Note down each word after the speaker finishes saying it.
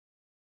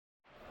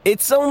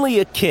It's only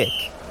a kick,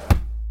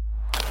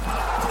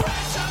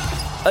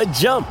 a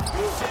jump,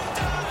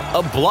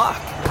 a block.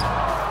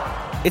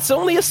 It's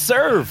only a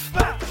serve.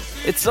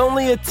 It's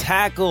only a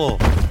tackle,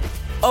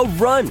 a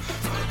run.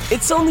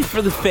 It's only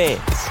for the fans.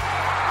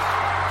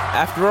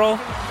 After all,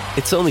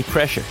 it's only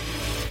pressure.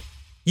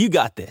 You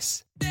got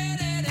this.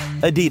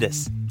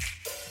 Adidas.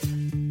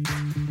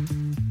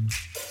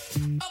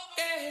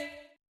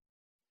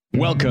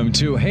 Welcome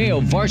to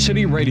Hail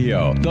Varsity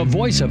Radio, the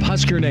voice of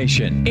Husker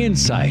Nation.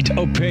 Insight,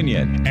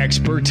 opinion,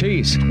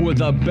 expertise, with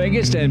the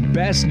biggest and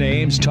best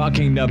names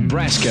talking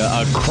Nebraska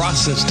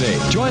across the state.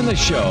 Join the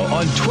show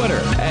on Twitter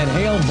at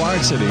Hail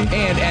Varsity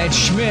and at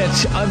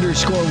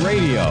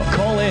Schmitz_radio.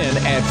 Call in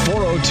at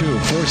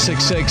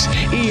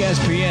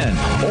 402-466-ESPN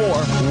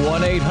or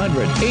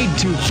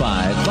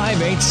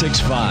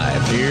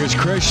 1-800-825-5865. Here's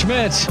Chris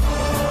Schmitz.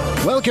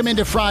 Welcome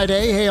into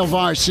Friday, Hail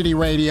Varsity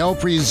Radio,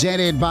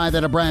 presented by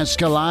the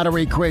Nebraska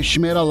Lottery. Chris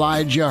Schmidt,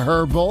 Elijah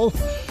Herbal,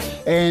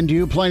 and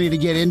you. Plenty to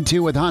get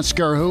into with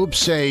Husker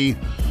Hoops. A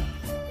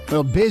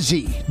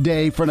busy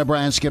day for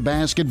Nebraska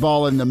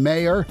basketball and the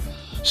mayor.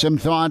 Some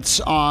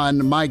thoughts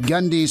on Mike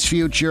Gundy's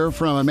future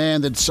from a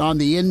man that's on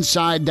the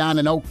inside down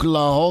in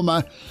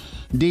Oklahoma.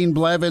 Dean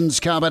Blevins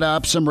coming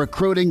up. Some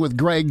recruiting with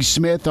Greg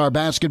Smith, our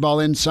basketball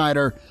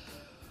insider.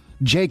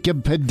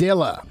 Jacob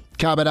Padilla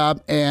coming up,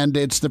 and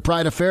it's the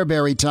Pride of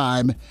Fairbury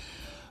time.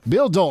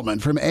 Bill Dolman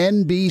from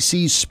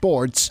NBC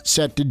Sports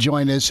set to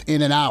join us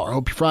in an hour.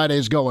 Hope your Friday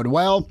is going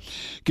well.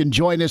 You can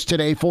join us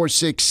today,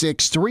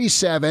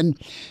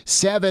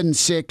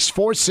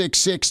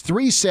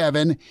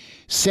 466-3776,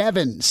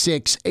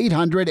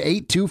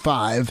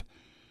 466-3776,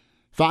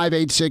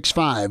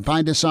 800-825-5865.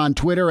 Find us on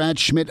Twitter at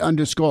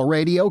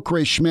Schmidt_radio,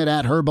 Chris Schmidt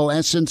at Herbal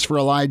Essence for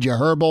Elijah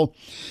Herbal.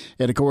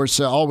 And, of course,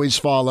 always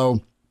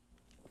follow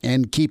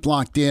and keep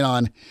locked in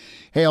on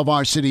Hail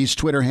Varsity's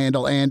Twitter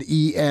handle and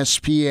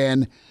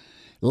ESPN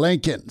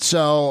Lincoln.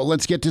 So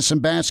let's get to some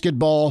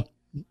basketball.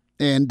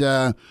 And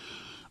I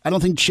don't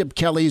think Chip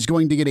Kelly is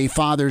going to get a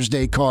Father's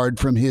Day card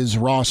from his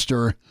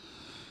roster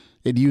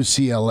at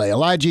UCLA.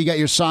 Elijah, you got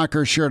your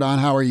soccer shirt on.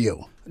 How are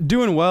you?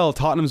 Doing well.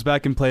 Tottenham's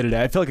back in play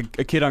today. I feel like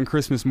a kid on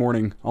Christmas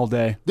morning all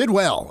day. Did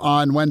well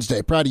on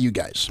Wednesday. Proud of you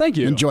guys. Thank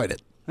you. Enjoyed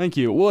it. Thank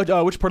you. Which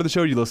part of the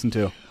show did you listen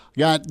to?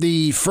 Got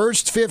the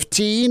first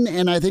 15,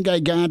 and I think I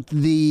got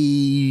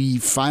the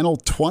final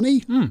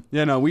 20.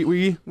 Yeah, no,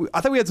 we I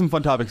thought we had some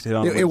fun topics to hit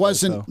on. It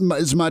wasn't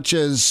as much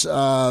as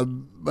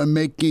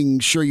making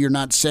sure you're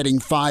not setting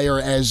fire,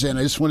 as in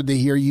I just wanted to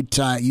hear you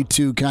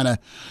two kind of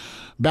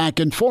back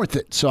and forth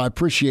it. So I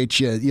appreciate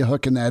you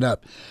hooking that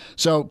up.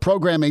 So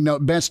programming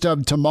note, best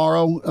of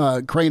tomorrow.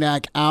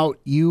 Cranack out,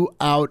 you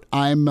out.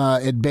 I'm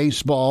at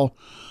baseball,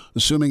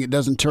 assuming it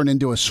doesn't turn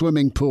into a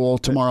swimming pool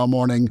tomorrow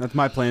morning. That's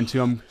my plan,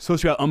 too. I'm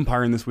supposed to be out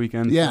umpiring this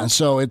weekend. Yeah,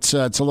 so it's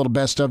a little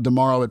best of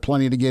tomorrow, but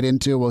plenty to get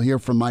into. We'll hear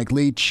from Mike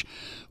Leach.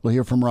 We'll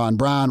hear from Ron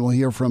Brown. We'll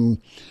hear from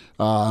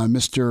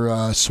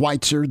Mr.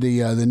 Schweitzer,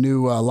 the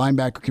new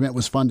linebacker commit. It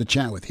was fun to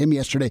chat with him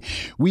yesterday.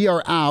 We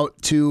are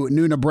out to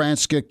new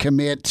Nebraska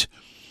commit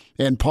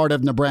and part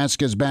of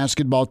Nebraska's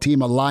basketball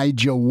team,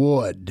 Elijah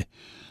Wood.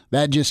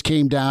 That just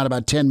came down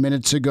about 10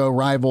 minutes ago.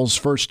 Rivals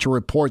first to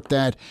report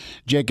that.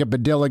 Jacob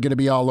Padilla going to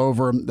be all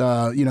over,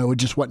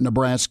 just what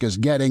Nebraska's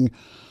getting.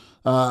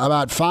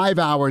 About 5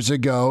 hours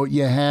ago,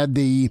 you had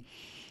the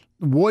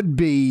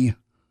would-be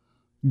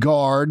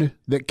guard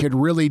that could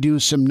really do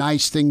some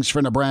nice things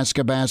for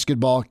Nebraska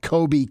basketball,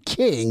 Kobe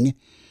King.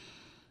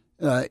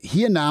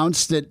 He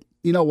announced that,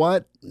 you know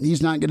what,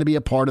 he's not going to be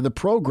a part of the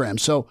program.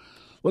 So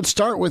let's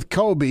start with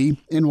Kobe,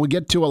 and we'll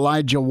get to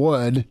Elijah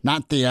Wood,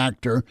 not the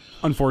actor.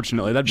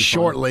 Unfortunately, that'd be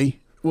shortly. Fun.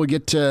 We'll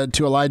get to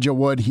Elijah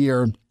Wood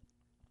here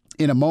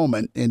in a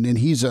moment, and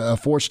he's a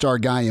four-star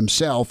guy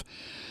himself.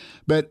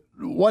 But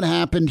what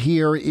happened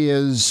here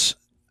is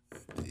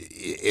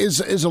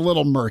a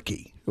little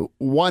murky.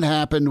 What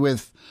happened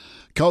with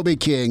Kobe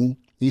King?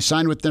 He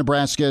signed with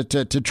Nebraska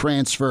to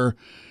transfer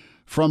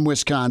from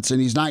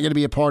Wisconsin. He's not going to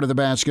be a part of the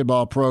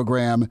basketball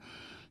program.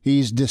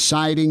 He's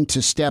deciding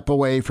to step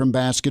away from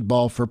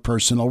basketball for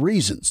personal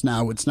reasons.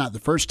 Now, it's not the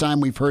first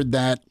time we've heard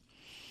that.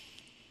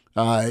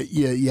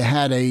 You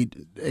had a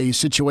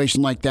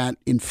situation like that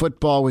in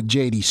football with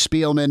J.D.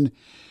 Spielman,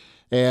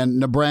 and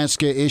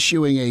Nebraska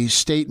issuing a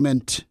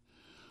statement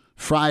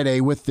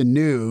Friday with the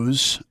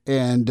news,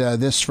 and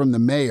this from the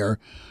mayor.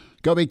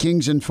 Kobe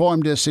King's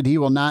informed us that he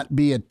will not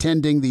be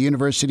attending the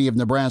University of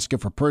Nebraska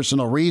for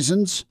personal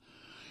reasons.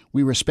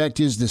 We respect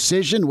his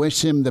decision,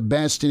 wish him the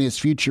best in his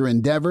future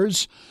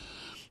endeavors.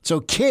 So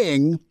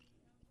King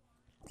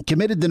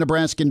committed to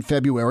Nebraska in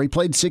February,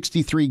 played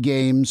 63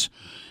 games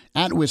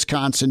at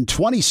Wisconsin,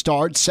 20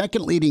 starts,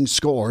 second leading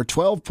scorer,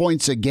 12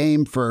 points a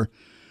game for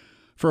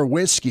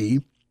Whiskey,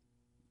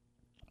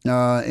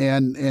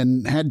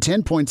 and had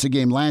 10 points a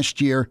game last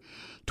year,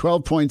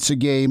 12 points a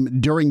game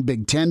during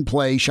Big Ten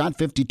play, shot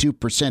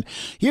 52%.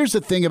 Here's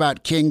the thing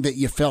about King that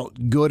you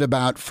felt good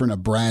about for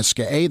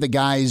Nebraska. The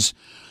guy's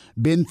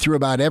been through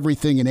about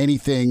everything and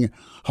anything,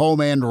 home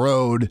and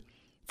road,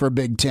 for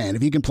Big Ten.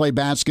 If you can play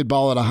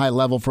basketball at a high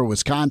level for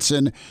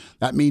Wisconsin,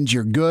 that means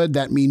you're good.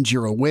 That means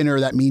you're a winner.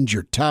 That means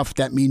you're tough.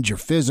 That means you're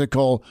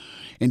physical.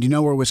 And you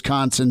know where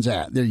Wisconsin's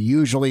at. They're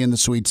usually in the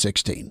Sweet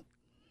 16.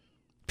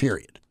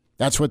 Period.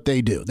 That's what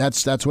they do.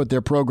 That's what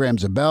their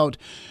program's about.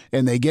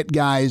 And they get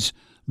guys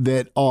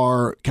that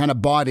are kind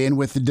of bought in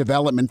with the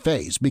development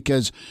phase,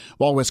 because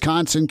while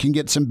Wisconsin can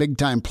get some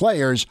big-time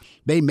players,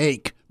 they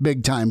make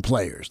big-time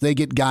players. They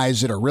get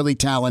guys that are really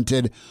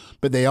talented,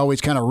 but they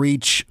always kind of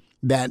reach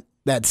that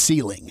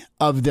ceiling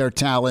of their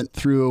talent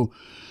through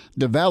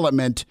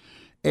development.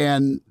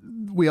 And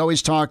we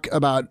always talk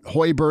about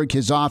Hoiberg,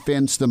 his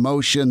offense, the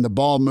motion, the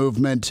ball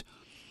movement.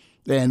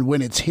 And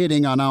when it's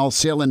hitting on all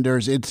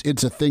cylinders,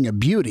 it's a thing of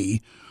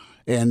beauty.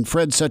 And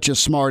Fred's such a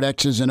smart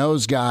X's and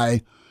O's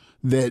guy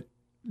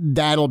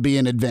that'll be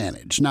an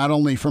advantage. Not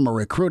only from a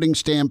recruiting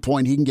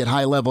standpoint, he can get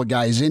high-level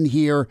guys in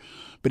here,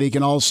 but he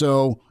can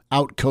also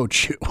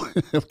outcoach you.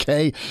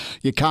 Okay?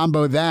 You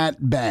combo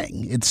that,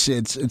 bang. It's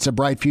a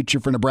bright future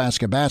for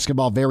Nebraska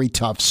basketball. Very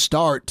tough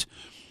start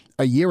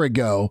a year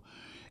ago.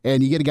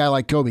 And you get a guy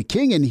like Kobe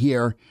King in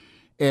here,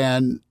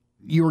 and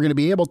you were going to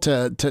be able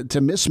to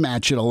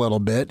mismatch it a little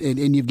bit,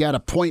 and you've got a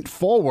point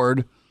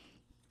forward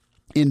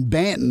in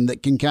Banton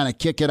that can kind of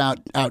kick it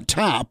out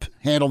top,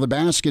 handle the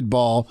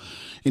basketball,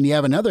 and you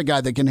have another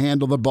guy that can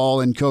handle the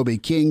ball in Kobe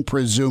King,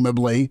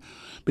 presumably,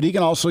 but he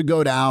can also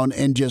go down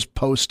and just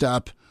post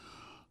up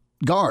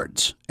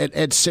guards at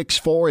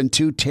 6'4" and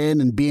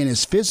 210, and being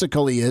as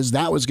physical he is,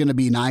 that was going to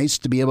be nice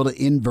to be able to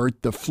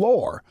invert the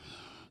floor.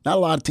 Not a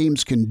lot of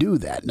teams can do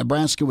that.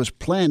 Nebraska was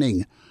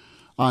planning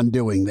on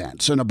doing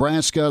that. So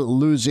Nebraska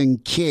losing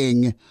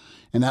King,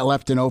 and that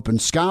left an open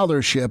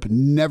scholarship.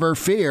 Never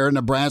fear,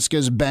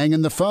 Nebraska's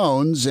banging the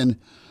phones, and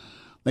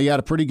they got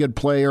a pretty good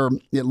player,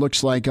 it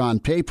looks like, on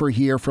paper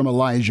here from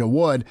Elijah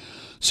Wood.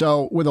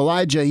 So with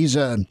Elijah,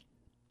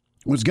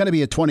 was going to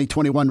be a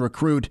 2021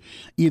 recruit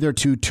either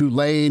to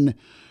Tulane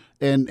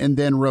and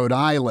then Rhode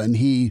Island.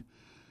 He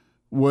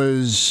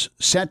was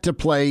set to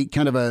play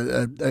kind of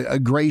a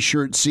gray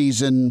shirt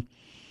season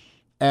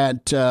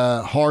at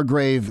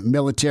Hargrave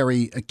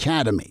Military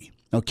Academy,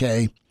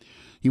 okay?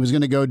 He was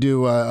going to go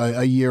do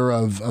a year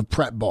of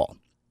prep ball.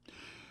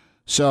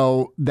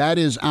 So that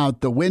is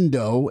out the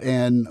window,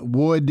 and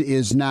Wood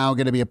is now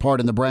going to be a part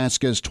of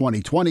Nebraska's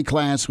 2020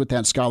 class with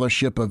that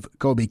scholarship of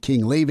Kobe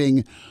King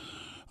leaving.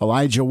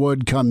 Elijah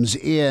Wood comes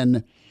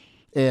in,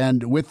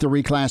 and with the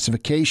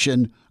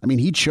reclassification, I mean,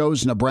 he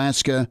chose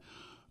Nebraska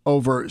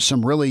over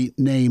some really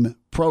name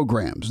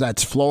programs.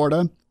 That's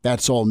Florida,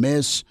 that's Ole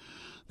Miss,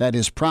 that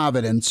is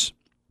Providence,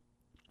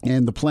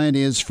 and the plan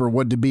is for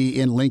Wood to be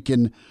in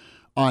Lincoln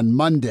on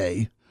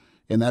Monday,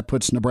 and that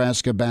puts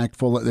Nebraska back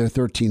full at their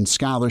 13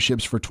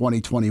 scholarships for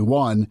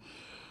 2021.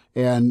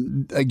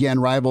 And again,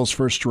 Rivals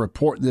first to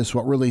report this.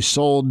 What really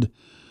sold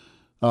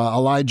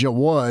Elijah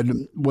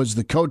Wood was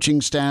the coaching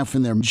staff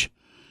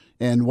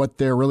and what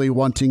they're really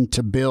wanting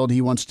to build.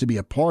 He wants to be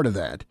a part of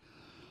that.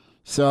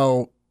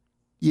 So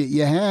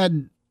you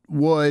had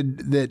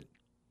Wood that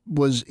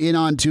was in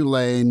on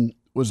Tulane,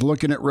 was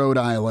looking at Rhode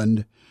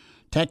Island.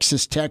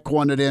 Texas Tech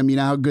wanted him. You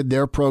know how good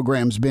their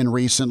program's been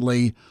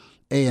recently.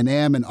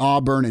 A&M and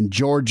Auburn and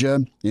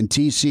Georgia and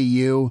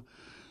TCU,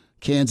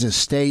 Kansas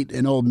State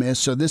and Ole Miss.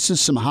 So this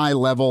is some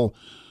high-level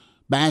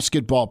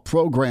basketball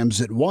programs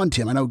that want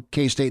him. I know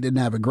K-State didn't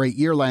have a great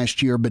year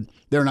last year, but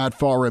they're not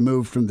far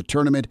removed from the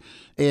tournament.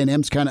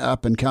 A&M's kind of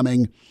up and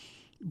coming.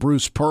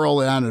 Bruce Pearl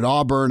down at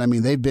Auburn. I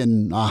mean, they've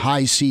been a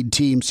high seed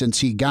team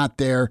since he got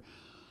there.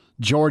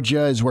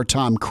 Georgia is where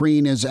Tom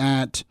Crean is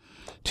at.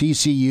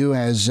 TCU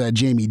has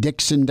Jamie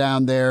Dixon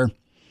down there.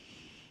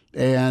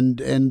 And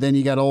then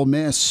you got Ole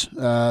Miss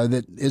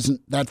that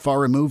isn't that far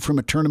removed from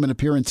a tournament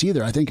appearance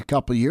either, I think a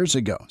couple of years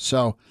ago.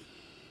 So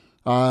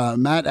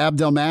Matt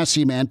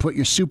Abdelmassih, man, put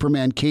your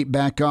Superman cape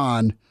back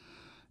on,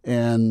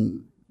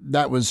 and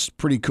that was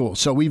pretty cool.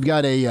 So we've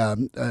got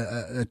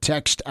a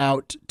text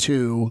out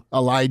to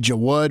Elijah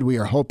Wood. We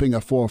are hoping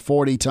a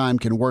 4:40 time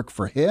can work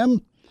for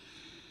him.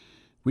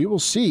 We will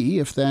see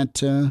if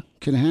that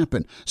can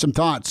happen. Some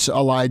thoughts,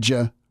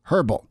 Elijah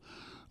Herbal,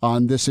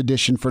 on this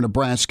edition for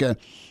Nebraska.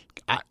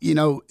 You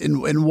know,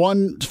 in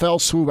one fell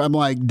swoop, I'm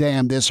like,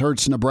 damn, this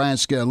hurts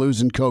Nebraska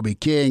losing Kobe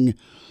King.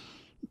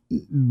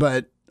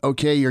 But,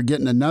 okay, you're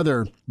getting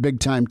another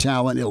big-time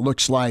talent, it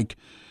looks like,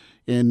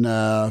 in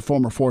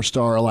former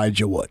four-star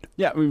Elijah Wood.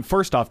 Yeah, I mean,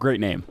 first off, great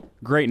name.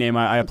 Great name.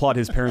 I applaud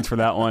his parents for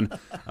that one.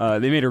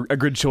 They made a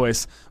good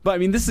choice. But, I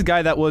mean, this is a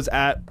guy that was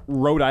at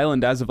Rhode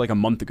Island as of like a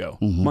month ago,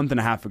 month and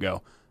a half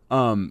ago.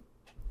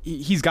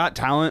 He's got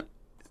talent.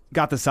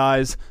 Got the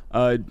size.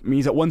 I mean,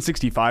 he's at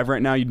 165 right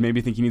now. You'd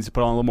maybe think he needs to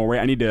put on a little more weight.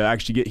 I need to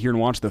actually get here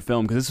and watch the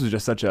film because this was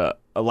just such a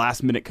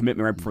last-minute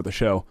commitment right before the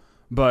show.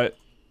 But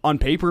on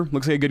paper,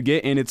 looks like a good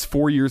get, and it's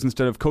 4 years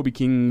instead of Kobe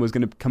King was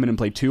going to come in and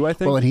play 2, I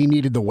think. Well, and he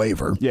needed the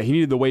waiver. Yeah, he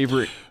needed the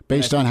waiver.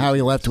 Based on how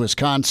he left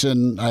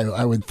Wisconsin,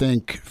 I would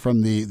think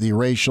from the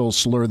racial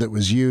slur that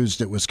was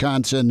used at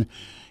Wisconsin,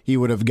 he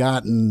would have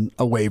gotten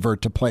a waiver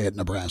to play at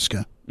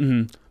Nebraska.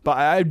 Mm-hmm. But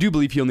I do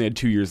believe he only had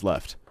 2 years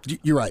left.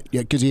 You're right.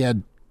 Yeah, because he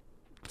had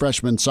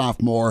freshman,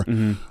 sophomore,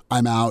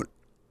 I'm out.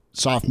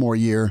 Sophomore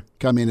year,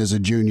 come in as a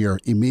junior,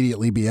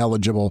 immediately be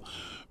eligible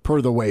per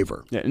the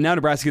waiver. Yeah, and now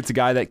Nebraska gets a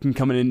guy that can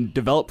come in and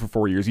develop for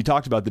 4 years. You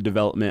talked about the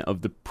development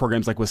of the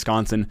programs like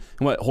Wisconsin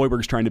and what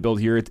Hoiberg's trying to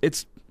build here.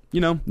 It's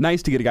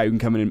nice to get a guy who can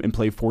come in and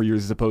play 4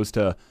 years as opposed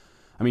to,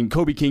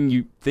 Kobe King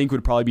you think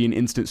would probably be an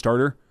instant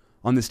starter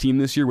on this team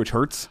this year, which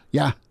hurts.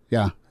 Yeah.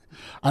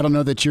 I don't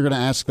know that you're going to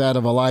ask that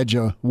of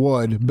Elijah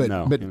Wood, but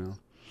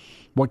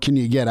what can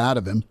you get out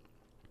of him?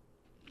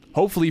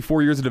 Hopefully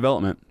 4 years of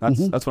development. That's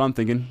what I'm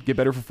thinking. Get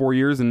better for 4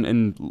 years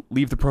and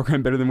leave the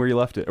program better than where you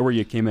left it or where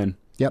you came in.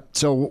 Yep.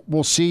 So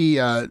we'll see,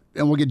 and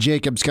we'll get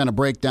Jacob's kind of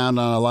breakdown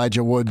on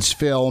Elijah Wood's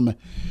film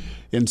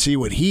and see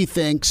what he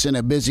thinks in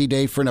a busy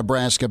day for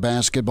Nebraska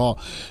basketball.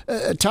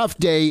 A tough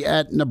day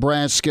at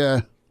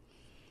Nebraska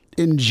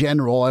in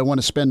general. I want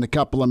to spend a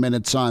couple of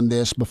minutes on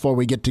this before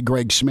we get to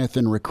Greg Smith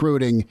and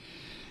recruiting,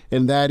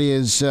 and that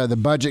is the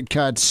budget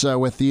cuts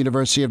with the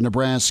University of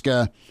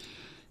Nebraska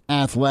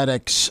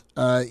athletics.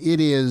 It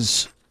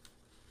is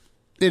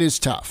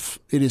tough.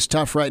 It is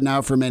tough right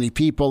now for many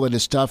people. It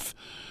is tough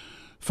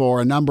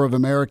for a number of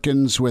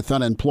Americans with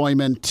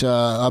unemployment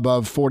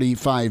above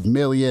 45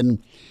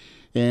 million.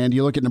 And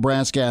you look at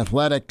Nebraska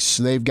athletics,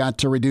 they've got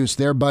to reduce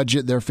their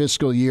budget. Their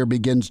fiscal year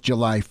begins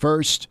July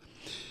 1st.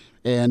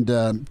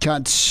 And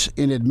cuts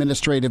in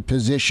administrative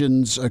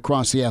positions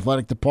across the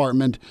athletic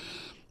department.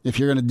 If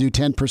you're going to do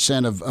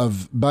 10%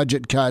 of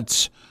budget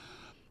cuts,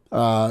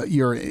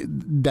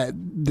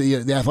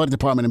 the athletic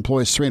department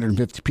employs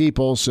 350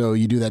 people, so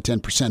you do that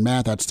 10%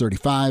 math, that's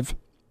 35.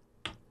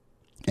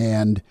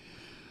 And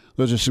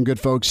those are some good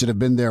folks that have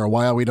been there a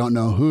while. We don't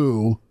know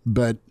who,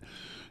 but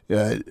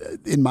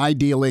in my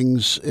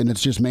dealings, and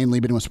it's just mainly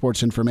been with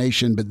Sports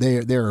Information, but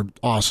they're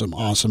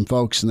awesome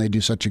folks, and they do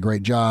such a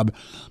great job.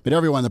 But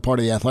everyone, the part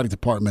of the athletic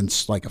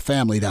department's like a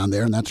family down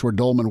there, and that's where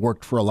Dolman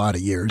worked for a lot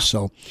of years.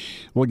 So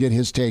we'll get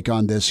his take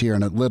on this here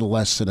in a little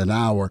less than an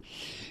hour.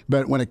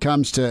 But when it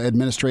comes to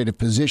administrative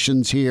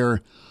positions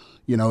here,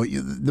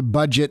 the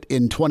budget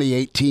in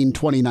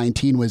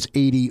 2018-2019 was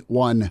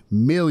 $81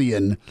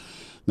 million.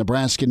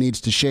 Nebraska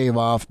needs to shave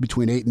off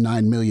between $8 and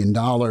 $9 million.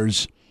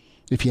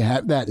 If you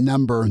have that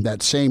number,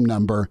 that same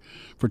number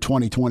for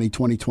 2020,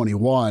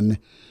 2021,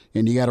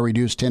 and you got to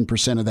reduce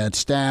 10% of that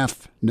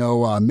staff,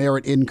 no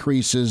merit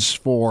increases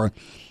for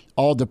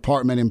all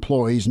department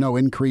employees, no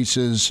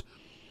increases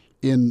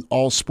in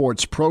all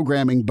sports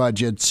programming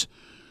budgets,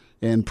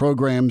 and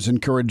programs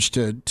encouraged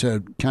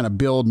to kind of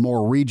build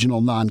more regional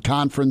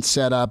non-conference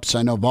setups.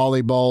 I know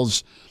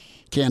volleyball's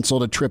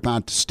canceled a trip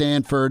out to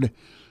Stanford.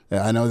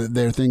 I know that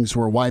their things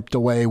were wiped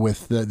away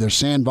with their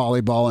sand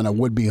volleyball and a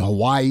would-be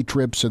Hawaii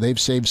trip, so they've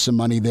saved some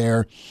money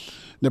there.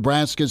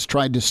 Nebraska's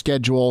tried to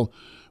schedule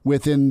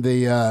within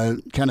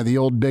the kind of the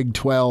old Big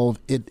 12,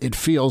 it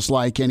feels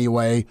like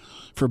anyway,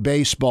 for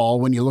baseball,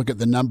 when you look at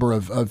the number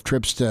of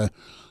trips to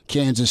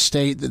Kansas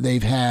State that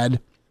they've had.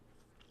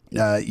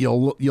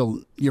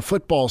 Your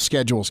football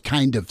schedule's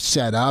kind of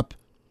set up.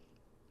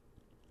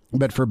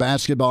 But for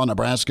basketball,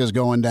 Nebraska's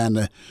going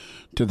down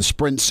to the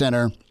Sprint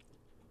Center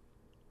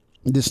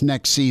this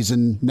next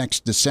season,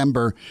 next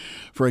December,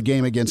 for a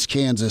game against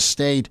Kansas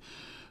State.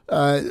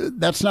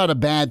 That's not a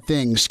bad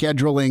thing,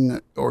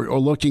 scheduling or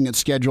looking at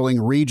scheduling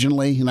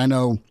regionally. And I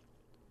know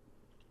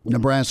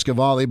Nebraska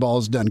volleyball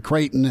has done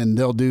Creighton, and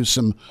they'll do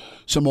some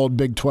old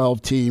Big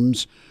 12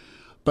 teams.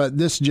 But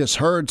this just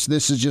hurts.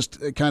 This is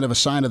just kind of a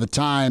sign of the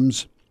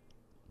times.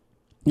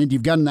 And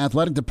you've got an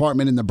athletic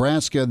department in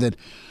Nebraska that,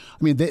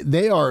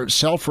 they are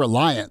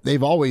self-reliant.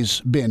 They've always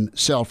been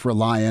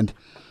self-reliant.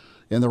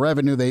 And the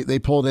revenue they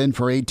pulled in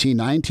for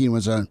 18-19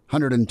 was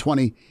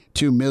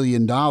 $122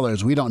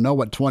 million. We don't know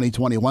what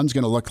 2021 is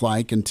going to look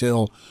like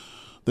until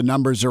the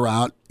numbers are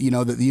out.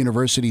 That the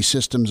university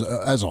systems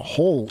as a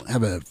whole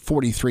have a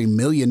 $43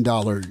 million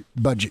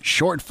budget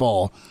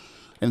shortfall.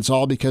 And it's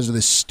all because of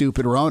this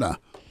stupid Rona.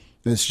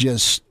 This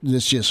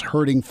just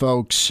hurting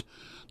folks,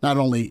 not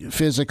only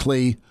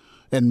physically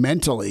and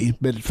mentally,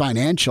 but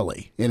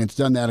financially. And it's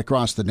done that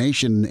across the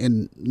nation.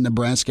 And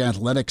Nebraska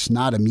athletics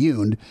not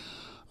immune.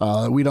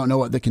 We don't know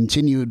what the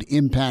continued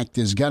impact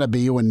is going to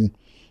be when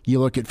you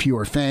look at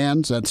fewer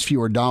fans. That's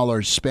fewer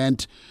dollars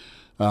spent.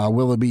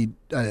 Will it be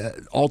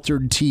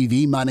altered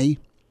TV money?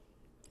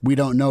 We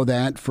don't know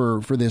that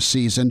for this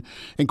season.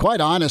 And quite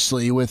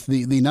honestly, with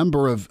the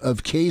number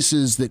of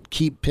cases that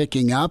keep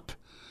picking up,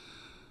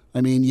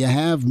 you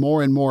have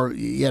more and more.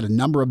 You had a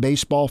number of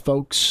baseball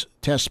folks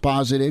test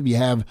positive. You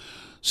have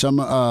some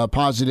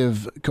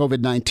positive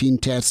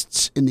COVID-19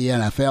 tests in the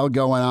NFL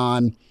going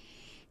on.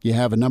 You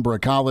have a number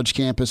of college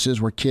campuses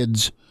where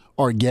kids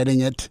are getting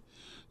it.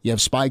 You have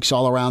spikes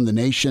all around the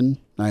nation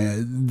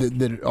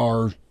that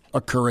are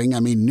occurring.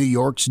 New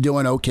York's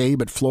doing okay,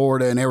 but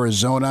Florida and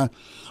Arizona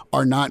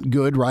are not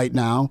good right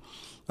now.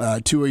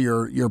 Two of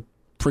your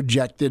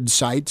projected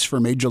sites for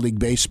Major League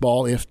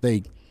Baseball if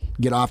they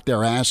get off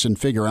their ass and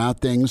figure out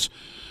things.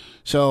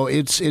 So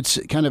it's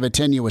kind of a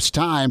tenuous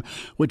time,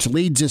 which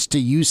leads us to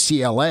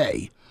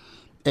UCLA.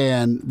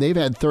 And they've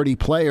had 30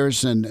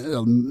 players,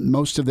 and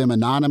most of them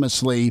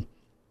anonymously,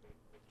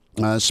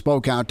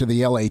 spoke out to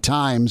the LA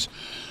Times.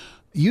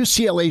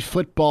 UCLA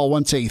football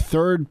wants a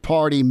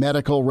third-party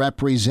medical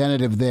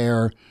representative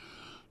there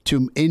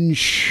to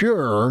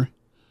ensure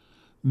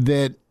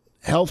that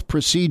health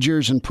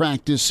procedures and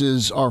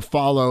practices are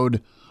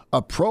followed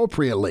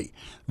appropriately.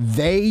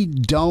 They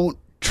don't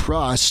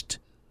trust,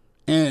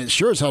 and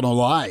sure as hell don't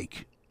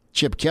like,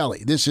 Chip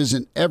Kelly. This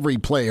isn't every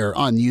player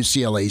on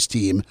UCLA's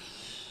team.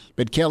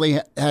 But Kelly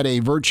had a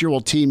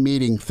virtual team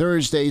meeting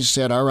Thursday,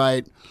 said, all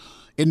right,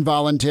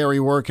 involuntary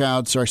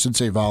workouts, or I should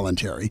say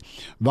voluntary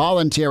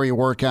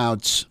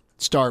workouts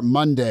start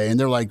Monday. And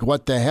they're like,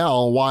 what the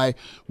hell? Why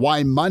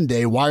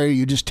Monday? Why are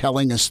you just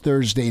telling us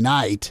Thursday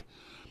night?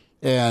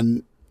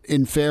 And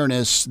in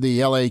fairness,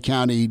 the LA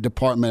County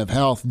Department of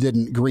Health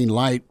didn't green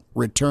light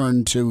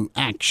return to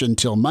action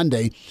till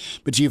Monday,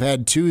 but you've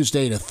had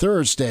Tuesday to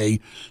Thursday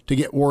to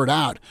get word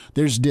out.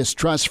 There's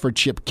distrust for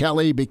Chip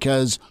Kelly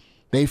because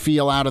they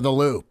feel out of the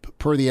loop,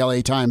 per the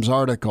LA Times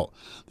article.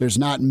 There's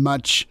not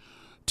much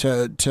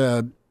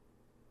to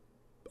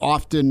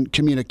often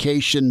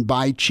communication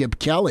by Chip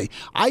Kelly.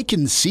 I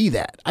can see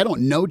that. I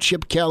don't know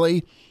Chip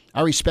Kelly.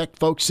 I respect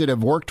folks that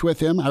have worked with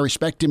him. I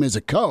respect him as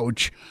a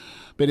coach.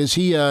 But is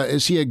he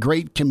a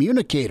great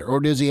communicator,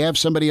 or does he have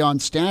somebody on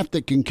staff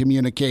that can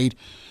communicate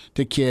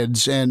to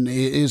kids? And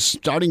is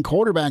starting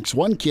quarterbacks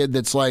one kid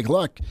that's like,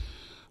 look,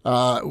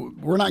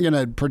 we're not going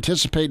to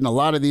participate in a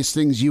lot of these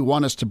things you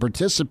want us to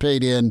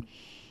participate in.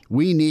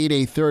 We need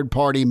a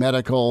third-party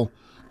medical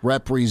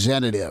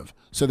representative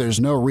so there's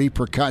no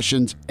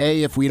repercussions.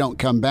 A, if we don't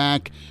come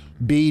back.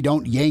 B,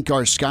 don't yank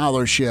our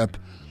scholarship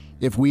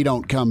if we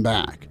don't come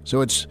back.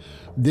 So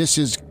this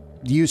is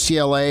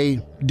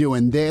UCLA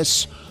doing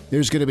this.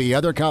 There's going to be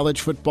other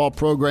college football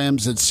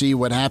programs that see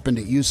what happened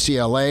at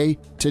UCLA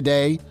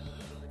today,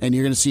 and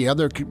you're going to see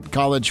other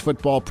college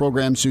football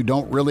programs who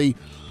don't really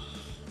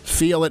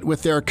feel it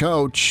with their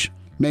coach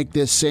make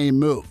this same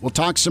move. We'll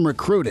talk some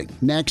recruiting.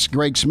 Next,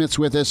 Greg Smith's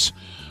with us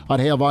on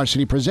Hail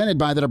Varsity, presented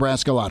by the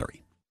Nebraska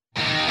Lottery.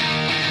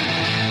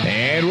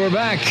 And we're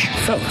back.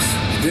 Fellas,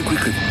 think we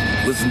could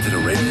listen to the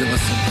radio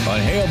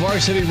on Hail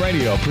Varsity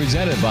Radio,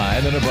 presented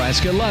by the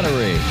Nebraska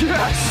Lottery.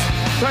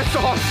 Yes! That's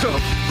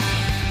awesome!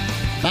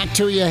 Back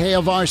to you,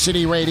 Hail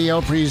Varsity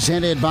Radio,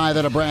 presented by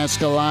the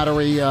Nebraska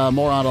Lottery.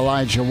 More on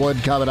Elijah Wood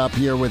coming up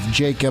here with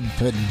Jacob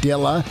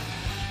Padilla.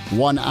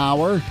 1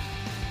 hour.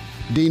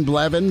 Dean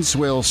Blevins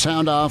will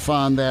sound off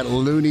on that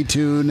Looney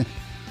Tune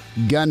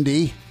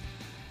Gundy.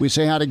 We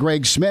say hi to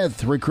Greg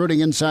Smith, recruiting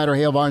insider,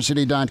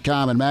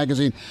 HailVarsity.com and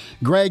magazine.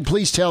 Greg,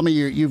 please tell me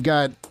you've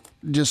got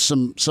just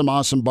some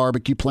awesome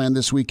barbecue planned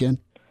this weekend.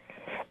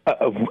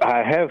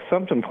 I have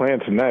something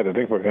planned tonight. I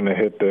think we're going to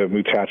hit the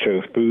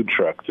Muchachos food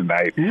truck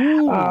tonight.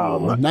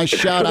 Nice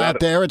shout out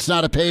there. It's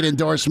not a paid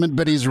endorsement,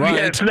 but he's right.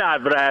 Yeah, it's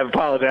not, but I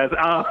apologize.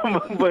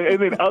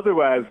 And then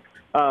otherwise,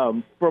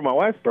 for my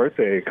wife's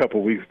birthday a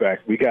couple weeks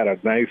back, we got a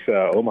nice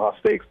Omaha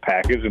Steaks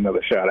package,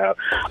 another shout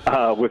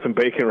out, with some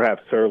bacon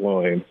wrapped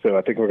sirloin. So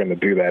I think we're going to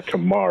do that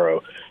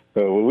tomorrow.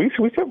 So we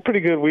have a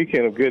pretty good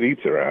weekend of good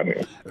eats around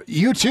here.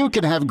 You too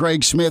can have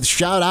Greg Smith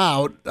shout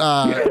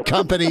out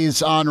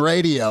companies on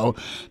radio.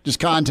 Just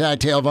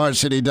contact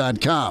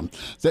HailVarsity.com.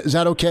 Is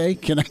that okay?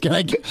 Can I?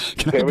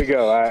 There we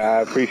go.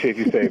 I appreciate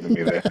you saving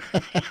me there.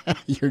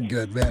 You're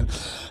good, man.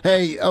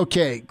 Hey,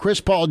 okay.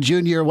 Chris Paul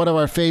Jr., one of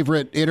our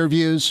favorite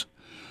interviews.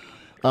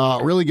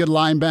 Really good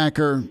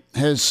linebacker,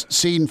 has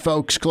seen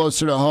folks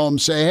closer to home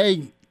say,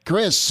 hey,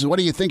 Chris, what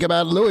do you think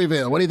about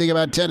Louisville? What do you think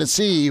about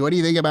Tennessee? What do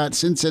you think about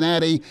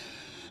Cincinnati?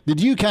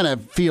 Did you kind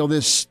of feel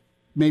this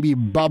maybe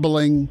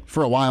bubbling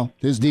for a while,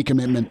 his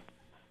decommitment?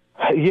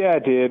 Yeah, I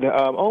did.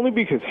 Only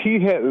because he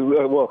had,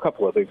 a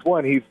couple of things.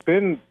 One, he's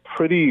been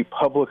pretty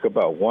public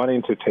about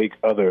wanting to take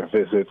other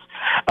visits.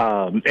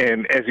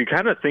 And as you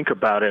kind of think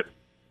about it,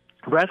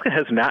 Nebraska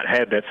has not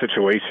had that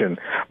situation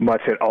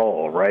much at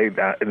all, right?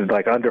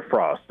 Like under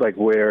Frost, like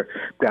where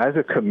guys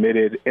are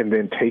committed and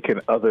then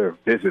taking other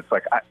visits.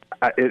 Like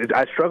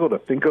I struggle to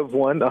think of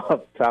one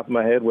off the top of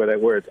my head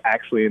where it's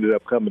actually ended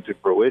up coming to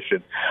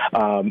fruition.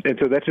 And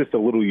so that's just a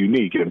little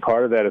unique. And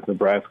part of that is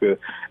Nebraska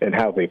and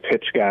how they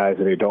pitch guys,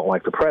 and they don't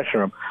like to pressure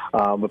them.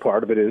 But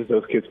part of it is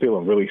those kids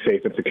feeling really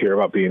safe and secure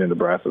about being in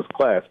Nebraska's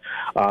class.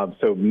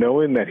 So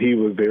knowing that he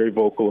was very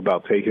vocal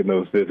about taking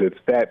those visits,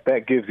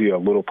 that gives you a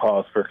little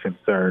pause for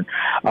concern.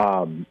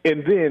 And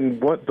then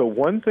the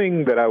one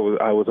thing that I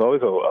was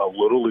always a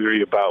little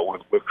leery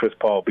about with Chris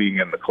Paul being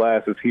in the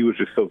class is he was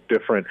just so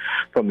different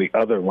from the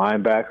other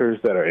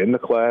linebackers that are in the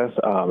class,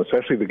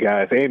 especially the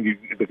guys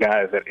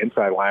that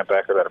inside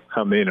linebacker that have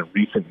come in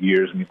recent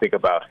years. When you think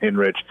about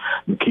Henrich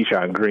and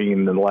Keyshawn Green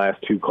in the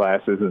last two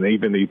classes, and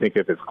even you think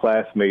of his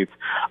classmates,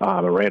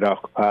 Randolph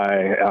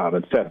Kai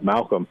and Seth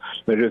Malcolm,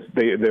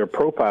 their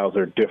profiles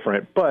are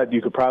different, but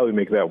you could probably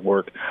make that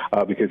work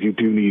because you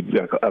do need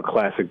a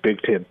classic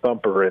Big Ten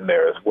thumper in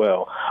there as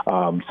well.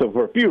 So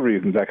for a few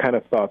reasons, I kind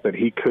of thought that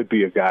he could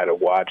be a guy to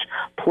watch.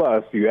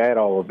 Plus, you add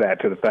all of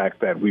that to the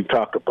fact that we've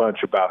talked a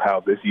bunch about how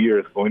this year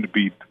is going to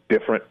be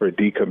different for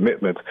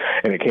decommitments,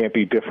 and it can't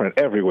be different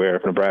everywhere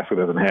if Nebraska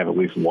doesn't have at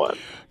least one.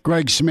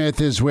 Greg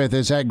Smith is with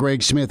us at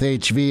Greg Smith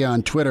HV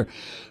on Twitter.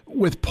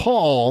 With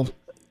Paul,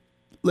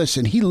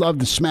 listen, he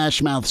loved the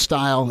smash mouth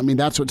style. I mean,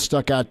 that's what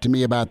stuck out to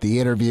me about the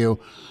interview.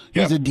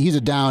 He's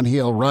a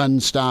downhill run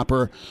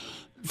stopper.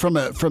 From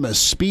a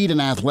speed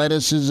and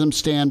athleticism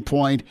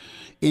standpoint,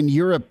 in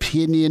your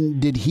opinion,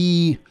 did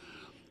he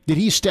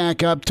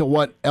stack up to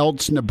what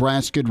else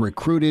Nebraska had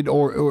recruited,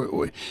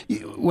 or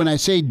when I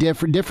say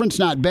difference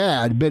not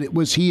bad, but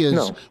was he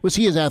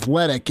as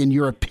athletic in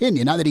your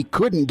opinion? Not that he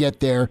couldn't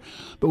get there,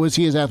 but was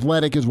he as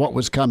athletic as what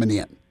was coming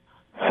in?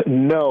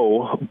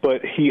 No,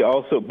 but he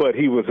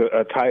was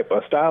a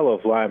style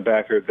of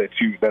linebacker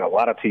that a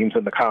lot of teams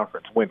in the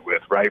conference went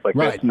with, right? Like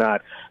right. It's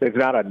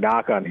not a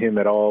knock on him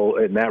at all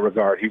in that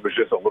regard. He was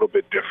just a little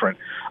bit different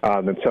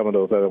than some of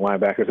those other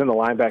linebackers, and the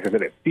linebackers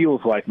that it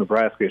feels like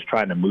Nebraska is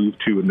trying to move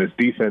to in this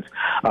defense,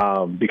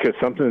 because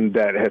something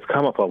that has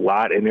come up a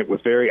lot, and it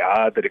was very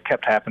odd that it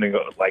kept happening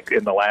like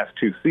in the last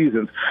 2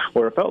 seasons,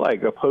 where it felt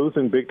like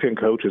opposing Big Ten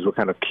coaches were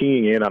kind of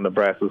keying in on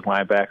Nebraska's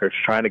linebackers,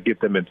 trying to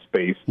get them in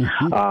space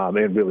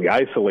and really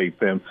isolate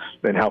them,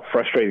 and how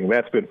frustrating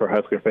that's been for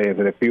Husker fans.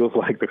 And it feels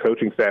like the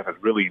coaching staff has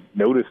really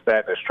noticed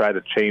that and has tried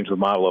to change the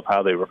model of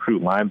how they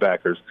recruit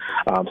linebackers.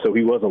 So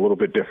he was a little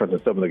bit different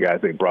than some of the guys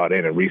they brought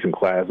in recent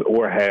class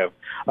or have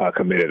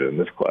committed in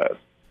this class.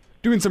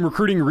 Doing some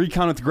recruiting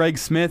recon with Greg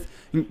Smith.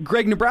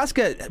 Greg,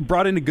 Nebraska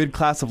brought in a good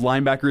class of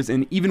linebackers,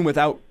 and even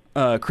without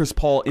Chris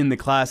Paul in the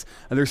class,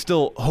 there's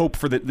still hope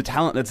for the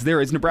talent that's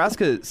there. Is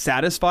Nebraska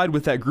satisfied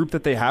with that group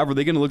that they have? Or are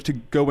they going to look to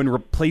go and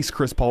replace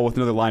Chris Paul with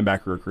another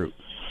linebacker recruit?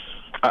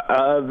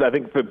 I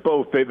think that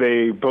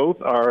they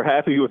both are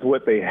happy with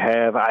what they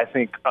have. I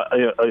think,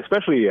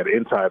 especially at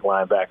inside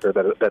linebacker,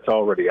 that's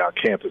already on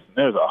campus. And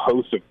there's a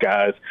host of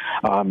guys.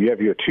 You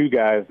have your 2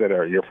 guys that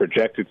are your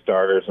projected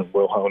starters, and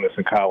Will Honus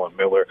and Colin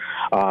Miller.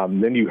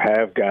 Then you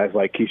have guys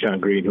like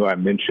Keyshawn Green, who I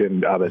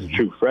mentioned, as a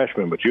true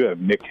freshman. But you have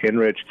Nick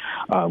Henrich,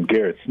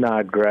 Garrett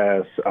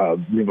Snodgrass,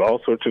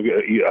 all sorts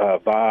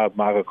of Bob,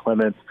 Maga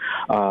Clements.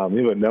 You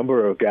have a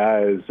number of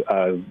guys.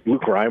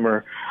 Luke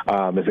Reimer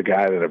is a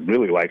guy that I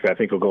really like. I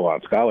think will go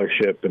on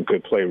scholarship and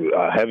could play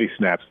heavy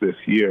snaps this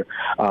year.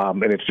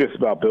 And it's just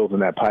about building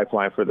that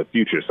pipeline for the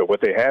future. So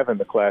what they have in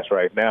the class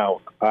right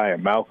now, I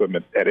and Malcolm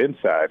at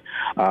inside,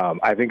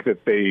 I think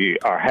that they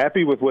are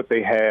happy with what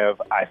they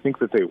have. I think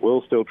that they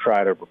will still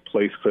try to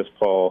replace Chris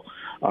Paul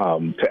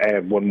to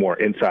add one more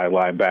inside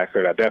linebacker.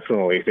 And I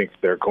definitely think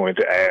they're going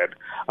to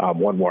add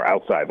one more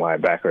outside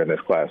linebacker in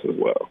this class as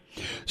well.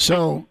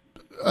 So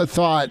a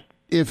thought,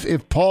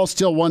 if Paul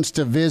still wants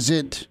to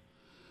visit,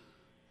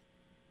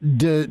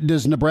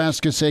 does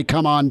Nebraska say,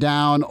 come on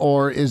down,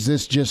 or is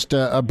this just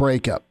a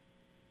breakup?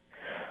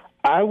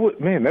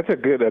 That's a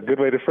good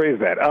way to phrase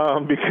that.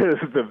 Because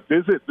the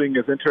visit thing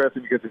is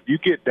interesting, because if you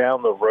get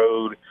down the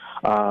road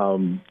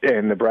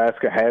and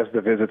Nebraska has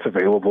the visits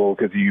available,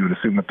 because you would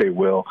assume that they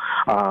will,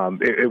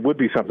 it would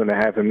be something to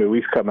have him at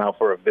least come out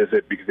for a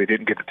visit, because they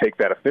didn't get to take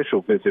that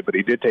official visit, but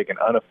he did take an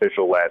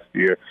unofficial last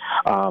year.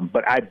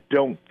 But I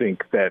don't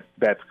think that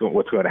that's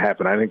what's going to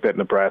happen. I think that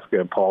Nebraska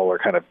and Paul are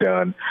kind of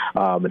done,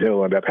 and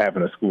he'll end up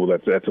having a school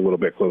that's a little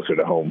bit closer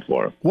to home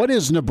for him. What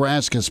is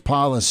Nebraska's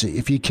policy?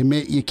 If you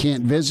commit, you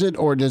can't visit,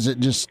 or does it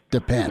just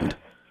depend?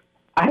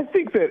 I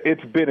think that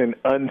it's been an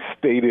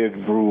unstated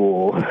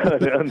rule,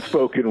 an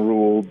unspoken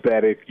rule,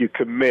 that if you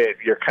commit,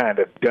 you're kind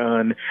of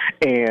done.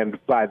 And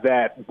by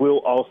that, we'll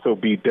also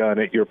be done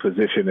at your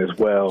position as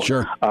well.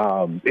 Sure.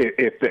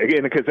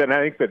 Because then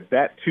I think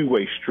that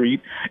two-way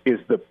street is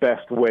the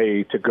best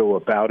way to go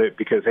about it,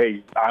 because,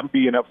 hey, I'm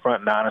being upfront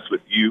and honest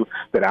with you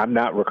that I'm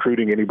not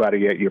recruiting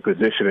anybody at your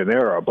position. And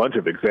there are a bunch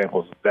of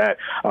examples of that.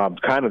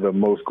 Kind of the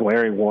most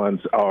glaring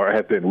ones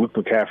have been Luke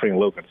McCaffrey and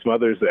Logan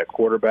Smothers at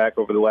quarterback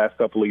over the last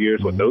couple of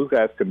years. When those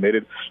guys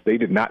committed, they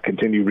did not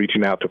continue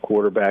reaching out to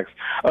quarterbacks.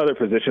 Other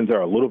positions are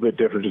a little bit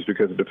different just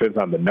because it depends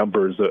on the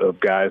numbers of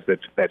guys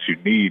that you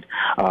need.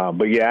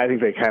 But, yeah, I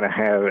think they kind of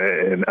have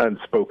an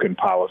unspoken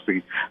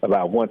policy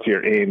about once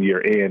you're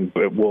in,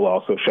 but we'll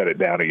also shut it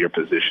down at your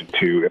position,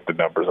 too, if the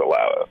numbers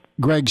allow it.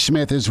 Greg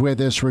Smith is with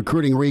us,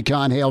 Recruiting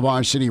Recon, Hail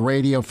Varsity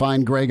Radio.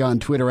 Find Greg on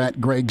Twitter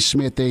at Greg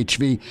Smith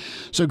HV.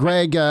 So,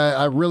 Greg,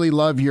 I really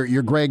love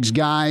your Greg's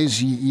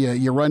guys.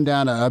 You run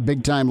down a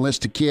big-time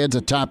list of kids,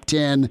 a top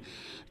 10,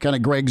 kind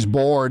of Greg's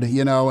board,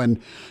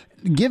 and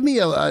give me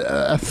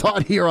a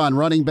thought here on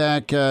running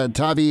back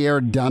Tavier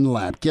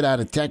Dunlap, kid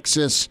out of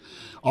Texas.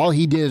 All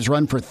he did is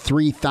run for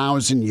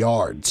 3,000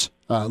 yards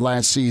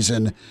last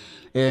season,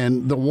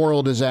 and the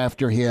world is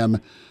after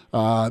him.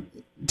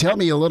 Tell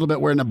me a little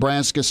bit where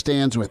Nebraska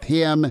stands with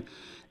him,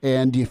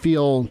 and do you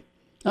feel,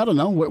 I don't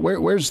know,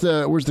 where's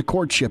the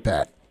courtship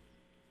at?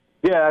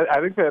 Yeah, I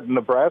think that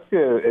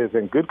Nebraska is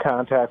in good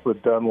contact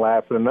with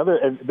Dunlap. And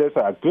there's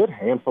a good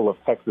handful of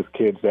Texas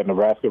kids that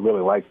Nebraska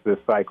really likes this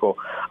cycle.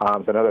 I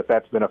know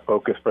that's been a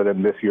focus for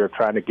them this year,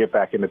 trying to get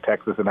back into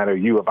Texas. And I know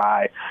you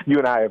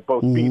and I have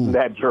both beaten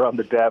that drum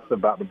to death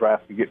about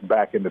Nebraska getting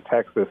back into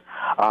Texas.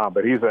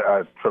 But he's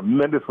a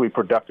tremendously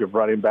productive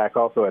running back,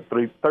 also at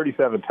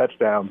 37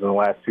 touchdowns in the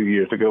last 2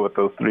 years to go with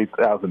those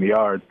 3,000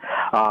 yards.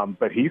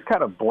 But he's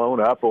kind of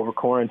blown up over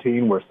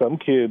quarantine, where some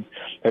kids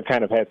have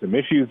kind of had some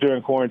issues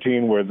during quarantine,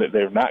 where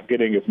they're not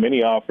getting as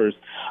many offers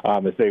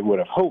as they would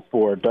have hoped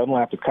for.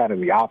 Dunlap is kind of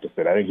the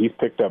opposite. I think he's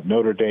picked up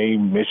Notre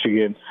Dame,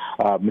 Michigan,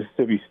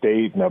 Mississippi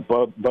State, and a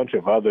bunch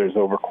of others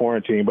over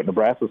quarantine, but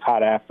Nebraska's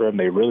hot after him.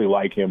 They really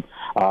like him,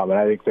 and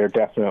I think they're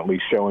definitely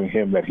showing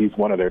him that he's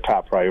one of their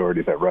top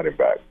priorities at running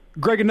back.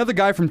 Greg, another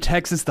guy from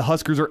Texas the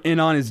Huskers are in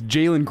on is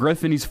Jalen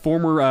Griffin. He's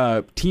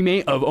former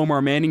teammate of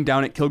Omar Manning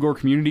down at Kilgore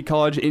Community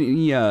College.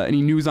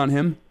 Any news on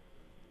him?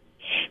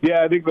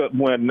 Yeah, I think that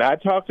when I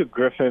talked to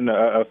Griffin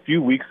a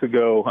few weeks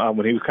ago,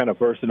 when he was kind of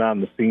bursting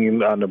on the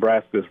scene on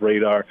Nebraska's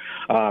radar,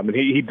 and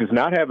he does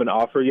not have an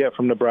offer yet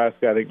from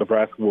Nebraska. I think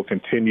Nebraska will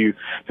continue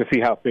to see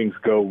how things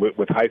go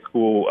with high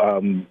school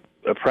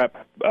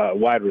prep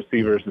wide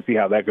receivers to see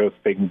how that goes.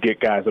 If they can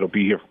get guys that'll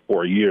be here for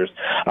 4 years.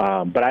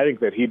 But I think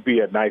that he'd be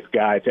a nice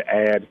guy to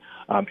add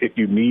if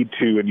you need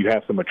to and you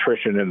have some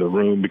attrition in the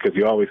room, because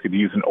you always could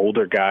use an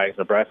older guy.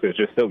 Nebraska is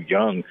just so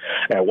young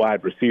at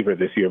wide receiver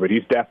this year, but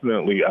he's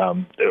definitely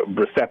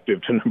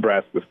receptive to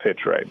Nebraska's pitch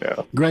right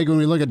now. Greg, when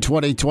we look at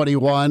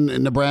 2021,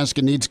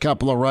 Nebraska needs a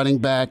couple of running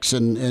backs,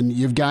 and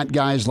you've got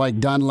guys like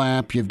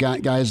Dunlap, you've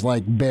got guys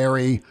like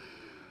Barry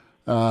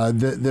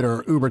that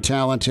are uber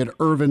talented.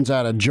 Irvin's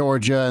out of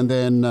Georgia, and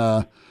then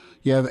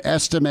you have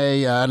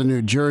Estime out of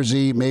New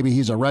Jersey. Maybe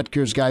he's a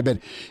Rutgers guy. But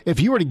if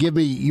you were to give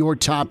me your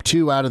top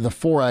two out of the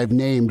four I've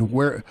named,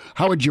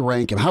 how would you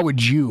rank him? How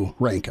would you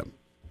rank him?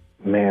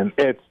 Man,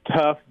 it's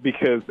tough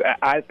because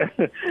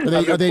do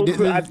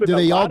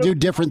they all do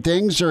different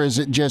things, or is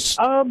it just?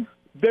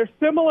 They're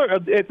similar.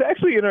 It's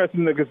actually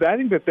interesting because I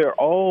think that they're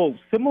all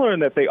similar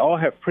in that they all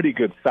have pretty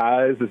good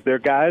size. They're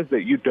guys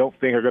that you don't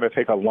think are going to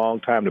take a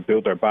long time to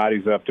build their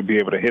bodies up to be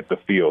able to hit the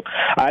field.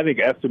 I think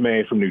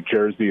Estime from New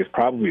Jersey is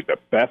probably the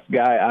best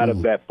guy out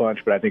of that bunch,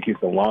 but I think he's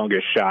the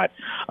longest shot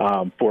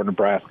for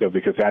Nebraska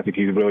because I think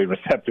he's really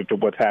receptive to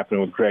what's happening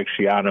with Greg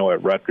Schiano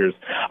at Rutgers.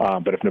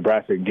 But if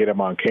Nebraska can get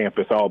him on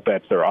campus, all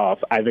bets are off.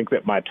 I think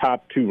that my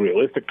top two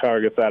realistic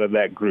targets out of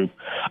that group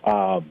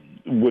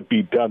would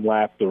be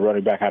Dunlap, the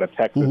running back out of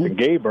Texas, and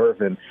Gabe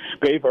Irvin,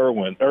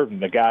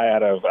 the guy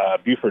out of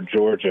Buford,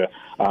 Georgia.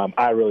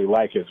 I really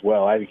like as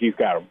well. I think he's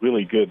got a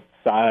really good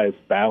size,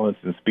 balance,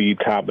 and speed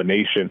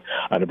combination.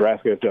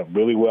 Nebraska has done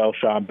really well.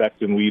 Sean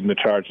Beckton leading the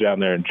charge down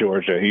there in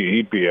Georgia.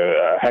 He'd be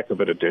a heck of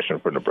an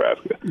addition for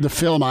Nebraska. The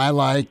film I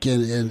like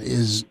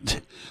is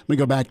let me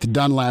go back to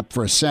Dunlap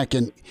for a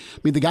second. I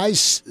mean, the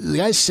guy's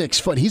 6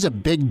 foot. He's a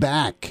big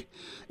back.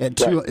 At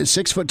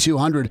 6 foot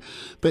 200,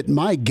 but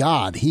my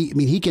God,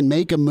 he can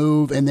make a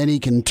move and then he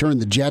can turn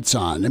the jets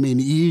on. I mean,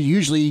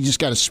 usually you just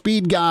got a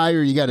speed guy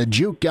or you got a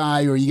juke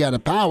guy or you got a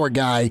power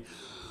guy.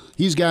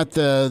 He's got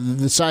the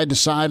side to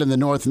side and the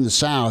north and the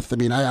south. I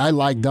mean, I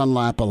like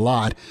Dunlap a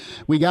lot.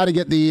 We got to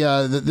get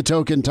the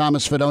token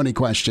Thomas Fidone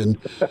question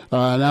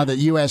now that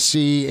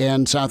USC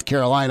and South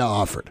Carolina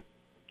offered.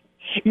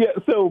 Yeah,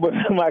 so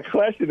my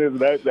question is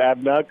that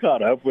I've not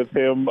caught up with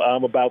him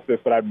about this,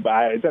 but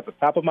it's at the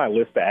top of my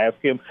list to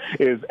ask him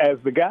is, as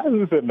the guy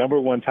who's the number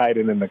one tight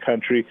end in the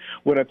country,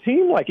 when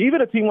even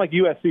a team like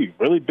USC,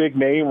 really big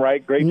name,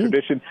 right, great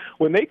tradition,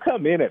 when they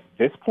come in at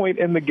this point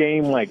in the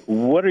game, like,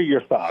 what are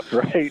your thoughts,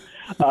 right?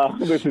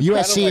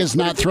 USC has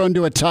not thrown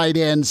to a tight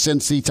end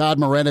since the Todd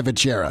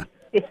Marinovich era.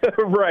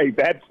 Right,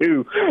 that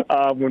too.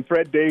 When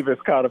Fred Davis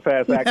caught a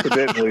pass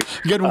accidentally.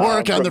 Good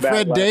work on the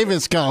Fred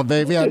Davis call,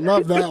 baby. I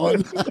love that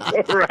one.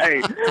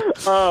 Right.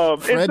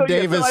 Fred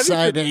Davis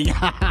sighting.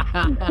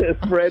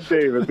 Fred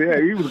Davis. Yeah,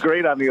 he was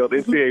great on the old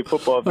NCAA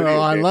football video.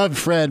 I love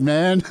Fred,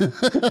 man. So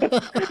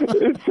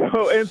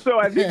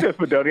I think that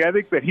Fidone, I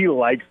think that he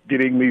likes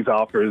getting these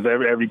offers.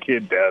 Every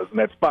kid does, and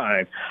that's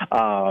fine.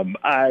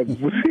 I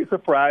would be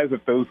surprised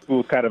if those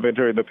schools kind of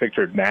enter in the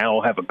picture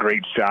now, have a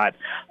great shot.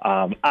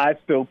 I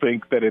still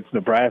think that it's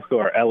Nebraska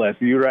or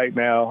LSU right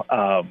now.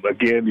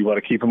 Again, you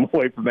want to keep them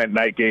away from that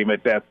night game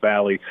at Death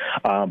Valley.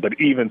 But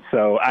even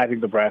so, I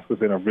think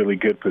Nebraska's in a really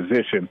good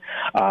position.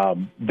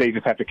 They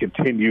just have to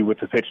continue with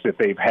the pitch that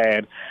they've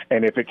had.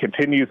 And if it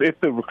continues,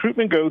 if the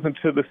recruitment goes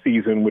into the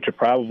season, which it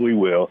probably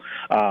will,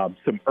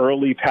 some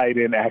early tight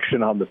end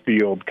action on the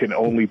field can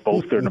only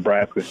bolster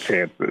Nebraska's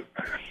chances.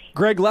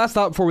 Greg, last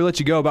thought before we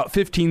let you go, about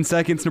 15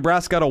 seconds.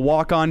 Nebraska got a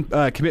walk-on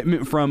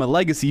commitment from a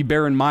legacy,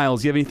 Baron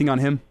Miles. You have anything on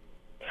him?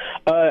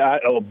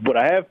 What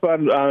I have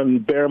on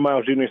Baron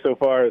Miles Jr. so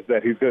far is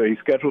that he's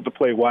scheduled to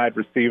play wide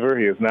receiver.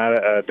 He is not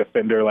a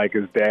defender like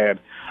his dad,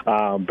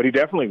 but he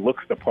definitely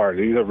looks the part.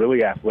 He's a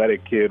really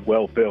athletic kid,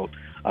 well built.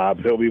 But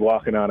he'll be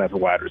walking on as a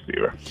wide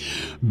receiver.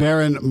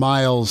 Baron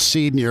Miles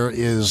Sr.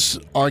 is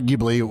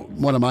arguably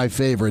one of my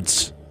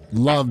favorites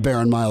Love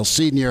Baron Miles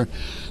Sr.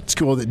 It's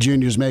cool that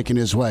Junior's making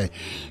his way.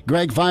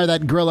 Greg, fire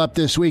that grill up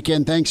this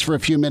weekend. Thanks for a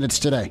few minutes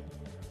today.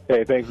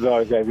 Hey, thanks as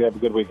always, guys. You have a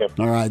good weekend.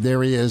 All right,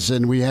 there he is.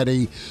 And we had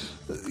a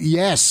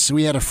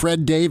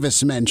Fred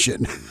Davis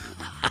mention.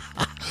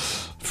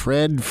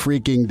 Fred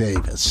freaking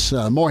Davis.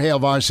 More Hail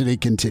Varsity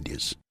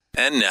continues.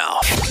 And now,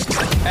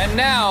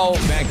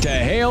 back to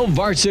Hail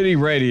Varsity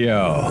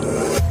Radio.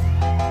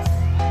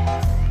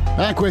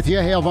 Back with you,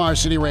 Hail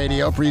Varsity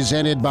Radio,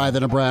 presented by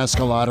the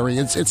Nebraska Lottery.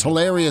 It's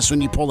hilarious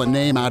when you pull a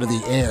name out of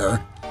the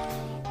air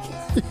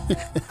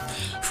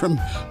from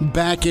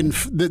back in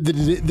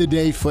the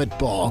day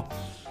football.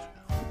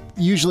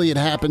 Usually it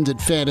happens at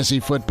fantasy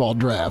football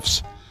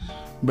drafts.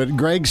 But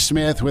Greg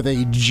Smith with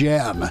a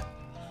gem.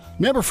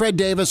 Remember Fred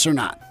Davis or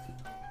not?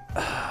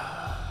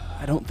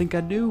 I don't think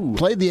I do.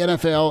 Played the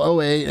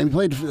NFL 08 and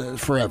played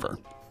forever.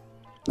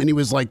 And he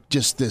was like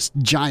just this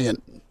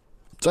giant.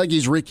 It's like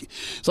he's Ricky.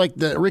 It's like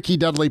the Ricky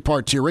Dudley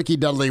Part 2. Ricky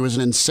Dudley was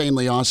an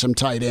insanely awesome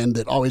tight end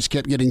that always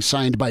kept getting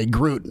signed by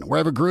Gruden.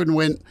 Wherever Gruden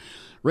went,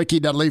 Ricky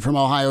Dudley from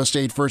Ohio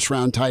State,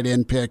 first-round tight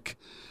end pick,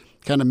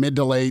 kind of mid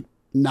to late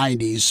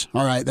 90s.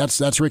 All right,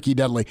 that's Ricky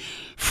Dudley.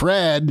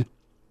 Fred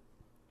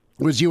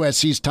was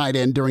USC's tight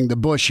end during the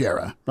Bush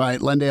era, right?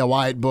 Lendale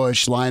Wyatt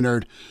Bush,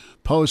 Leinart,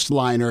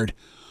 post-Leinart.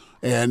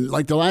 And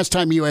like the last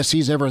time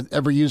USC's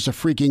ever used a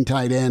freaking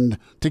tight end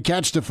to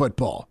catch the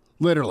football,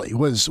 literally,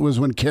 was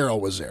when Carroll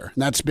was there.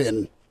 And that's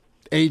been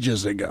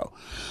ages ago.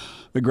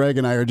 But Greg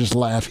and I are just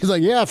laughing. He's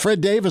like, yeah,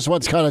 Fred Davis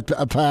once caught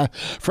a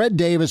Fred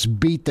Davis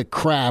beat the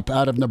crap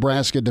out of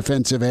Nebraska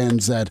defensive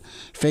ends that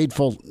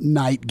fateful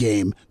night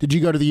game. Did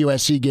you go to the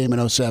USC game in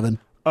 2007?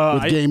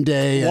 With game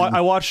day?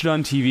 I watched it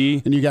on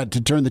TV. And you got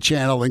to turn the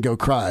channel and go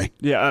cry.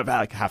 Yeah,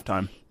 like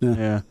halftime.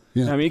 Yeah.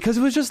 Yeah. I mean, because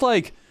it was just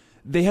like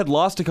they had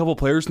lost a couple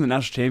players from the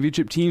national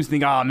championship teams.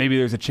 Think, maybe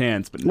there's a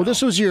chance, but no. Well,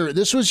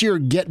 this was your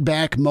get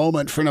back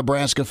moment for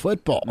Nebraska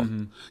football.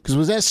 Because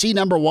was SC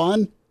number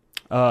 1?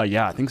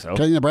 Yeah, I think so. I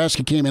think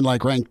Nebraska came in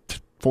like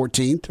ranked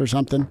 14th or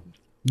something.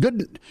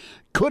 Good,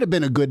 could have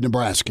been a good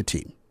Nebraska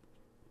team.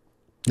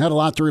 Had a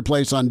lot to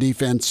replace on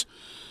defense.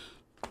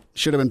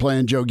 Should have been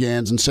playing Joe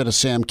Gans instead of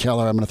Sam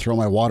Keller. I'm going to throw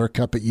my water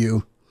cup at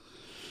you.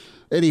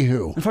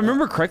 Anywho. If I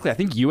remember correctly, I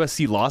think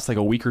USC lost like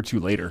a week or two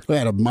later. They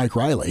had a Mike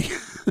Riley.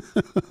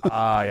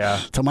 Yeah.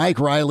 To Mike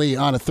Riley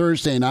on a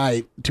Thursday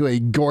night to a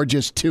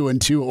gorgeous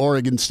 2-2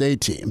 Oregon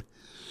State team.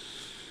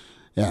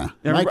 Yeah.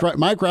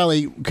 Mike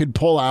Riley could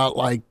pull out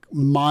like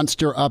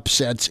monster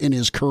upsets in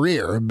his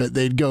career, but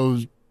they'd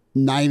go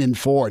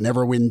 9-4,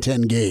 never win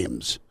 10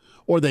 games.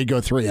 Or they'd go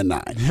 3-9.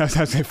 I was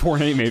going to say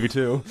 4-8 maybe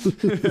too.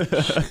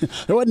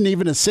 It wasn't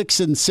even a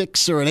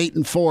 6-6 or an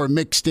 8-4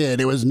 mixed in.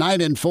 It was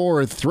 9-4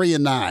 or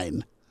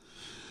 3-9.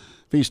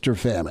 Feast or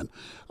famine.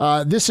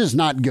 This is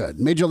not good.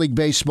 Major League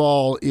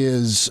Baseball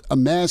is a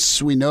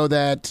mess. We know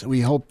that.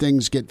 We hope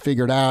things get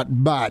figured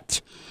out.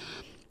 But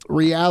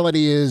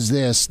reality is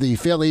this. The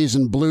Phillies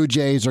and Blue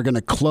Jays are going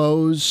to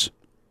close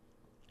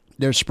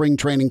their spring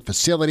training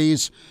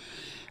facilities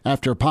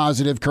after a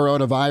positive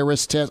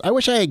coronavirus test. I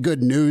wish I had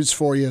good news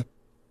for you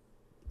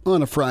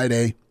on a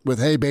Friday with,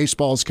 hey,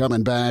 baseball's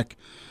coming back,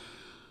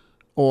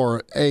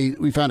 or, hey,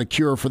 we found a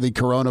cure for the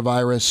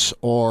coronavirus,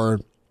 or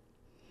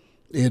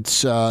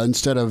it's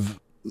instead of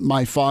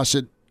my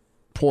faucet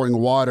pouring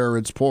water,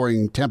 it's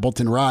pouring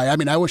Templeton Rye. I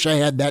mean, I wish I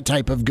had that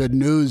type of good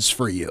news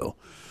for you.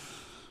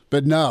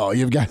 But no,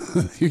 you got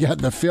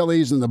the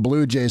Phillies and the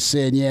Blue Jays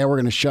saying, yeah, we're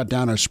going to shut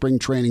down our spring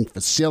training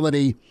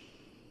facility.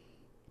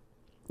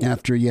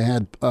 After you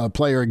had a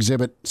player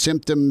exhibit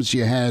symptoms,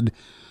 you had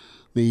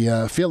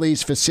the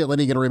Phillies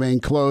facility going to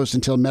remain closed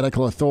until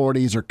medical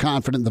authorities are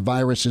confident the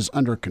virus is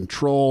under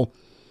control.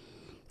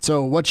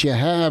 So what you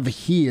have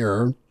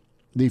here,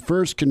 the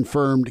first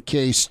confirmed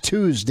case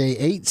Tuesday,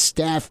 8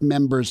 staff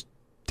members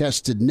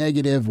tested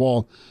negative,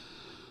 while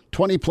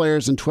 20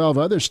 players and 12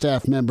 other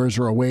staff members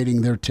are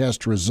awaiting their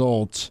test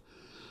results.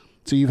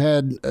 So you've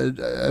had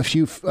a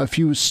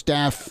few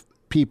staff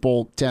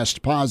people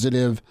test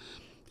positive.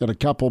 Got a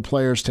couple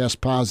players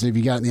test positive.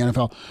 You got in the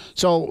NFL.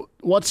 So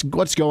what's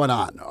going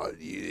on?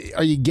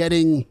 Are you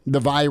getting the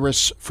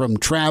virus from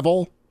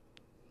travel?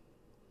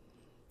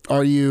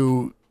 Are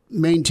you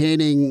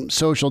maintaining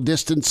social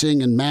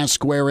distancing and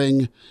mask wearing?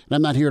 And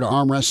I'm not here to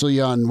arm wrestle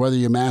you on whether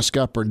you mask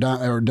up or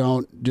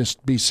don't.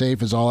 Just be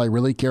safe is all I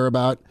really care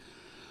about.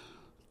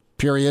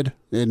 Period.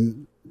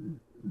 And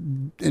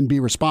be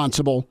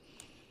responsible.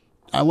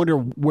 I wonder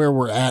where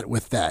we're at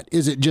with that.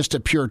 Is it just a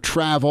pure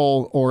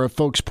travel, or have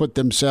folks put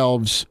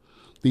themselves,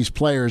 these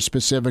players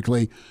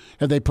specifically,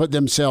 have they put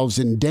themselves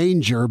in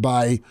danger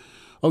by,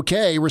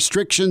 okay,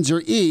 restrictions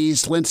are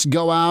eased, let's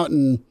go out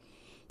and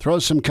throw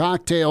some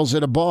cocktails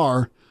at a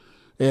bar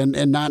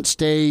and not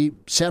stay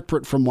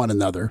separate from one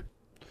another?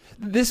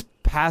 This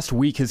past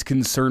week has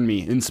concerned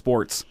me in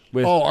sports.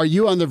 Are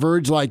you on the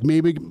verge, like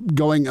maybe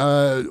going,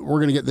 we're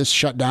going to get this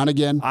shut down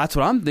again? That's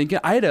what I'm thinking.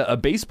 I had a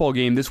baseball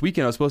game this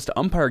weekend. I was supposed to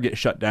umpire get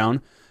shut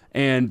down.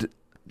 And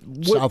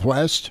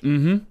Southwest?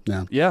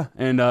 Mm-hmm. Yeah.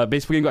 And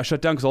baseball game got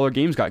shut down because all their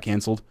games got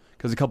canceled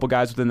because a couple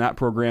guys within that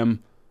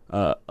program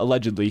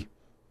allegedly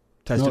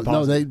tested No,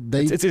 positive.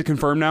 they It's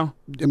confirmed now?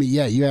 I mean,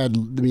 yeah,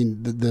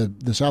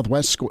 the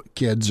Southwest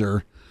kids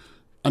are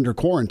under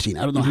quarantine.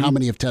 I don't know how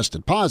many have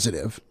tested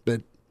positive,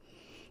 but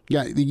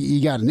yeah,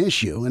 you got an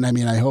issue. And I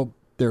mean, I hope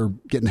they're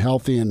getting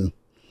healthy and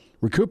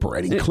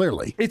recuperating,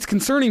 clearly. It's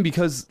concerning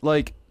because,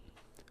 like,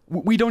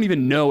 we don't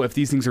even know if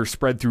these things are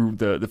spread through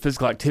the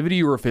physical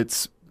activity or if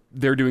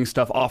they're doing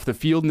stuff off the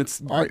field. And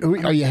it's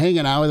Are you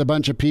hanging out with a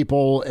bunch of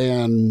people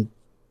and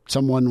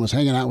someone was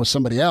hanging out with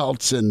somebody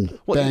else and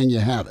bang, you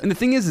have it? And the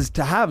thing is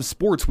to have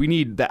sports, we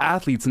need the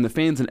athletes and the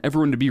fans and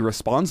everyone to be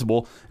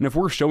responsible. And if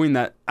we're showing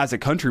that as a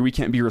country we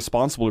can't be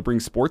responsible to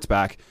bring sports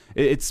back,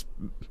 it's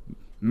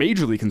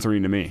majorly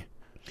concerning to me.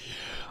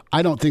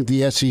 I don't think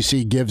the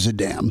SEC gives a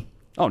damn.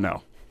 Oh,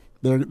 no.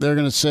 They're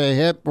going to say,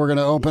 "Yep, we're going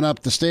to open up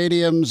the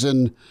stadiums,"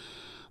 and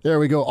there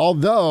we go.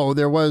 Although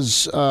there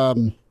was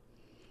some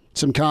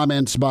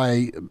comments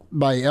by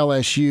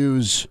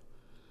LSU's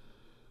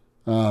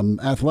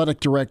athletic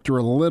director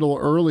a little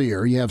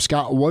earlier. You have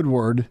Scott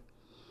Woodward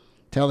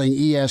telling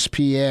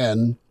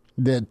ESPN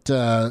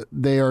that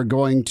they are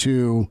going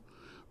to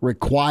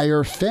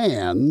require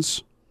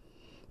fans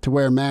to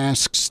wear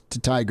masks to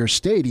Tiger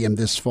Stadium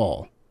this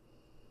fall.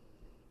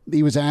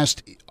 He was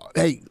asked,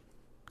 "Hey,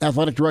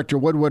 Athletic Director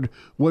Woodward,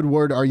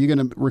 are you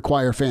going to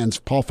require fans?"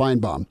 Paul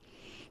Feinbaum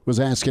was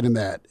asking him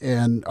that.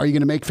 And are you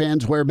going to make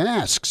fans wear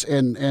masks?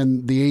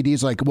 And the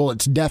AD's like, well,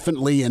 it's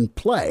definitely in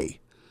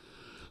play.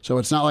 So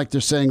it's not like they're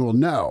saying, well,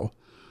 no.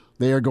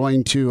 They are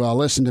going to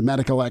listen to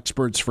medical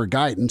experts for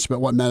guidance,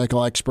 but what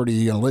medical expert are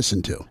you going to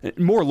listen to?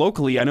 More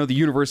locally, I know the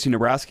University of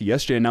Nebraska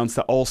yesterday announced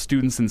that all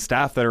students and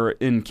staff that are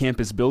in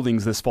campus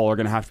buildings this fall are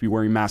going to have to be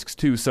wearing masks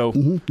too. So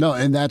No,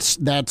 and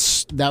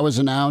that was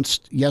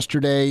announced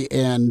yesterday.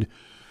 And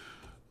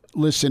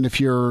listen,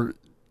 if you're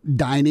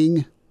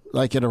dining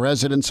like at a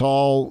residence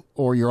hall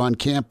or you're on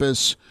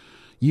campus,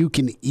 you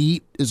can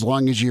eat as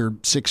long as you're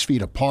 6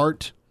 feet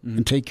apart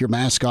and take your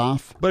mask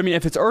off. But I mean,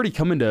 if it's already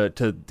coming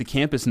to the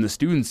campus and the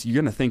students, you're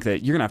going to think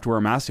that you're going to have to wear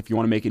a mask if you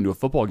want to make it into a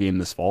football game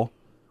this fall.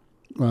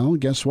 Well,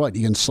 guess what?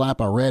 You can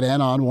slap a red N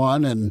on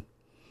one, and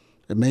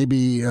it may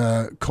be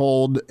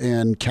cold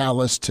and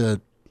callous to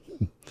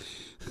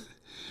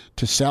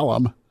sell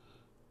them.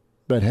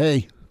 But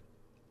hey,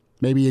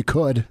 maybe you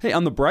could. Hey,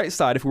 on the bright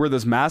side, if we wear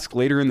those masks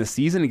later in the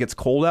season, it gets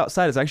cold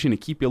outside, it's actually going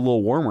to keep you a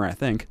little warmer, I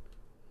think.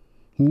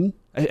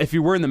 If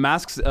you're wearing the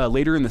masks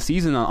later in the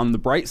season, on the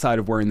bright side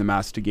of wearing the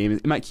mask to game,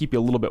 it might keep you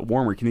a little bit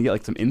warmer. Can you get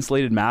like some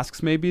insulated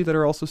masks maybe that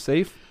are also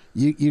safe?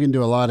 You can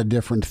do a lot of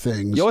different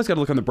things. You always got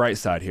to look on the bright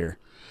side here.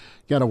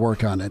 Got to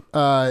work on it.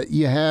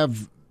 You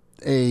have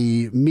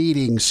a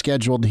meeting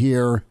scheduled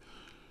here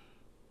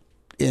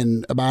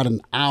in about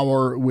an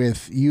hour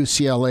with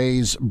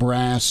UCLA's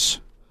brass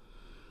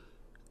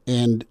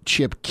and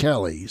Chip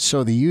Kelly.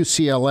 So the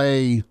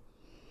UCLA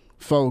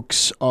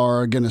folks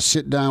are going to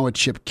sit down with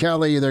Chip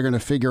Kelly. They're going to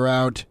figure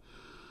out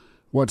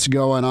what's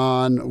going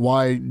on.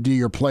 Why do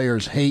your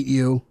players hate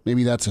you?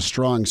 Maybe that's a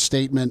strong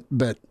statement,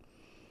 but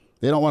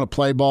they don't want to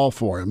play ball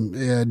for him.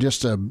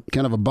 Just a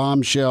kind of a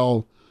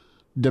bombshell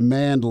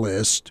demand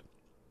list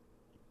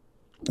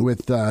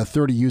with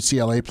 30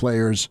 UCLA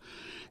players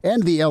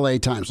and the LA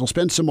Times. We'll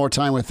spend some more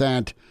time with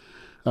that.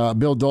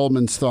 Bill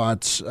Dolman's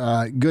thoughts.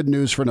 Good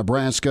news for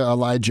Nebraska.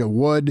 Elijah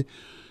Wood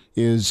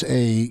is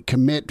a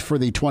commit for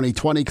the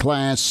 2020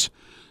 class.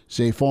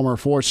 He's a former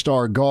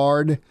four-star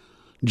guard.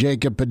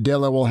 Jacob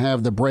Padilla will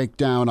have the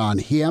breakdown on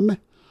him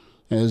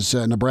as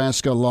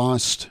Nebraska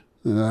lost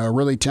a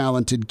really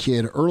talented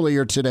kid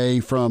earlier today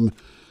from,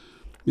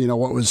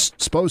 what was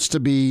supposed to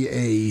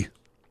be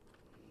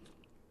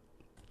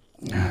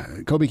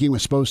Kobe King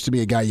was supposed to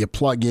be a guy you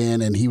plug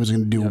in and he was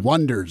going to do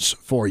wonders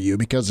for you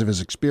because of his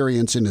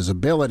experience and his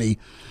ability.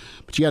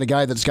 But you got a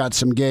guy that's got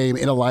some game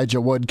in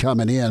Elijah Wood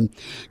coming in.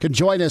 Can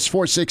join us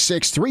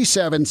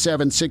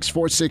 466-3776,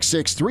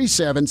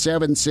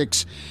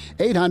 466-3776,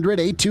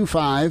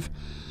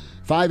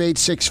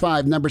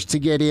 800-825-5865. Numbers to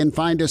get in.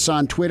 Find us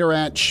on Twitter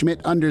at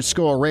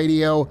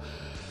Schmidt_radio,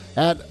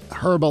 at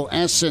Herbal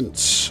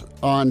Essence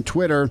on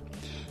Twitter,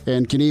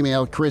 and can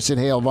email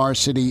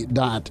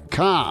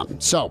Chris@HaleVarsity.com.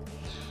 So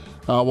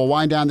we'll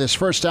wind down this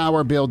first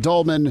hour. Bill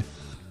Dolman,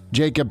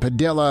 Jacob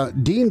Padilla,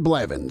 Dean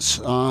Blevins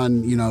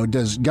on,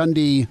 does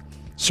Gundy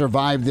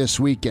survive this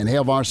weekend?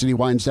 Hale Varsity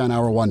winds down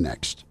hour one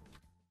next.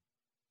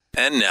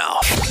 And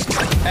now,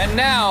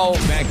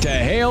 back to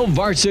Hale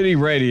Varsity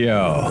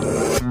Radio.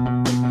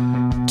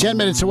 10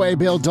 minutes away,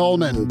 Bill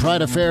Dolman,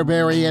 Pride of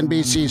Fairbury,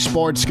 NBC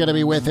Sports, going to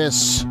be with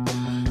us.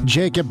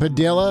 Jacob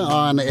Padilla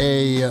on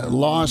a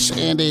loss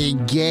and a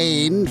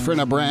gain for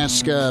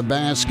Nebraska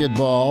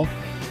basketball.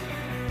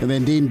 And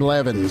then Dean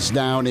Blevins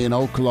down in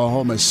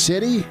Oklahoma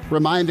City.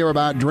 Reminder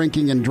about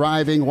drinking and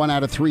driving. 1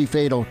 out of 3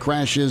 fatal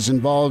crashes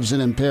involves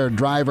an impaired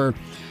driver.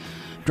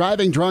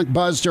 Driving drunk,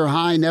 buzzed, or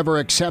high, never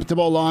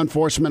acceptable. Law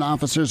enforcement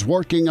officers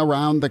working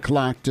around the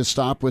clock to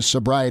stop with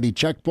sobriety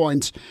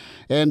checkpoints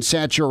and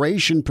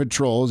saturation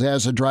patrols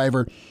as a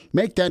driver.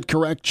 Make that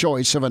correct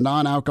choice of a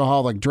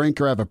non-alcoholic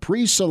drink or have a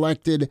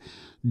pre-selected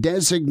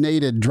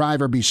designated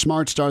driver. Be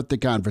smart, start the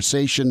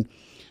conversation.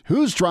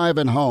 Who's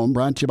Driving Home,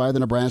 brought to you by the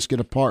Nebraska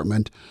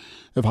Department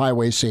of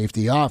Highway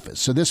Safety Office.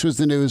 So this was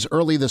the news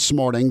early this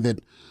morning that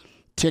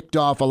ticked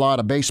off a lot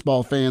of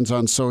baseball fans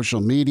on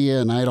social media,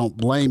 and I don't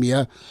blame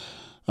you.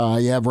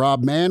 You have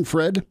Rob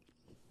Manfred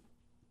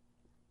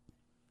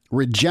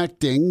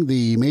rejecting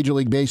the Major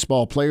League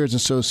Baseball Players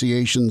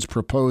Association's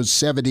proposed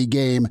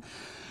 70-game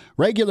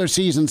regular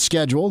season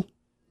schedule.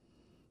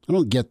 I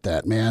don't get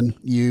that, man.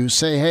 You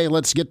say, hey,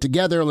 let's get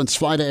together. Let's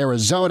fly to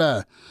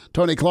Arizona.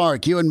 Tony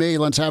Clark, you and me,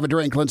 let's have a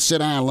drink. Let's sit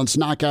down. Let's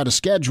knock out a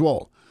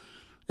schedule.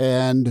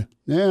 And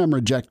I'm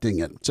rejecting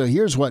it. So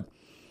here's what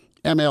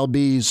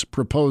MLB's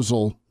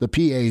proposal, the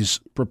PA's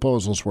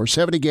proposals were.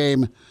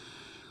 70-game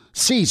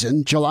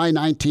season, July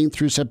 19th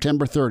through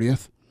September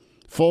 30th.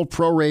 Full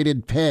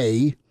prorated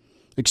pay.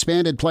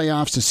 Expanded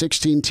playoffs to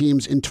 16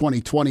 teams in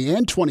 2020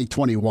 and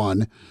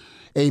 2021.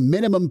 A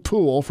minimum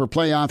pool for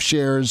playoff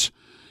shares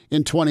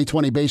in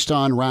 2020 based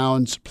on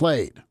rounds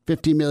played.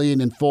 $50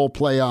 million in full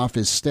playoff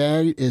is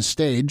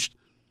staged.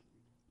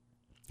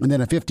 And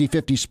then a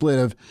 50-50 split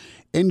of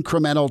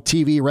incremental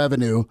TV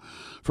revenue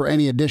for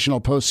any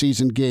additional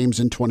postseason games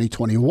in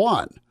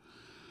 2021.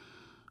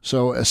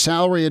 So a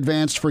salary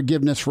advanced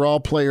forgiveness for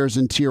all players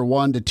in Tier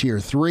 1 to Tier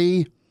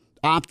 3.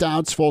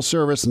 Opt-outs, full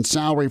service, and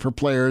salary for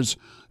players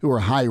who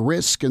are high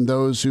risk and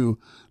those who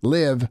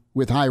live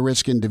with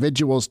high-risk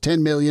individuals.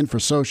 $10 million for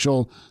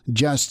social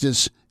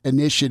justice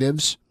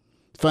initiatives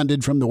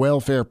funded from the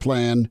welfare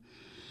plan,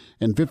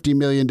 and $50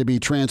 million to be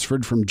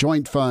transferred from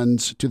joint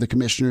funds to the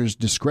commissioner's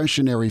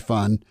discretionary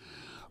fund.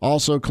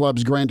 Also,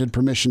 clubs granted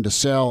permission to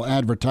sell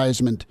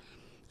advertisement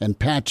and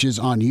patches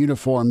on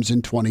uniforms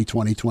in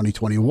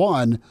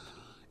 2020-2021.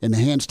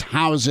 Enhanced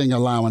housing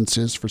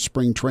allowances for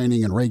spring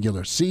training and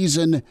regular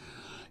season.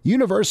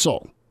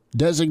 Universal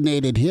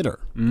designated hitter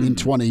in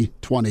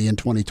 2020 and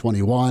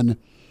 2021.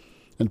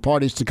 And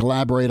parties to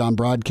collaborate on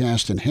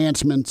broadcast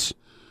enhancements,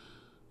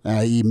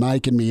 i.e.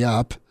 miking me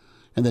up.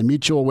 And then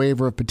mutual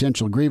waiver of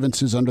potential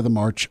grievances under the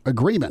March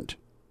agreement.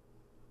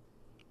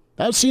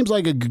 That seems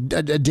like a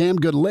damn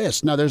good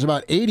list. Now, there's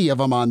about 80 of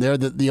them on there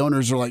that the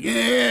owners are like,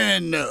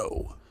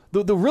 no.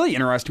 The really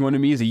interesting one to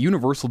me is a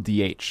universal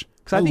DH.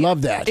 I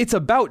love that. It's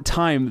about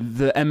time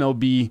the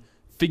MLB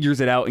figures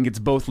it out and gets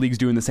both leagues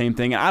doing the same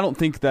thing. And I don't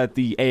think that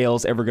the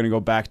AL's ever going to go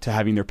back to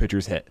having their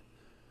pitchers hit.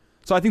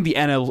 So I think the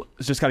NL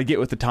has just got to get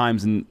with the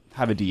times and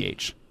have a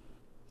DH.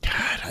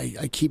 God,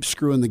 I keep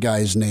screwing the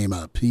guy's name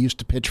up. He used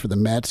to pitch for the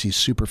Mets. He's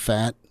super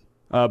fat.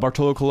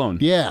 Bartolo Colon.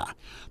 Yeah.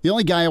 The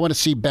only guy I want to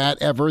see bat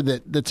ever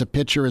that's a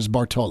pitcher is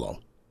Bartolo.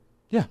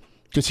 Yeah.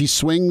 Because he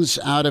swings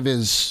out of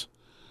his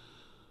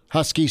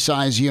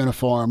husky-size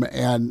uniform,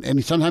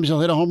 and sometimes he'll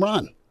hit a home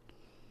run.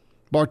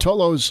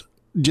 Bartolo's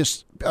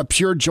just a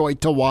pure joy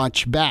to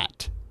watch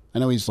bat. I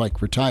know he's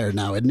like retired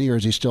now, isn't he? Or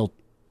is he still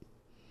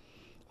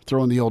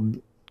throwing the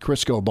old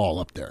Crisco ball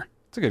up there?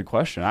 That's a good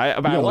question. I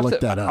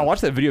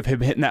watched that video of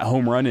him hitting that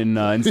home run in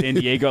San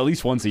Diego at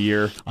least once a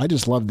year. I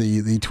just love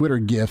the Twitter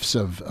GIFs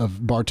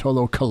of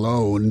Bartolo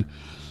Colon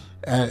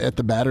at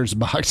the batter's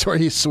box where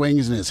he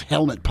swings and his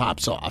helmet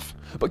pops off.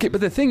 Okay,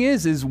 but the thing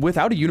is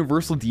without a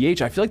universal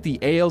DH, I feel like the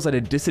AL's at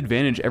a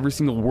disadvantage every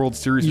single World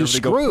Series. You're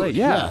screwed. Go play.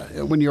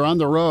 Yeah. When you're on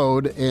the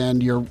road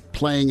and you're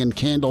playing in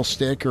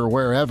Candlestick or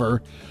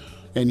wherever,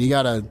 and you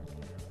got to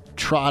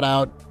trot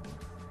out,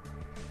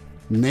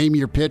 name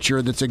your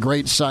pitcher that's a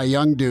great Cy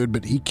Young dude,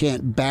 but he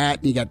can't bat,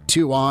 and you got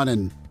 2 on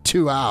and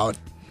 2 out.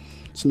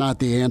 It's not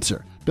the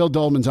answer. Bill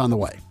Dolman's on the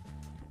way.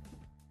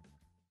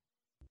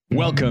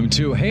 Welcome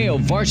to Hail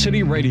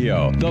Varsity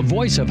Radio, the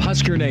voice of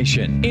Husker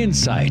Nation.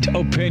 Insight,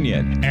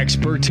 opinion,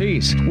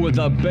 expertise, with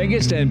the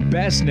biggest and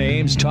best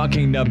names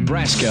talking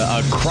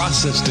Nebraska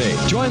across the state.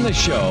 Join the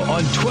show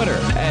on Twitter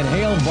at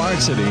Hail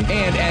Varsity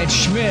and at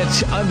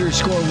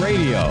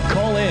Schmitz_radio.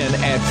 Call in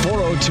at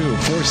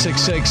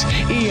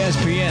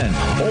 402-466-ESPN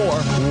or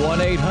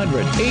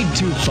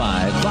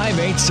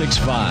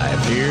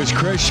 1-800-825-5865. Here's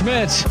Chris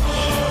Schmitz.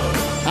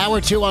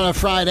 Hour 2 on a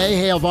Friday,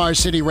 Hail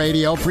Varsity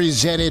Radio,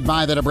 presented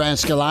by the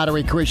Nebraska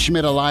Lottery. Chris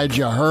Schmidt,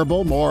 Elijah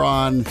Herbal. More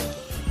on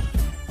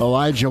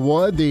Elijah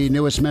Wood, the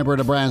newest member of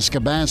Nebraska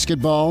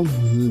basketball.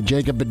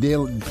 Jacob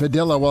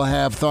Padilla will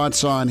have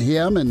thoughts on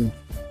him and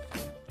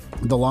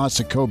the loss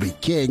of Kobe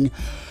King.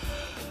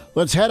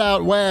 Let's head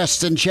out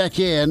west and check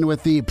in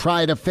with the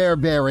pride of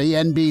Fairbury.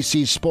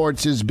 NBC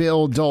Sports'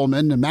 Bill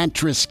Dolman, the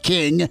Mattress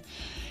King.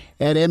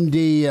 At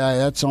MD,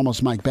 that's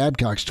almost Mike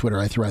Babcock's Twitter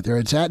I threw out there.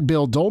 It's at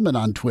Bill Dolman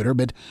on Twitter,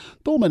 but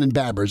Dolman and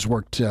Babbers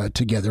worked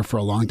together for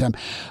a long time.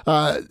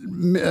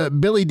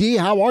 Billy D.,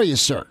 how are you,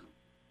 sir?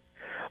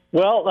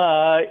 Well,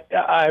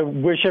 I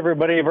wish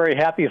everybody a very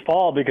happy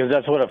fall because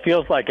that's what it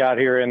feels like out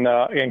here in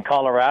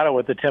Colorado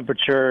with the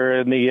temperature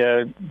in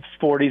the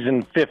 40s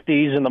and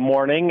 50s in the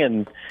morning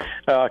and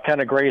kind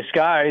of gray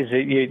skies.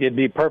 It'd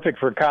be perfect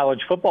for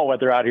college football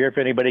weather out here if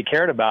anybody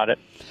cared about it.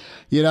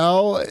 You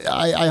know,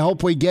 I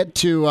hope we get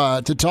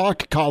to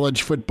talk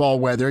college football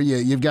weather.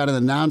 You've got an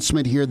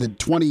announcement here that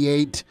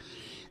 28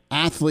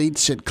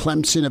 athletes at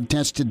Clemson have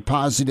tested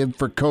positive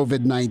for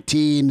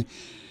COVID-19.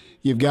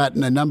 You've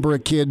gotten a number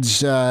of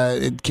kids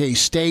at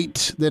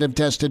K-State that have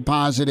tested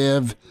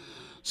positive,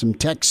 some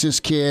Texas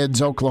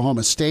kids,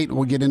 Oklahoma State.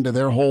 We'll get into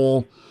their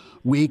whole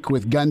week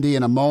with Gundy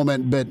in a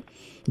moment. But,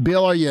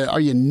 Bill, are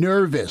you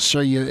nervous?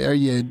 Are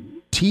you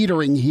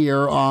teetering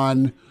here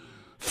on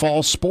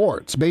fall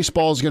sports?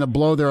 Baseball is going to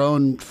blow their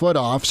own foot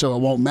off, so it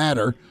won't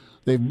matter.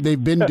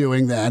 They've been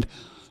doing that.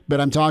 But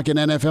I'm talking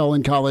NFL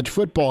and college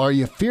football. Are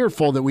you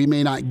fearful that we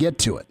may not get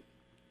to it?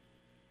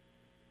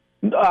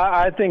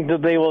 I think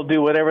that they will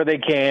do whatever they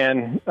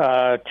can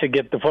to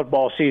get the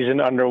football season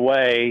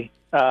underway.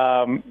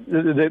 Now,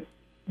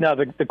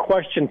 the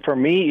question for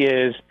me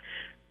is,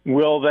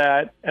 will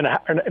that, and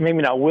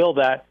maybe not will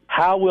that,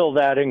 how will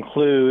that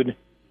include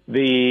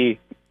the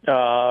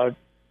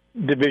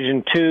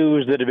Division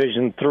IIs, the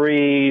Division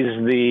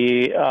IIIs,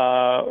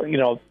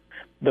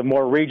 the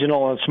more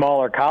regional and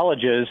smaller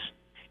colleges?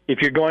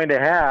 If you're going to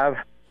have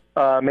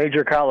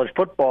major college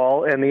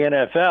football and the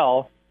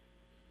NFL,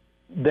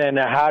 then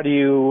how do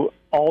you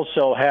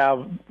also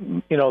have,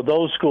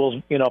 those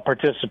schools,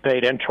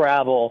 participate and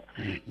travel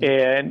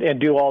and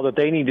do all that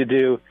they need to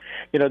do?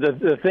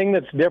 The thing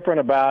that's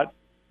different about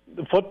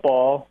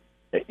football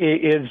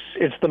is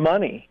it's the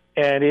money,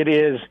 and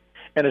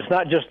it's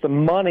not just the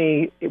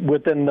money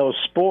within those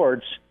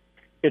sports,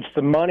 it's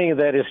the money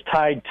that is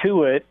tied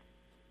to it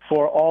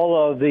for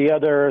all of the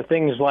other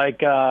things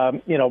like,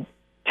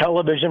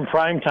 television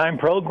primetime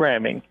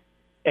programming.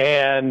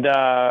 And,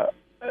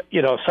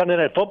 Sunday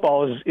Night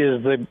Football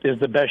is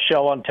the best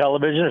show on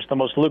television. It's the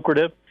most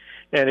lucrative,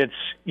 and it's,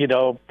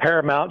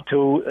 paramount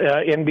to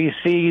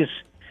NBC's,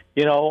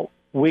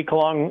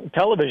 week-long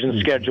television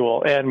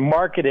schedule and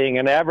marketing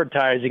and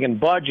advertising and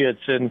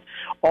budgets and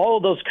all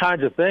of those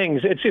kinds of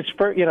things. It's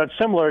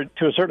similar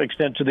to a certain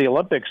extent to the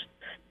Olympics,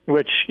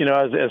 which,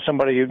 as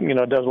somebody who,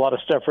 does a lot of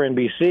stuff for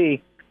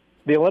NBC,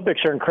 the Olympics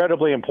are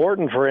incredibly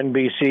important for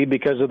NBC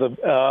because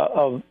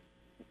of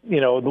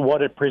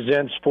what it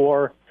presents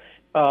for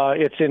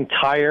its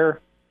entire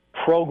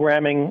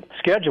programming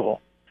schedule.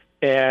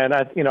 And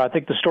I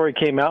think the story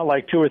came out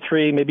like 2 or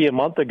 3, maybe a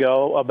month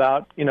ago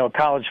about,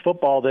 college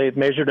football. They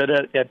measured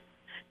it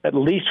at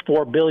least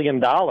 $4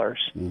 billion.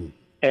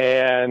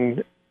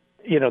 And,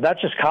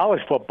 that's just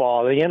college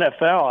football. The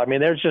NFL,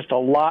 there's just a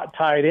lot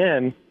tied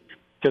in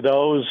to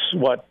those,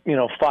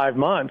 5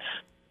 months.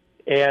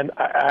 And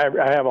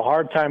I have a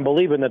hard time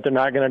believing that they're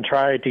not going to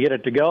try to get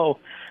it to go.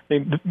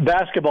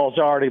 Basketball's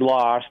already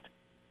lost.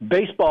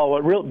 Baseball,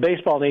 what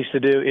baseball needs to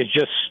do is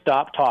just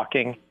stop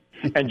talking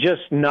and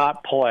just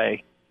not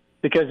play,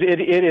 because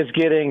it is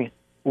getting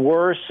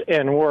worse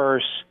and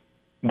worse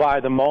by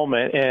the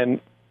moment.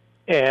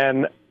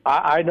 And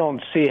I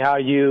don't see how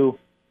you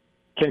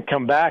can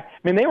come back.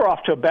 They were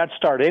off to a bad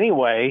start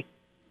anyway,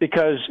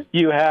 because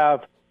you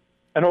have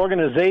an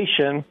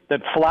organization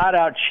that flat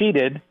out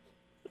cheated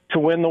to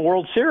win the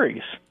World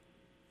Series,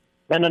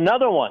 and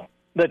another one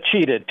that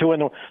cheated to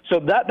win so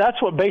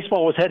that's what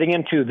baseball was heading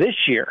into this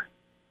year.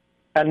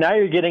 And now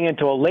you're getting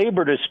into a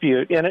labor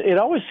dispute, and it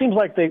always seems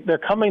like they're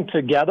coming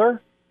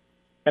together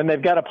and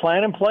they've got a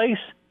plan in place,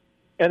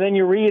 and then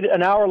you read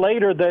an hour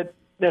later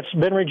that's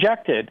been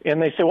rejected,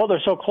 and they say, well, they're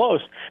so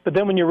close. But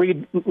then when you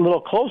read a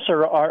little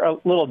closer or a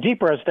little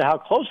deeper as to how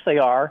close they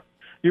are,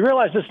 you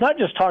realize it's not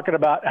just talking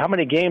about how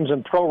many games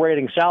and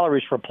prorating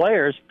salaries for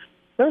players.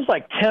 There's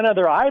like 10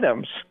 other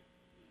items.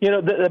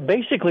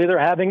 Basically they're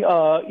having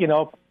a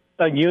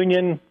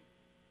union,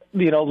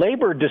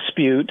 labor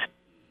dispute,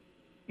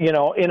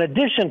 in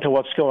addition to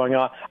what's going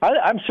on.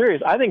 I'm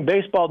serious. I think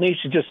baseball needs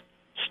to just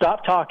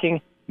stop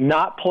talking,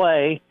 not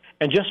play,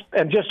 and just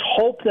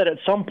hope that at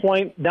some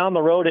point down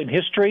the road in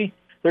history,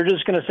 they're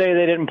just going to say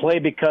they didn't play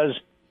because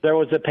there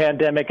was a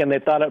pandemic and they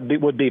thought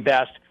it would be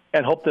best,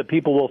 and hope that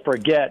people will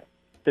forget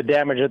the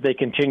damage that they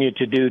continue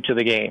to do to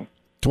the game.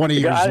 20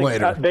 years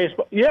later.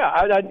 Baseball,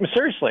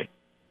 seriously.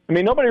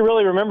 Nobody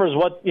really remembers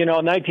what, in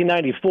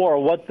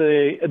 1994,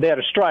 they had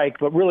a strike,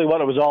 but really what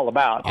it was all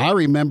about. I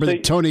remember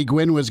that Tony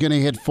Gwynn was going to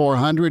hit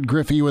 400.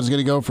 Griffey was going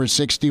to go for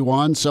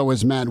 61. So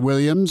was Matt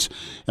Williams.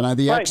 And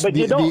the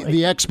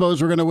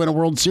Expos were going to win a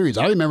World Series.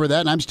 I remember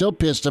that, and I'm still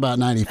pissed about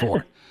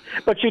 94.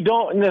 But you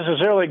don't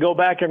necessarily go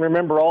back and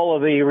remember all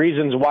of the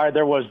reasons why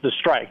there was the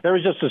strike. There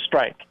was just a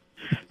strike.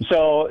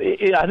 So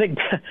I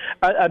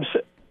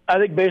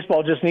think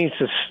baseball just needs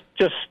to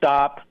just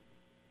stop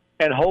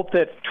and hope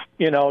that,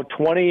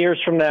 20 years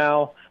from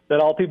now, that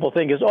all people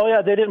think is, oh,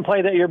 yeah, they didn't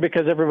play that year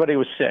because everybody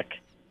was sick.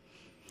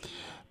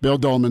 Bill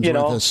Dolman's with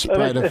us.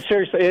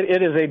 Seriously,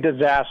 it is a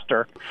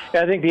disaster.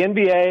 And I think the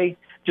NBA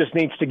just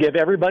needs to give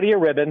everybody a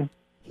ribbon,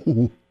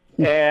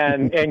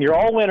 and you're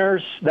all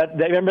winners.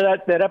 Remember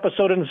that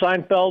episode in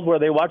Seinfeld where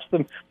they watched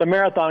the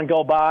marathon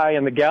go by,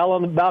 and the gal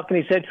on the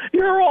balcony said,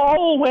 "You're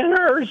all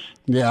winners."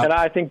 Yeah. And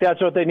I think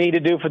that's what they need to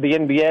do for the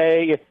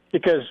NBA,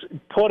 because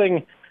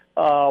putting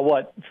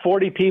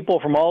 40 people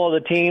from all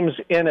of the teams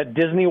in at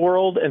Disney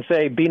World and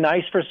say, be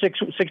nice for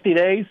 60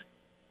 days,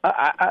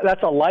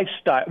 that's a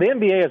lifestyle. The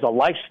NBA is a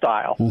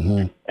lifestyle.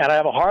 Mm-hmm. And I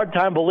have a hard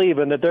time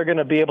believing that they're going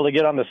to be able to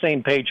get on the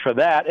same page for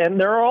that. And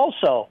there are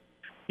also,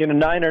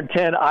 9 or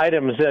 10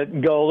 items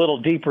that go a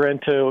little deeper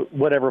into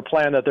whatever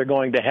plan that they're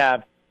going to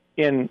have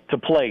into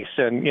place.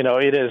 And,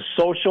 it is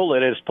social,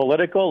 it is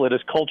political, it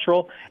is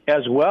cultural,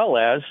 as well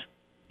as,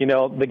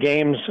 the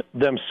games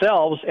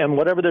themselves, and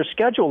whatever their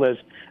schedule is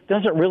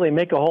doesn't really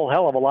make a whole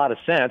hell of a lot of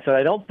sense. And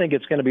I don't think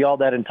it's going to be all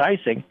that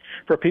enticing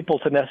for people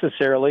to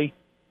necessarily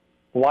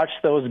watch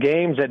those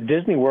games at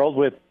Disney World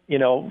with,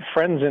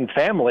 friends and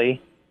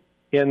family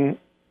in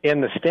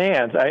the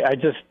stands.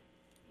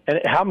 And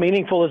how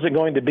meaningful is it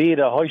going to be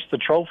to hoist the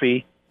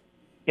trophy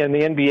in the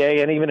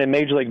NBA and even in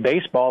Major League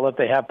Baseball if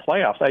they have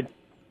playoffs?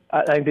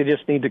 I think they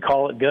just need to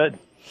call it good.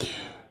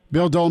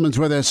 Bill Dolman's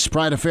with us,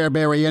 Pride of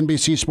Fairbury,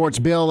 NBC Sports.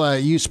 Bill,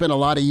 you spent a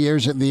lot of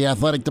years at the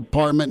athletic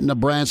department in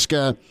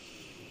Nebraska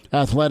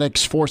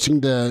Athletics, forcing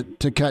to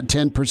cut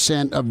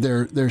 10% of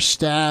their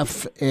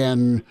staff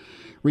and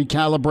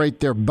recalibrate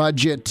their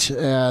budget.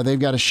 They've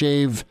got to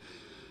shave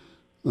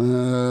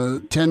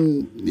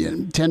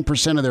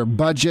 10% of their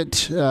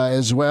budget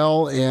as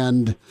well,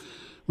 and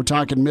we're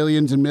talking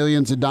millions and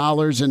millions of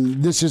dollars.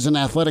 And this is an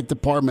athletic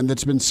department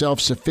that's been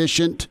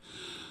self-sufficient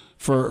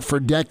for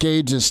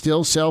decades, is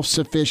still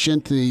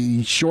self-sufficient.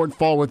 The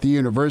shortfall with the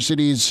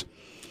universities,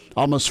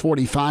 almost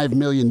 $45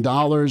 million.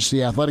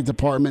 The athletic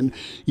department,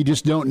 you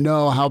just don't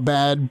know how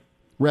bad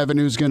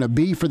revenue is going to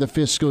be for the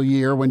fiscal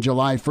year when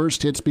July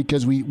 1st hits,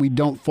 because we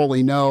don't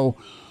fully know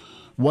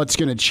what's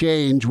going to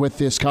change with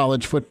this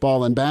college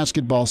football and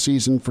basketball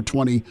season for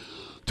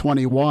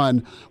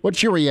 2021.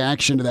 What's your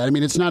reaction to that? I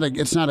mean, it's not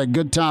a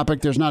good topic.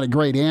 There's not a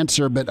great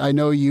answer, but I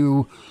know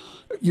you're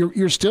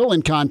still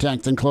in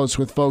contact and close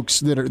with folks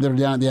that are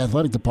down at the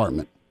athletic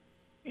department.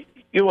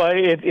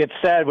 It's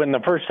sad when the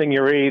first thing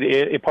you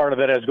read, part of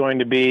it is going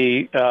to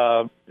be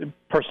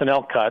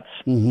personnel cuts.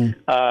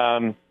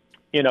 Mm-hmm.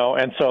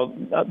 And so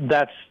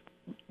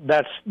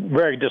that's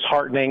very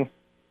disheartening.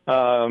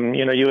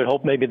 You would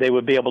hope maybe they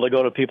would be able to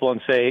go to people and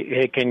say,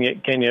 hey, can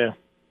you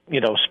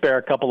spare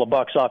a couple of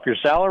bucks off your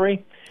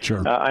salary?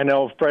 Sure. I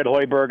know Fred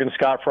Hoiberg and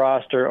Scott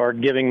Frost are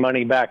giving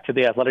money back to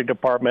the athletic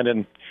department,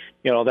 and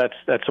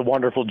that's a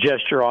wonderful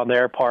gesture on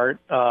their part.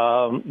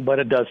 But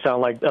it does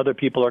sound like other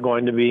people are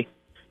going to be,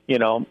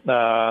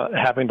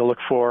 having to look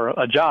for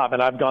a job.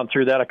 And I've gone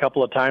through that a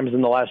couple of times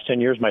in the last 10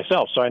 years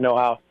myself, so I know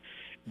how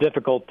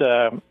difficult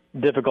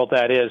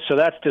that is. So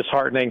that's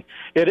disheartening.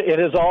 It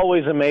has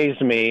always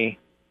amazed me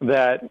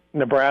that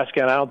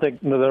Nebraska, and I don't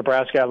think the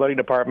Nebraska Athletic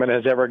Department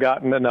has ever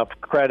gotten enough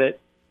credit,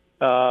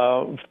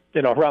 around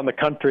the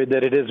country,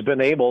 that it has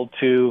been able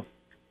to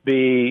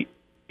be,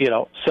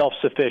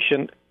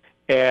 self-sufficient.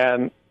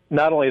 And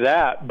not only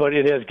that, but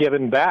it has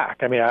given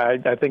back. I mean,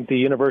 I think the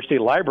university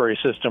library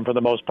system, for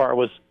the most part,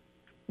 was,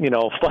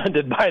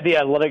 funded by the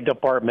athletic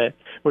department,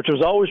 which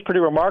was always pretty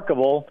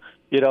remarkable,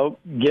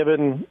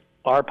 given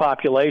our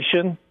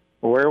population,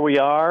 where we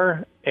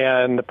are,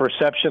 and the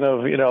perception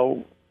of,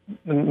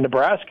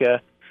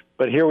 Nebraska.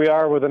 But here we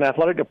are with an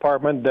athletic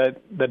department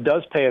that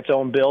does pay its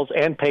own bills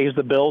and pays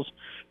the bills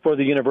for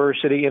the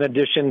university, in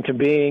addition to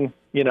being,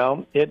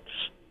 its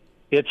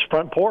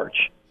front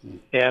porch.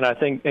 And I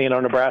think,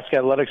 Nebraska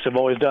athletics have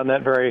always done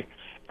that very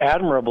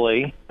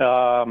admirably.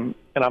 And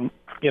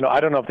I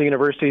don't know if the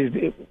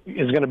university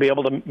is going to be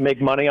able to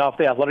make money off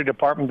the athletic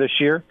department this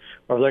year,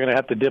 or if they're going to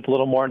have to dip a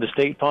little more into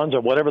state funds, or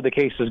whatever the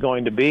case is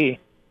going to be.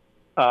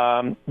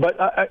 But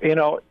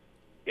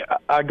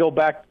I go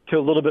back to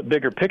a little bit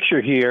bigger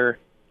picture here,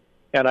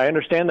 and I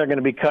understand they're going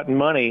to be cutting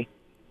money.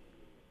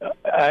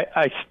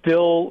 I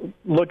still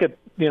look at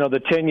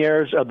the 10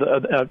 years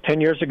of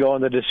 10 years ago,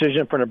 and the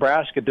decision for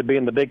Nebraska to be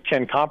in the Big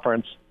Ten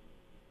Conference.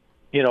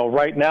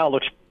 Right now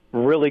looks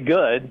really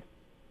good,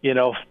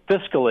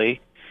 fiscally,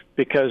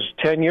 because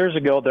 10 years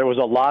ago there was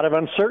a lot of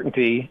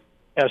uncertainty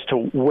as to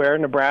where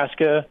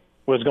Nebraska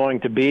was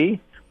going to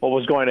be, what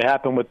was going to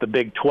happen with the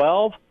Big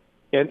 12.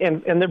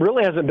 And there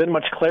really hasn't been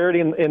much clarity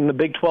in the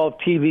Big 12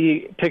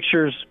 TV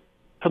pictures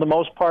for the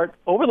most part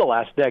over the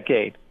last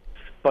decade.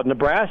 But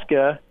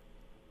Nebraska,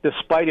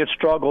 despite its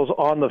struggles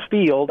on the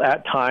field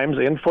at times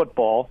in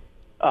football,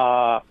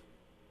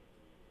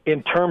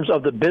 in terms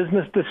of the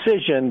business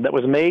decision that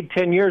was made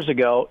 10 years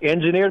ago,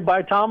 engineered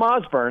by Tom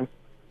Osborne,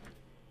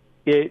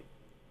 it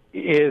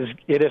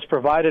has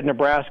provided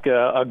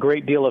Nebraska a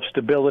great deal of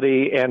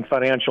stability and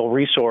financial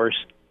resource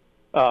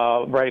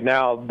right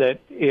now that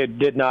it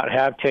did not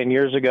have 10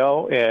 years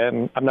ago.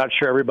 And I'm not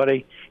sure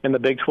everybody in the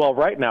Big 12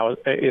 right now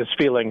is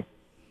feeling,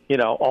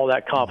 all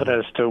that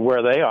confident as to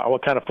where they are,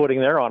 what kind of footing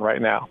they're on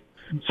right now.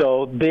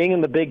 So being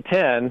in the Big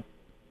Ten,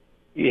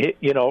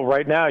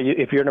 right now,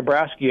 if you're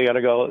Nebraska, you got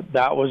to go,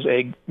 that was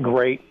a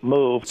great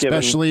move.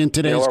 Especially in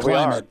today's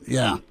climate.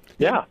 Yeah.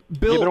 Yeah,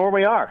 Bill, given where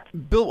we are.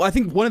 Bill, I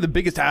think one of the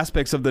biggest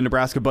aspects of the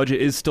Nebraska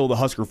budget is still the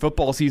Husker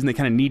football season. They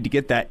kind of need to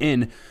get that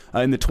in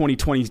the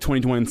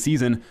 2020-2021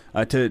 season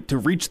to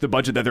reach the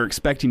budget that they're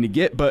expecting to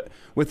get. But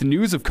with the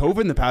news of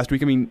COVID in the past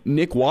week, I mean,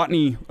 Nick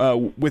Watney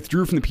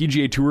withdrew from the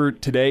PGA Tour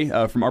today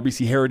from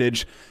RBC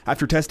Heritage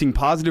after testing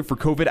positive for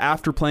COVID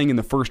after playing in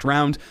the first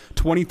round.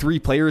 23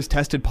 players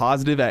tested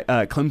positive at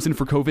Clemson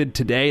for COVID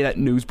today. That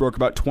news broke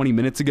about 20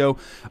 minutes ago.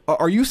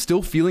 Are you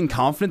still feeling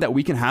confident that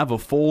we can have a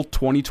full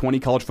 2020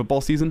 college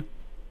football season?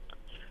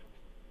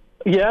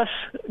 Yes.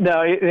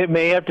 Now, it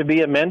may have to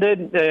be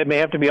amended. It may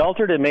have to be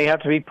altered. It may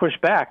have to be pushed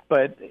back.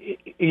 But,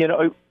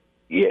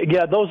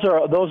 yeah, those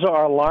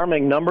are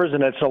alarming numbers,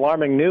 and it's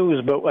alarming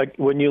news. But like,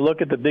 when you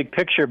look at the big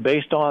picture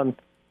based on,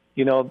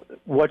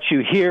 what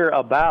you hear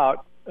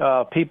about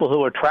people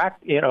who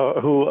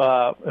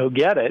who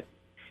get it,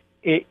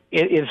 it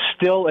is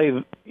still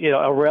a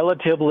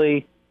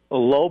relatively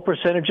low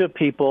percentage of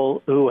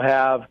people who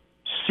have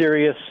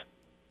serious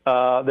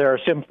there are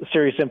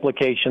serious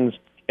implications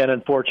and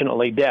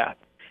unfortunately death.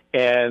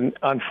 And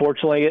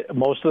unfortunately,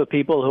 most of the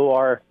people who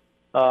are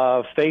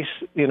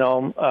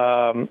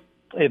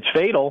it's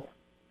fatal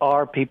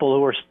are people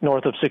who are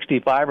north of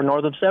 65 or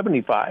north of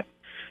 75.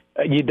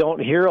 You don't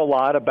hear a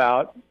lot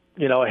about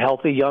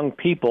healthy young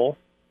people,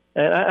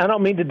 and I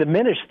don't mean to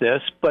diminish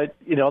this, but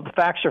the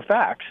facts are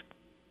facts.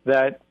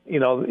 That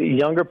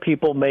younger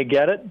people may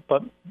get it,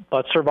 but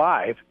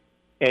survive,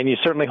 and you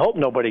certainly hope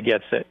nobody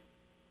gets it.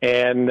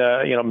 And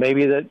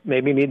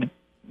maybe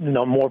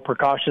more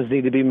precautions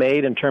need to be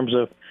made in terms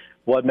of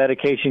what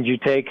medications you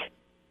take,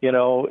 in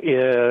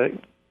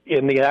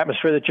the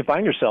atmosphere that you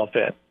find yourself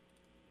in.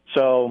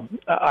 So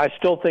I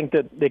still think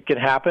that it could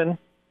happen,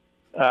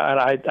 and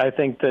I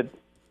think that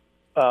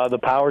the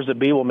powers that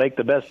be will make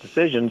the best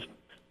decisions.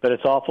 But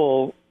it's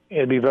awful.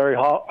 It'd be very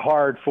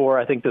hard for,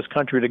 I think, this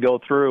country to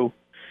go through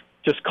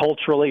just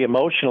culturally,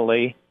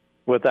 emotionally,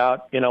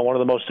 without, one of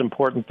the most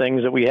important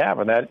things that we have,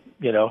 and that,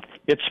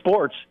 it's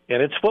sports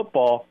and it's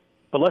football.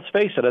 But let's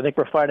face it, I think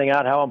we're finding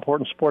out how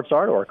important sports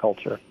are to our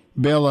culture.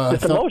 Bill,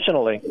 just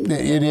emotionally.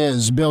 It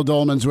is. Bill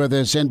Dolman's with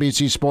us,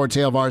 NBC Sports,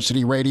 Hail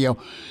Varsity Radio.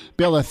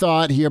 Bill, a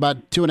thought here,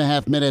 about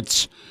 2.5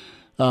 minutes.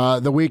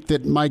 The week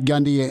that Mike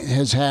Gundy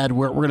has had,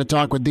 we're going to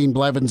talk with Dean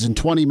Blevins in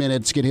 20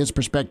 minutes, get his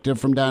perspective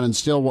from down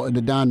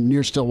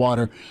near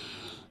Stillwater.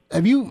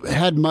 Have you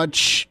had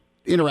much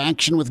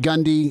interaction with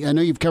Gundy? I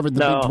know you've covered the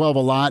Big 12 a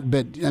lot,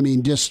 but I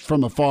mean, just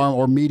from afar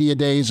or media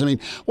days. I mean,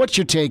 what's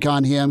your take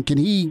on him? Can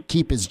he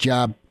keep his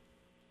job?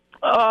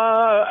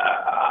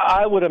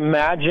 I would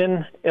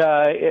imagine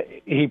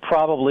he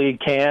probably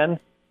can,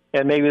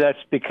 and maybe that's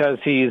because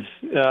he's,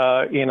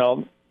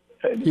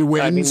 he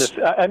wins.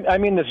 I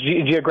mean this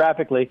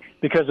geographically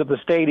because of the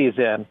state he's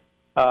in.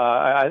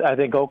 I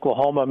think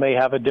Oklahoma may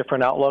have a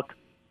different outlook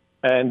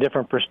and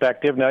different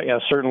perspective. Now,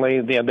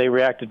 certainly they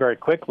reacted very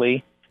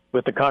quickly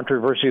with the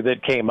controversy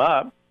that came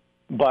up,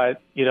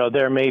 but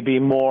there may be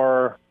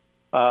more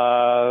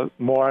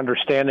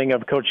understanding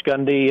of Coach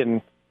Gundy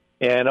and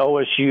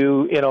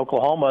OSU in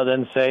Oklahoma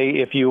than, say,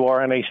 if you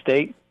are in a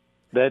state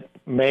that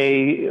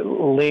may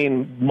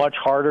lean much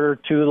harder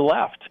to the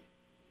left.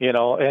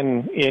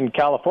 In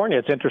California,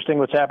 it's interesting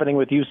what's happening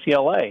with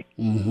UCLA,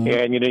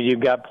 and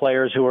you've got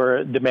players who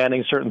are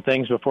demanding certain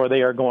things before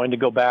they are going to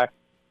go back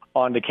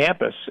onto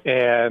campus,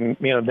 and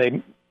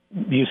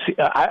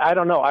I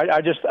don't know.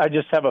 I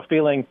just have a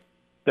feeling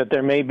that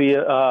there may be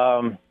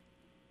a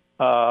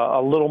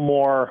little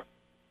more.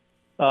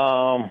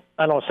 I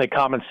don't want to say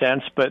common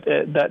sense, but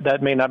that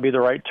may not be the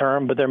right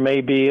term. But there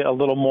may be a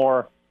little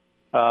more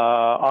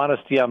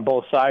honesty on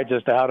both sides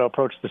as to how to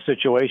approach the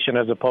situation,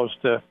 as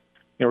opposed to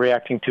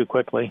reacting too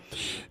quickly.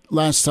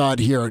 Last thought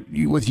here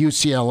with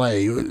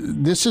UCLA.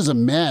 This is a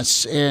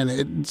mess, and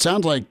it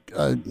sounds like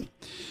a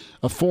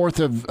fourth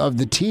of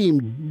the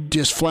team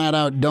just flat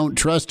out don't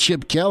trust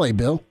Chip Kelly,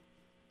 Bill,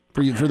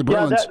 for the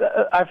Bruins.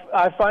 Yeah,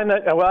 I find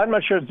that. Well, I'm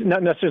not sure.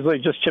 Not necessarily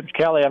just Chip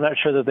Kelly. I'm not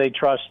sure that they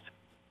trust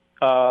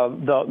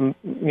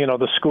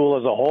the school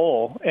as a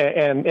whole,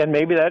 and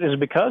maybe that is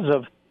because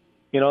of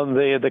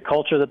the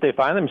culture that they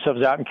find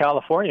themselves out in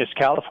California. It's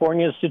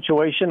California's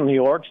situation, New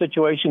York's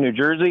situation, New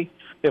Jersey.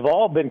 They've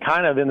all been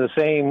kind of in the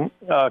same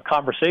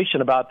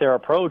conversation about their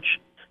approach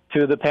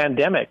to the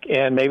pandemic,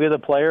 and maybe the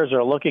players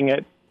are looking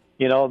at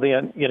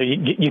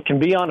you can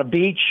be on a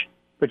beach,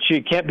 but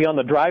you can't be on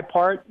the dry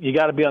part. You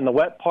got to be on the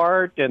wet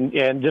part, and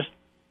just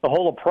the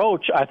whole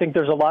approach. I think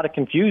there's a lot of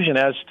confusion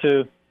as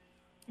to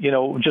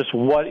just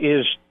what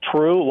is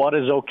true, what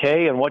is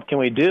okay, and what can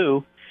we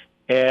do,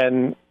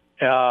 and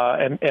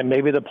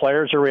maybe the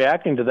players are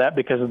reacting to that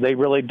because they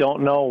really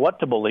don't know what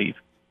to believe.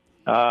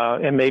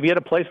 And maybe at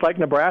a place like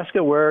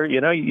Nebraska, where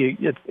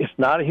it's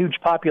not a huge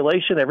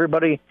population,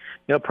 everybody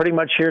pretty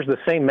much hears the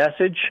same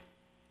message.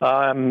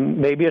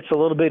 Maybe it's a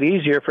little bit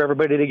easier for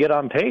everybody to get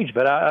on page.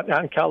 But out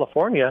in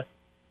California,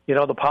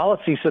 the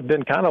policies have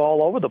been kind of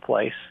all over the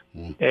place,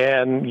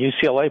 and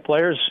UCLA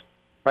players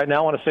right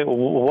now want to say, well,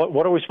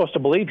 what are we supposed to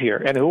believe here,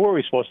 and who are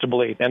we supposed to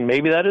believe? And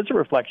maybe that is a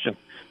reflection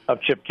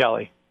of Chip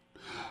Kelly.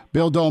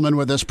 Bill Dolman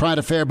with us, Pride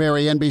of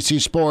Fairbury, NBC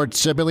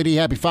Sports. Billy D,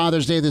 happy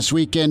Father's Day this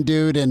weekend,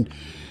 dude, and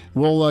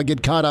we'll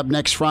get caught up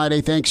next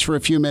Friday. Thanks for a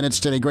few minutes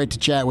today. Great to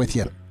chat with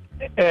you.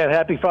 And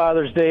happy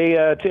Father's Day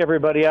to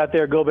everybody out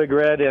there. Go Big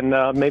Red,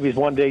 and maybe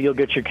one day you'll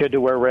get your kid to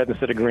wear red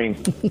instead of green.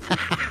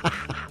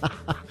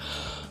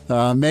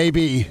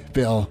 Maybe,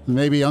 Bill.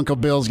 Maybe Uncle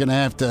Bill's going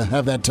to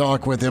have that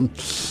talk with him.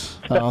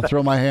 I'll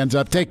throw my hands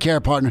up. Take care,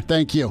 partner.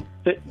 Thank you.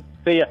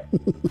 See ya.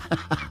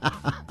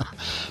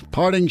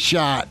 Parting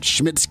shot.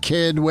 Schmidt's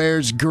kid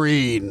wears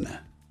green.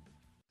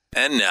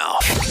 And now,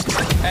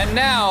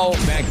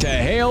 back to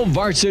Hail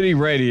Varsity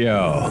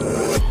Radio.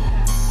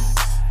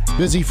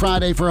 Busy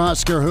Friday for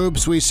Husker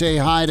Hoops. We say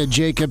hi to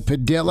Jacob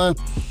Padilla,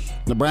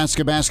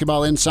 Nebraska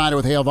basketball insider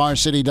with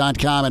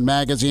HailVarsity.com and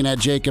magazine at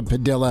Jacob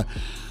Padilla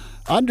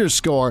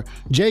 _.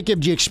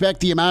 Jacob, do you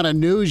expect the amount of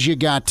news you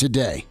got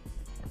today?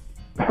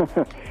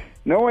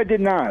 No, I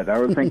did not. I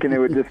was thinking it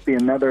would just be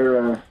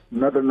another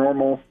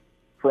normal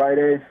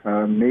Friday.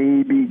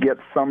 Maybe get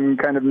some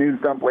kind of news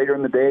dump later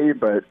in the day,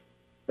 but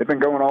they've been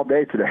going all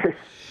day today.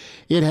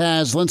 It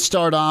has. Let's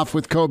start off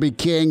with Kobe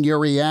King. Your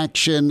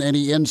reaction,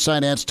 any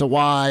insight as to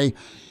why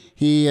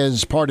he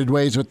has parted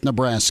ways with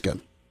Nebraska?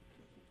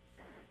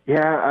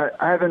 Yeah,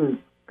 I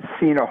haven't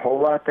seen a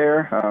whole lot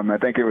there. I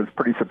think it was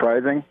pretty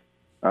surprising.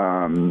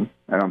 I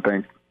don't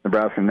think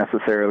Nebraska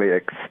necessarily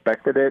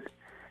expected it.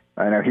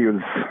 I know he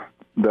was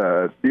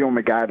the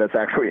only guy that's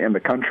actually in the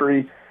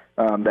country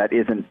that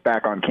isn't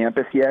back on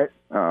campus yet.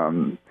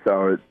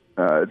 So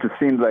it just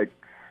seems like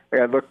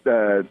I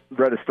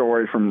read a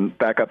story from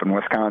back up in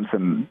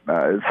Wisconsin.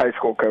 His high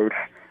school coach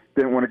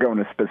didn't want to go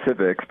into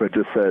specifics, but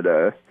just said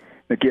that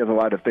he has a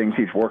lot of things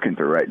he's working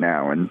through right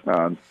now. And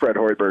Fred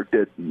Hoiberg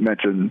did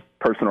mention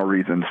personal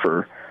reasons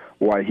for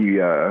why he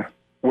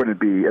wouldn't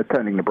be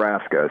attending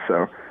Nebraska.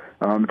 So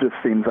it just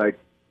seems like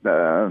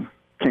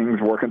King's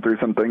working through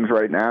some things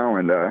right now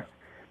and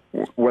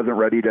wasn't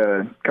ready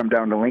to come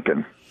down to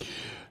Lincoln.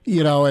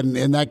 You know,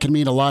 and that can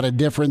mean a lot of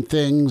different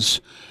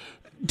things.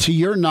 To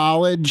your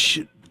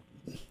knowledge,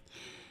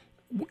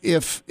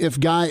 if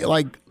guy,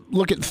 like,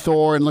 look at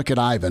Thor and look at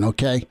Ivan,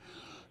 okay?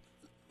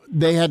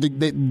 They had to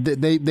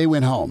they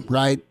went home,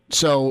 right?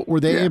 So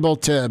were they able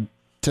to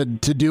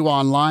do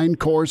online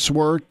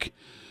coursework?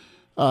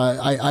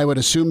 I would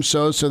assume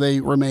so. So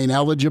they remain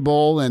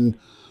eligible, and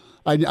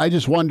I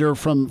just wonder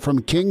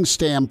from King's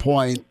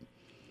standpoint,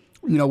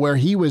 you know, where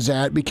he was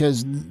at,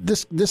 because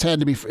this had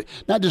to be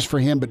not just for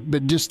him,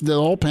 but just the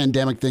whole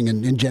pandemic thing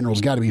in general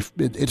has got to be.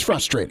 It's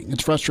frustrating.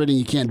 It's frustrating.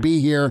 You can't be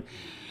here,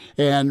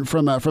 and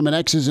from an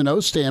X's and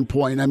O's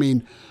standpoint, I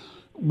mean,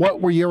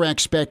 what were your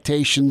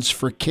expectations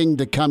for King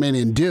to come in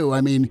and do?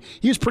 I mean,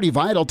 he was pretty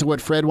vital to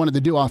what Fred wanted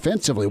to do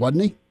offensively,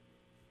 wasn't he?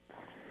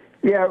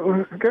 Yeah, it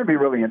was going to be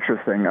really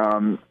interesting.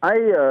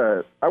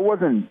 I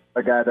wasn't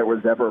a guy that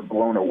was ever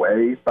blown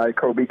away by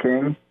Kobe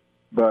King,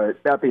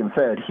 but that being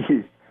said,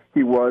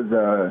 he was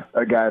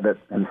a guy that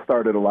has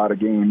started a lot of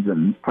games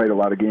and played a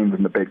lot of games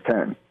in the Big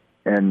Ten.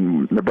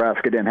 And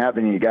Nebraska didn't have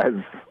any guys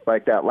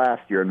like that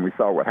last year, and we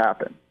saw what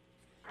happened.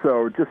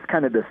 So just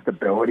kind of the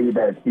stability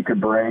that he could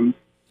bring,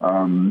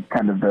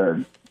 kind of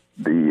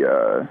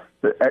the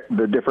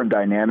different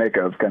dynamic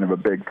of kind of a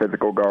big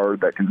physical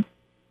guard that can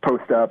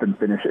post up and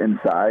finish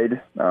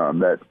inside,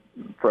 that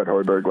Fred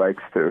Hoiberg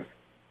likes to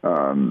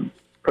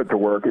put to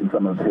work in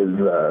some of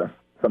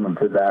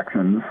his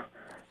actions.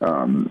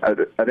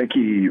 I think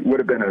he would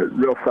have been a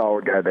real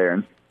solid guy there.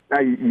 And now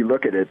you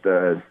look at it,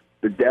 the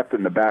depth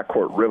in the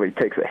backcourt really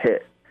takes a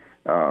hit.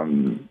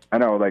 I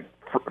know, like,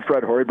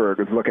 Fred Hoiberg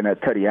was looking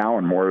at Teddy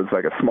Allen more as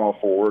like a small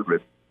forward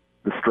with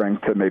the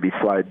strength to maybe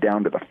slide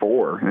down to the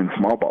 4 in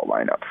small ball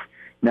lineups.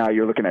 Now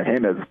you're looking at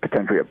him as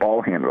potentially a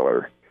ball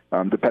handler,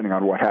 depending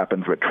on what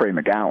happens with Trey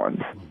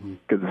McGowan.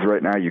 Because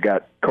right now you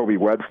got Kobe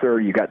Webster,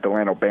 you got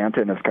Delano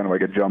Banton as kind of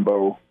like a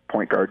jumbo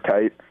point guard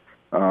type.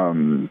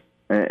 And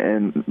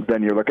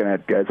then you're looking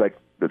at guys like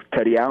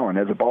Teddy Allen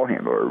as a ball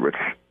handler, which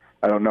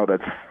I don't know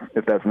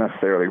if that's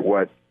necessarily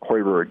what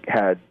Hoiberg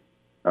had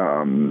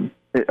kind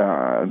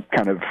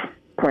of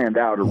planned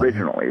out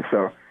originally.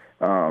 So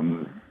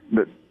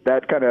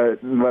that kind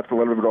of left a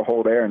little bit of a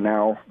hole there, and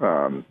now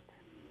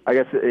I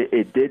guess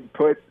it did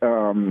put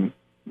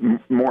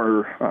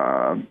more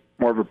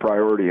of a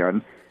priority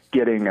on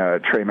getting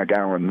Trey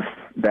McGowan's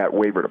that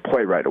waiver to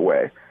play right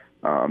away.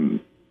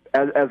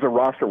 As the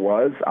roster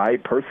was, I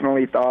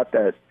personally thought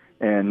that,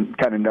 and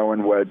kind of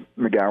knowing what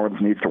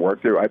McGowan's needs to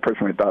work through, I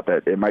personally thought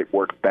that it might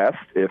work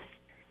best if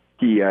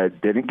he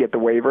didn't get the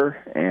waiver,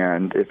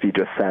 and if he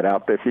just sat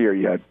out this year.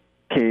 You had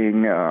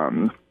King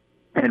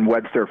and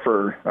Webster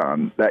for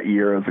that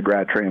year as a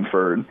grad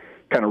transfer, and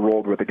kind of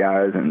rolled with the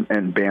guys, and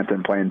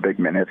Banton playing big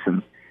minutes,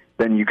 and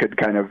then you could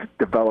kind of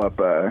develop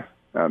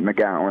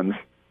McGowan's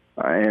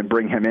and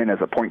bring him in as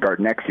a point guard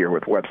next year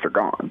with Webster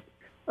gone,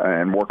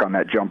 and work on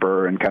that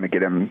jumper and kind of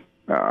get him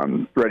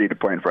ready to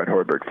play in Fred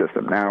Hoiberg's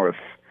system. Now, if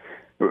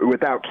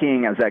without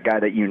King as that guy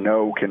that you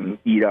know can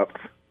eat up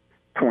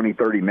 20,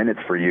 30 minutes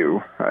for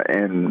you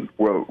and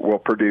will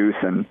produce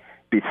and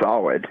be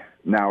solid,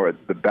 now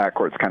the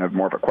backcourt's kind of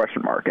more of a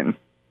question mark. And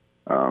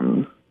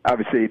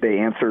obviously, they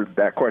answered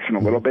that question a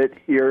little bit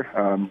here,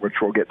 which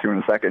we'll get to in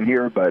a second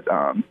here. But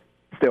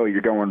still,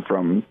 you're going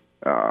from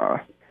a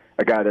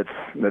guy that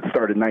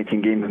started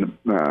 19 games,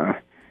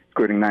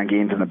 including 9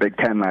 games in the Big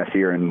Ten last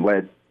year, and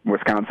led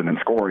Wisconsin in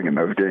scoring in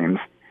those games,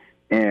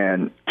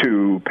 and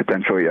to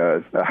potentially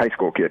a high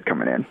school kid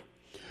coming in.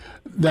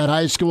 That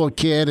high school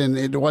kid, and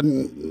it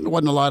wasn't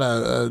a lot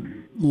of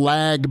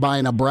lag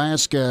by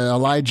Nebraska.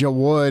 Elijah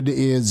Wood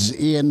is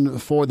in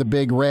for the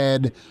Big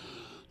Red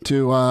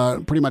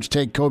to pretty much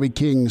take Kobe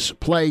King's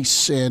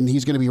place, and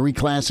he's going to be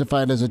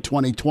reclassified as a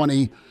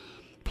 2020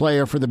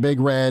 player for the Big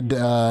Red.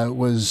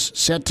 Was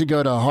set to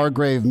go to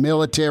Hargrave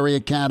Military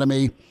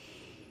Academy.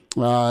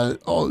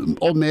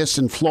 Ole Miss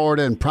and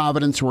Florida and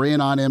Providence were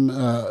in on him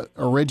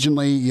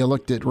originally. You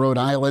looked at Rhode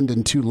Island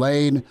and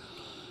Tulane.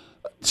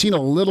 Seen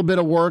a little bit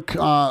of work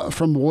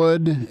from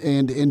Wood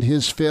and in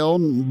his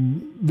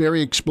film.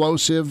 Very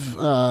explosive,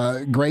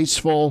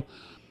 graceful,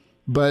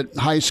 but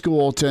high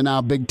school to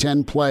now Big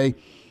Ten play.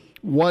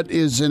 What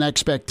is an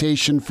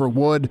expectation for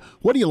Wood?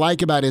 What do you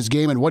like about his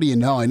game, and what do you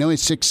know? I know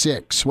he's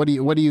 6'6".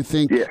 What do you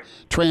think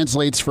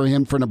translates for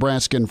him for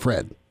Nebraska and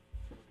Fred?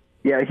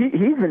 Yeah, he's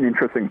an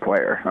interesting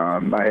player.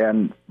 I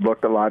hadn't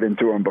looked a lot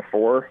into him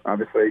before,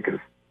 obviously, because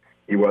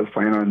he was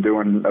planning on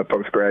doing a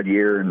post-grad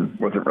year and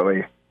wasn't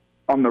really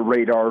on the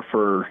radar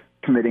for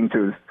committing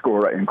to his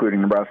school,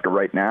 including Nebraska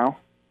right now.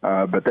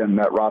 But then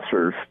that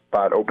roster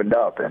spot opened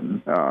up,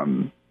 and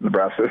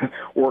Nebraska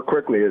worked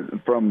quickly. It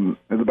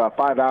was about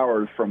 5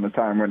 hours from the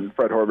time when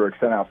Fred Hoiberg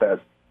sent out that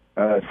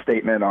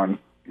statement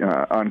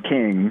on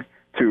King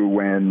to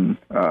when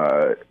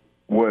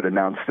Wood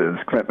announced his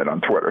commitment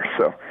on Twitter.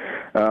 So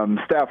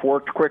staff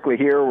worked quickly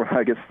here.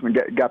 I guess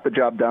got the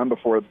job done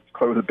before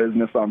close of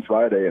business on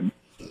Friday, and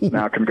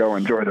now can go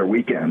enjoy their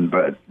weekend.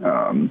 But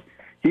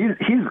he's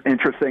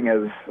interesting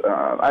as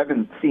I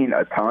haven't seen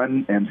a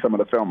ton, and some of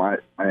the film I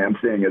am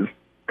seeing is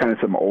kind of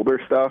some older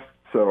stuff.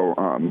 So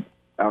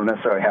I don't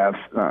necessarily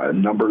have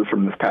numbers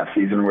from this past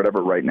season or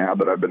whatever right now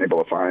that I've been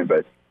able to find,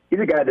 but he's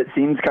a guy that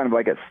seems kind of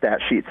like a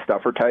stat sheet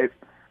stuffer type.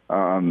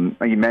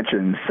 You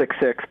mentioned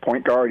 6'6"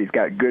 point guard. He's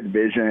got good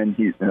vision.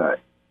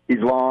 He's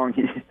long.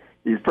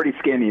 He's pretty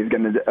skinny. He's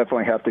going to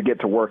definitely have to get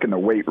to work in the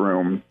weight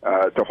room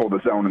to hold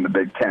his own in the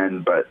Big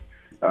Ten, but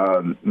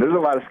there's a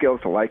lot of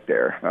skills to like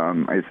there.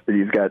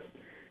 He's got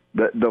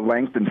the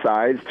length and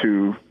size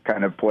to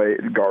kind of play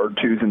guard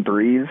 2s and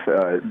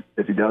 3s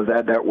if he does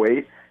add that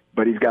weight,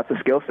 but he's got the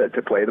skill set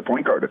to play the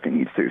point guard if he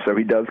needs to. So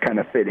he does kind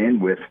of fit in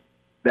with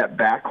that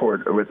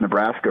backcourt with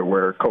Nebraska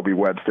where Kobe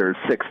Webster is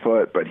 6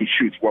 foot, but he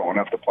shoots well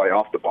enough to play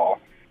off the ball.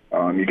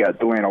 You got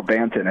Delano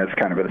Banton as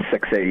kind of a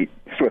 6'8"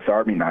 Swiss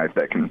Army knife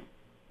that can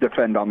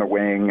defend on the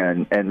wing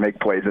and make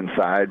plays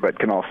inside, but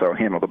can also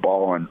handle the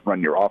ball and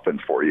run your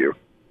offense for you.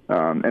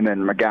 And then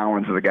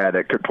McGowan's the guy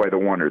that could play the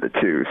 1 or the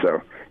 2.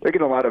 So they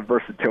get a lot of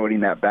versatility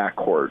in that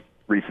backcourt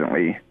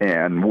recently,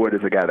 and Wood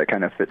is a guy that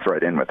kind of fits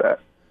right in with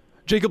that.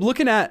 Jacob,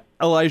 looking at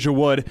Elijah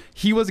Wood,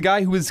 he was a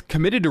guy who was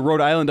committed to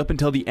Rhode Island up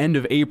until the end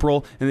of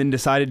April and then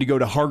decided to go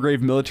to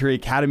Hargrave Military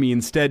Academy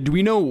instead. Do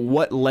we know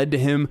what led to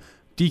him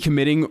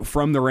decommitting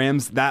from the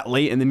Rams that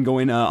late and then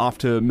going off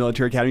to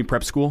Military Academy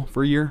prep school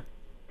for a year?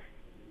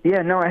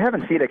 Yeah, no, I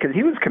haven't seen it because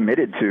he was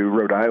committed to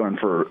Rhode Island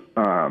for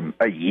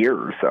a year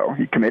or so.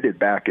 He committed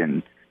back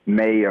in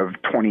May of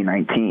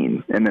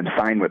 2019 and then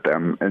signed with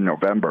them in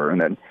November and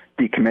then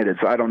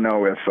decommitted. So I don't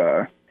know if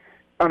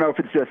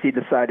it's just he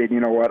decided, you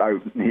know what,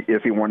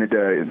 if he wanted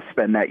to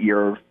spend that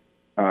year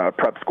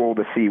prep school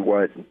to see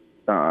what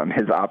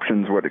his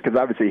options would, because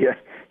obviously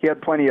he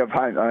had plenty of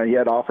he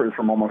had offers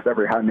from almost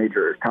every high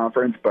major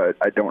conference, but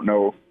I don't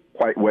know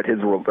quite what his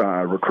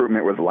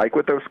recruitment was like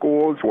with those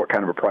schools, what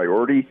kind of a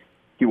priority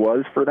he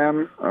was for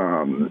them.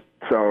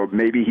 So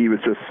maybe he was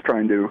just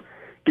trying to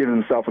give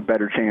himself a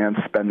better chance,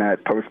 spend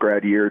that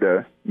post-grad year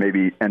to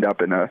maybe end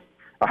up in a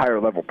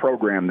higher level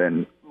program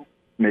than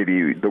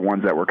maybe the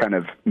ones that were kind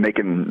of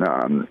making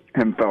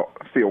him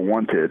feel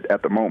wanted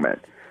at the moment.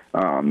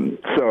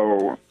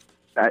 So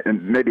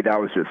maybe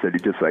that was just that he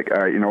just like,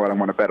 all right, you know what, I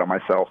want to bet on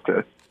myself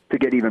to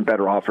get even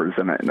better offers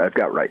than I've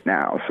got right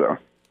now. So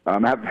I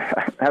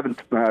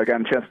haven't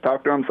gotten a chance to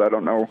talk to him, so I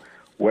don't know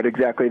what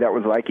exactly that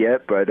was like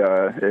yet, but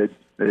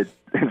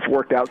it's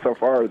worked out so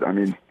far. I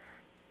mean,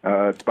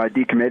 by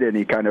decommitting,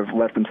 he kind of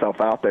left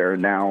himself out there,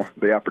 and now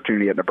the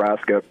opportunity at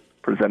Nebraska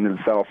presented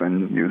itself,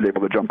 and he was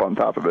able to jump on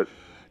top of it.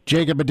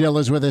 Jacob Medill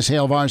is with us,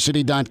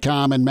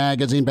 HailVarsity.com and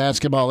Magazine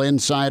Basketball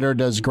Insider,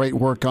 does great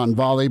work on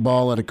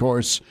volleyball, and, of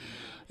course,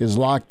 is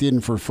locked in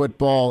for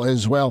football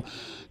as well.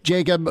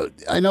 Jacob,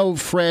 I know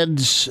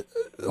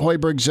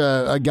Hoiberg's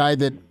a guy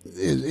that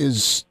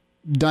is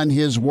done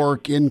his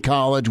work in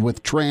college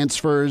with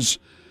transfers.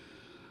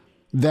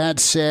 That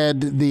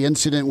said, the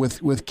incident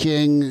with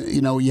King,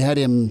 you had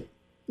him,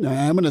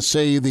 I'm going to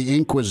say the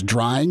ink was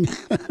drying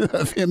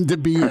of him to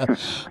be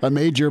a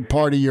major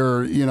part of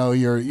your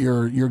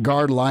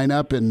guard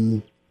lineup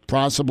and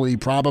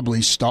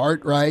probably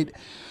start, right?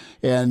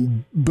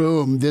 And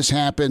boom, this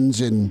happens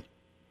in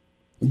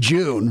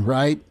June,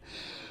 right?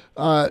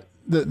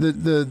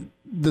 The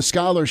the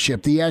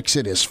scholarship, the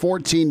exodus.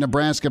 14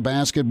 Nebraska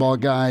basketball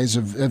guys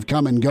have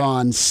come and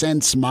gone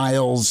since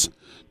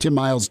Tim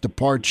Miles'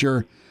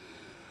 departure.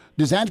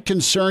 Does that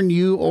concern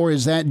you, or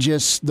is that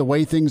just the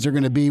way things are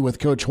going to be with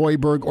Coach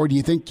Hoiberg, or do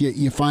you think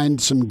you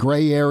find some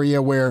gray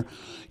area where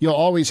you'll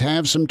always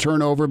have some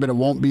turnover, but it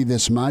won't be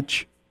this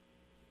much?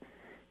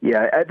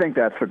 Yeah, I think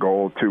that's the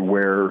goal, to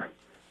where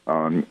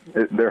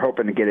they're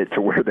hoping to get it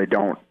to where they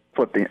don't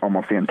flip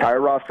almost the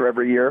entire roster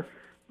every year.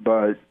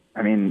 But,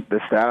 I mean, the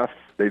staff,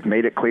 they've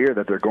made it clear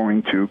that they're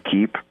going to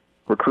keep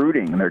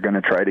recruiting, and they're going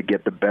to try to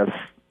get the best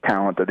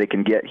talent that they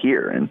can get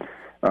here. And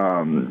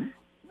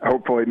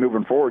hopefully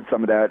moving forward,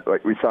 some of that,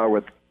 like we saw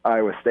with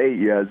Iowa State,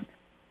 you had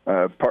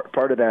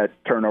part of that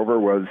turnover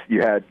was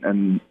you had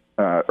an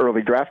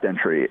early draft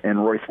entry in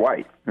Royce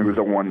White, who was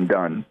a one and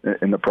done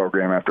in the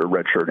program after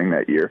redshirting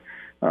that year,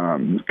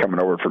 coming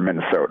over from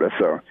Minnesota.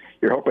 So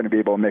you're hoping to be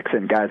able to mix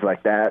in guys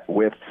like that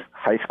with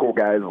high school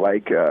guys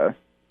like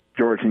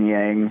George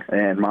Niang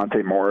and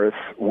Monte Morris,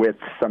 with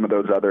some of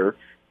those other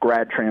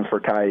grad transfer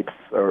types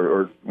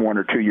or 1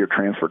 or 2 year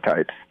transfer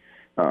types.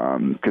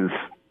 Because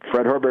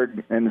Fred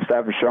Hoiberg and the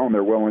staff have shown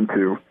they're willing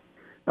to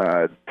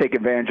take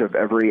advantage of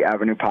every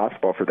avenue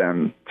possible for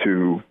them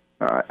to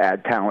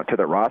add talent to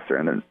the roster,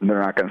 and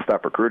they're not going to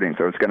stop recruiting.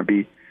 So it's going to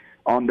be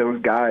on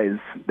those guys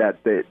that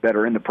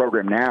are in the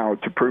program now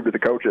to prove to the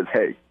coaches,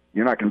 hey,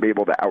 you're not going to be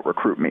able to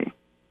out-recruit me.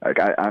 Like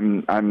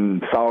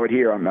I'm solid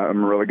here. I'm a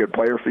really good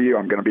player for you.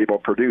 I'm going to be able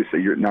to produce, so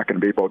you're not going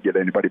to be able to get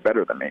anybody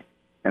better than me.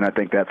 And I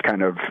think that's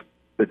kind of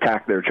the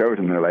tack they're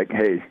chosen. They're like,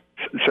 hey,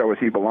 show us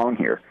you belong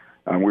here.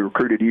 We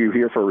recruited you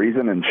here for a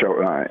reason, and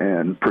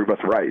and prove us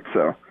right.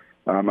 So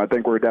I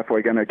think we're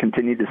definitely going to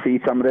continue to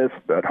see some of this,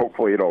 but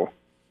hopefully it'll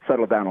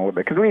settle down a little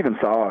bit. Because we even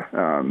saw,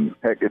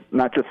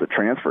 not just the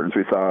transfers,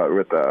 we saw it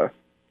with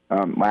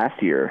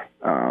last year,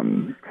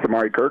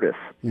 Samari Curtis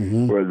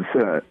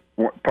was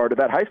part of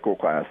that high school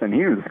class, and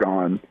he was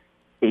gone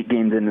 8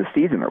 games into the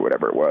season or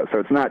whatever it was. So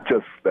it's not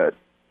just that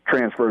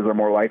transfers are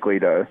more likely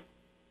to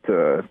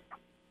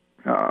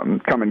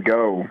come and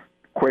go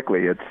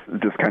quickly. It's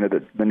just kind of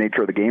the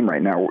nature of the game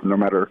right now, no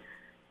matter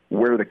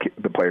where the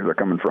players are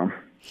coming from.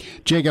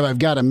 Jacob, I've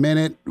got a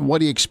minute. What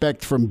do you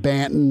expect from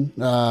Banton?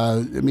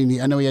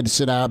 I know he had to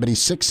sit out, but he's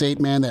 6'8",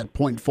 man, that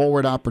point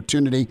forward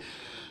opportunity.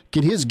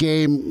 Can his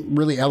game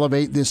really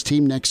elevate this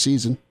team next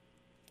season?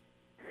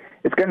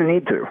 It's going to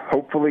need to.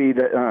 Hopefully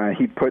that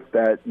he put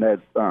that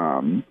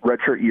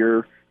redshirt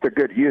year to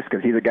good use,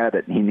 because he's a guy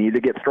that he needed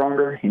to get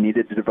stronger. He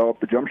needed to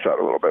develop the jump shot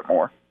a little bit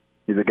more.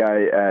 He's a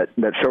guy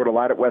that showed a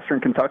lot at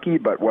Western Kentucky,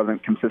 but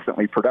wasn't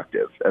consistently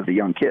productive as a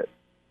young kid.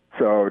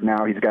 So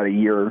now he's got a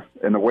year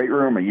in the weight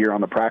room, a year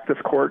on the practice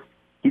court.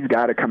 He's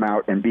got to come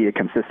out and be a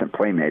consistent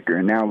playmaker.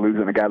 And now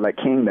losing a guy like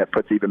King, that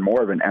puts even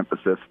more of an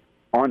emphasis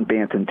on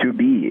Banton to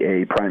be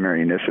a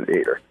primary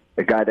initiator,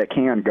 a guy that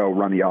can go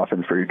run the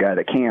offense for you, a guy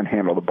that can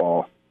handle the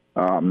ball.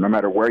 No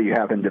matter where you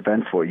have him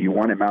defensively, you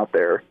want him out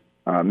there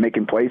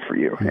making plays for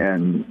you.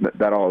 And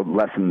that'll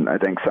lessen, I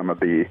think, some of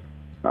the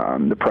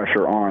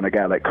pressure on a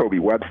guy like Kobe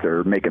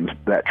Webster making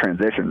that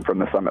transition from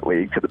the Summit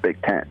League to the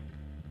Big Ten.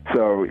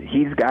 So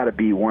he's got to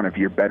be one of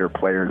your better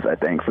players, I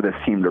think, for this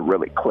team to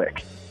really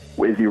click.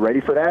 Is he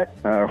ready for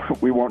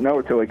that? We won't know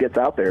until he gets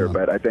out there,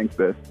 but I think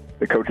the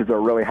coaches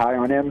are really high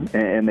on him,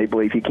 and they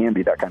believe he can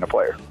be that kind of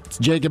player. It's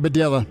Jacob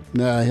Padilla.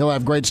 He'll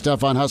have great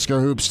stuff on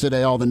Husker Hoops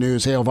today, all the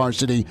news,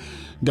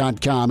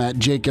 HailVarsity.com at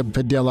Jacob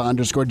Padilla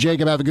 _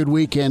 Jacob, have a good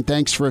weekend.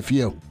 Thanks for a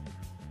few.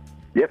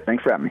 Yep,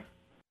 thanks for having me.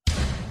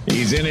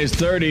 He's in his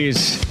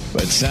 30s,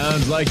 but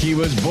sounds like he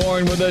was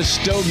born with a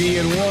stogie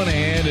in one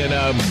hand and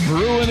a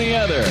brew in the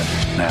other.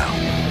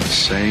 Now,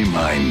 say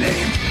my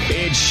name.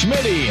 It's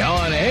Schmitty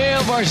on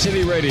Hail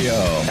Varsity Radio.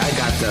 I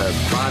got the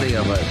body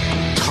of a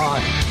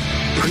taut,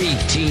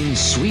 preteen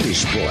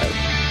Swedish boy.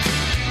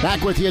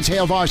 Back with you, it's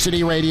Hail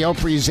Varsity Radio,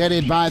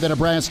 presented by the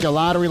Nebraska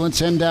Lottery. Let's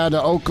head down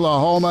to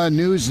Oklahoma.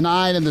 News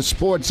 9 and the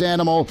sports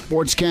animal,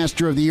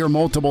 sportscaster of the year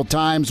multiple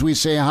times. We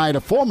say hi to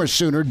former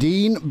Sooner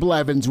Dean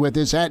Blevins with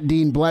us at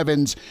Dean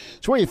Blevins.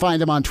 It's where you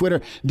find him on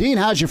Twitter. Dean,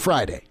 how's your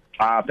Friday?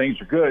 Things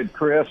are good,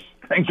 Chris.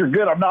 Things are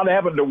good. I'm not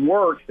having to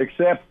work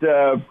except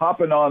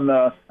hopping on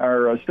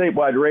our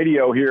statewide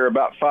radio here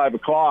about 5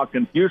 o'clock,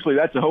 and usually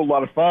that's a whole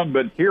lot of fun.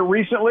 But here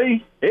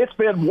recently, it's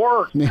been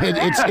work.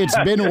 It's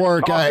been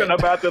work. Talking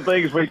about the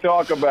things we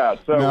talk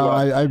about. So no,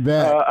 I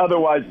bet.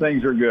 Otherwise,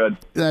 things are good.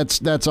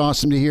 That's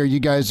awesome to hear.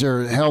 You guys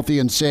are healthy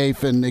and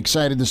safe, and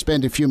excited to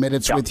spend a few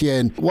minutes with you.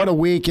 And what a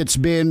week it's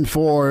been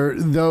for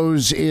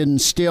those in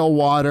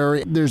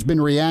Stillwater. There's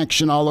been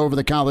reaction all over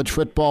the college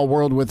football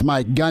world with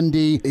Mike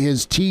Gundy,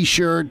 his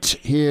T-shirt,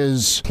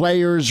 his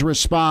players'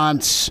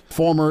 response,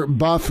 former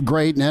Buff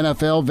great and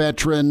NFL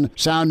veteran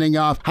sounding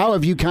off. How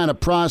have you kind of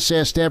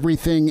processed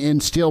everything in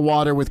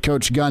Stillwater with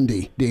Coach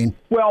Gundy, Dean?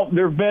 Well,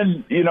 there have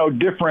been,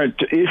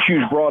 different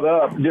issues brought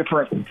up,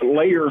 different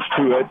layers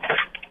to it.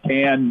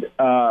 And,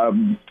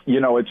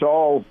 it's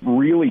all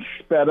really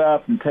sped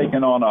up and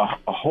taken on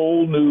a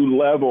whole new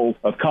level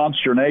of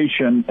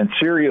consternation and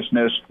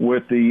seriousness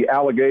with the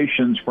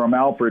allegations from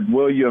Alfred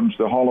Williams,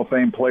 the Hall of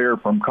Fame player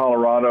from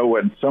Colorado,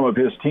 and some of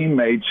his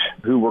teammates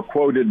who were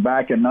quoted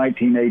back in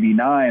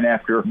 1989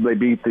 after they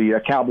beat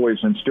the Cowboys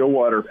in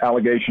Stillwater,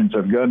 allegations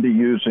of Gundy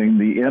using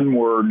the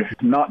N-word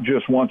not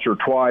just once or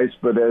twice,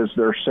 but as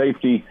their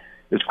safety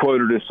is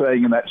quoted as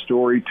saying in that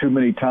story, too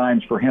many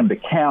times for him to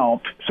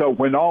count. So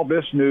when all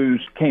this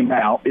news came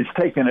out, it's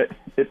taken it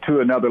to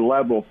another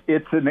level.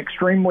 It's an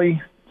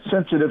extremely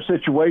sensitive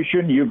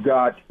situation. You've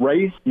got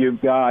race,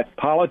 you've got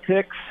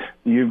politics,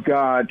 you've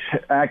got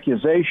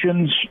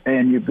accusations,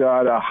 and you've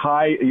got a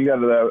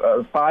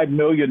 $5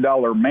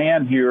 million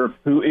man here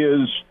who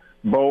is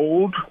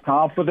bold,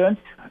 confident,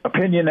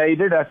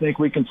 opinionated. I think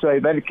we can say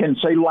that. It can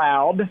say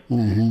loud.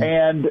 Mm-hmm.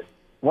 And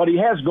what he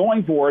has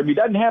going for him, he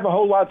doesn't have a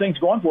whole lot of things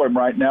going for him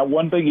right now.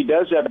 One thing he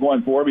does have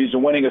going for him, he's the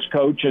winningest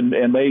coach, and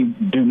they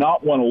do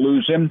not want to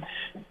lose him.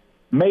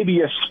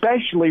 Maybe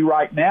especially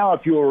right now,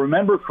 if you'll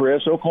remember,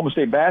 Chris, Oklahoma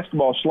State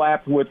basketball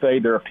slapped with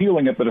they're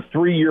appealing it, but a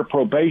 3-year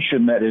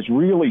probation that is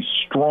really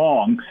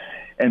strong.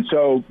 And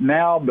so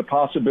now the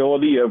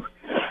possibility of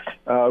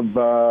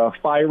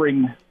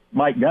firing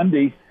Mike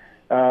Gundy,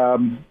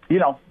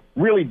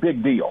 really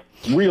big deal.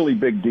 Really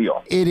big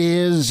deal. It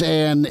is,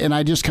 and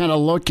I just kind of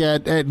look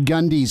at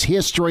Gundy's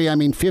history. I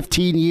mean,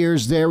 15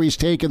 years there. He's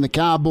taken the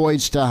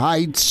Cowboys to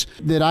heights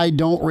that I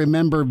don't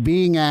remember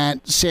being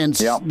at since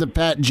the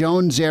Pat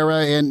Jones era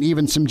and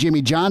even some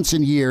Jimmy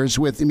Johnson years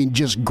with,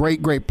 just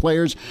great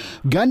players.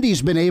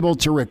 Gundy's been able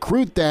to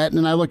recruit that,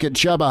 and I look at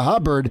Chuba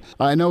Hubbard.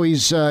 I know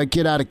he's a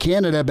kid out of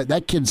Canada, but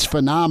that kid's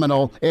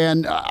phenomenal.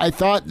 And I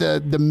thought the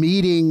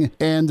meeting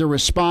and the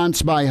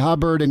response by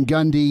Hubbard and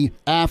Gundy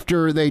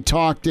after they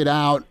talked it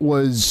out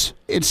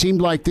it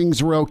seemed like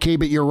things were okay,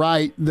 but you're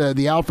right.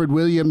 The Alfred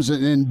Williams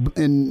in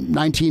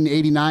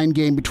 1989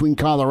 game between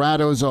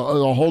Colorado is a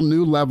whole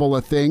new level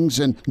of things.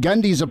 And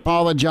Gundy's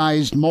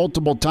apologized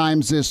multiple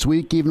times this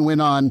week, even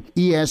went on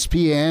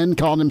ESPN,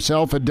 called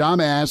himself a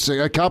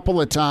dumbass a couple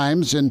of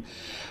times. And,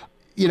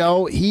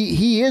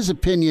 he is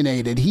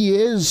opinionated. He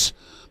is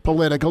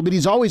political, but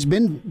he's always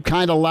been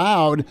kind of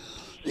loud.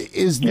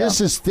 Is this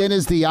as thin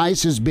as the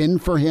ice has been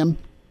for him?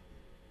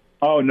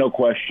 Oh, no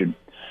question.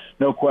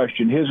 No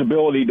question. His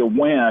ability to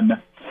win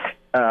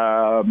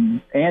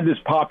and his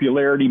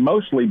popularity,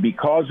 mostly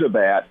because of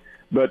that,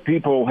 but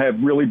people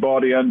have really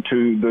bought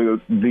into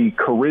the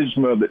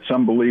charisma that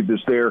some believe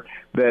is there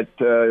that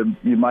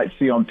you might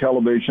see on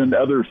television.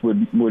 Others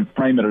would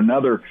frame it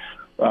another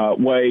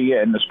way,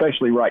 and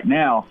especially right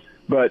now.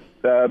 But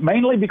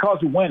mainly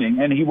because of winning,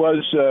 and he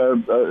was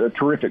a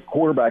terrific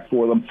quarterback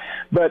for them.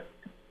 But,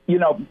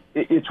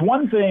 it's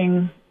one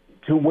thing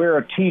to wear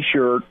a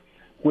T-shirt,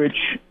 which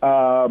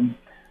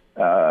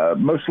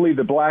mostly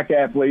the black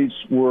athletes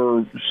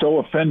were so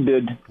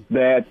offended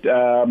that,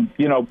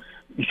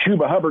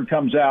 Chuba Hubbard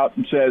comes out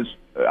and says,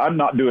 I'm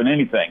not doing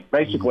anything.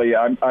 Basically,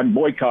 I'm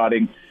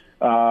boycotting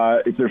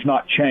if there's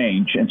not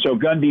change. And so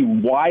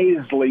Gundy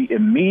wisely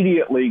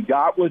immediately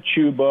got with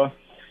Chuba,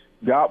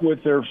 got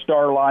with their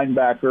star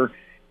linebacker,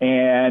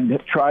 and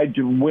tried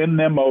to win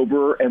them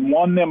over and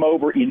won them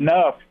over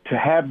enough to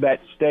have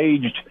that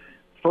staged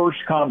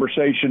first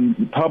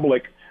conversation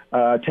public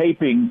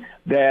taping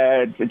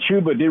that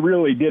Chuba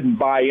really didn't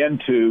buy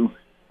into,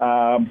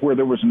 where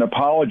there was an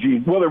apology.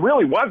 Well, there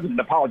really wasn't an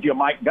apology on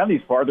Mike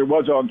Gundy's part. There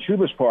was on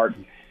Chuba's part.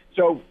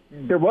 So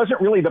there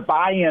wasn't really the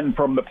buy-in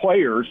from the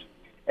players.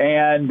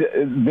 And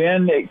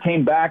then it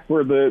came back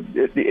where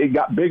it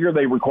got bigger.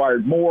 They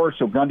required more,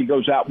 so Gundy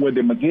goes out with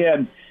him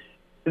again.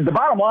 The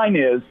bottom line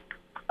is,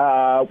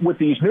 with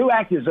these new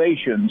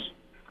accusations,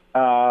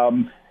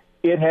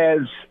 it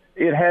has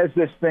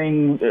this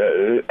thing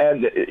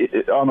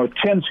on a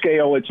 10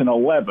 scale, it's an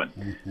 11.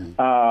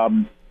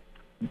 Mm-hmm.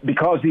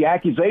 Because the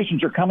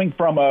accusations are coming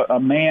from a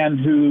man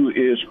who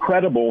is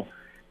credible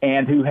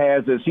and who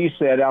has, as he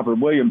said, Alfred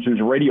Williams, who's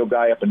a radio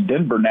guy up in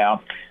Denver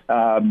now,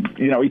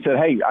 he said,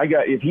 hey,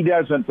 if he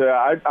doesn't,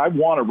 I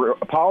want an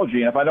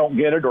apology, and if I don't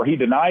get it or he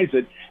denies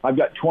it, I've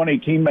got 20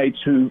 teammates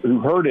who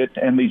heard it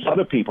and these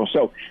other people.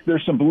 So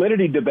there's some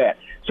validity to that.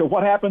 So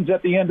what happens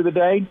at the end of the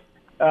day?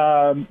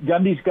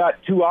 Gundy's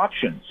got two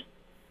options.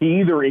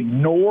 He either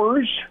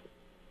ignores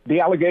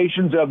the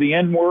allegations of the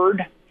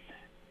N-word,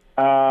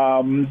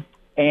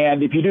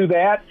 and if you do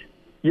that,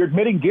 you're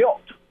admitting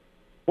guilt.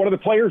 What are the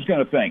players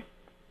going to think?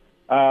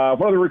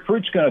 What are the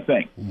recruits going to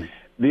think?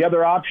 The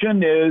other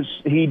option is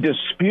he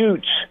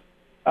disputes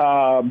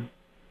the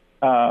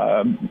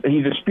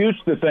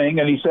thing,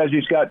 and he says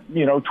he's got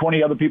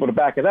 20 other people to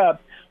back it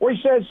up, or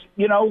he says,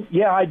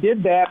 I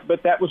did that,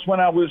 but that was when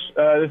I was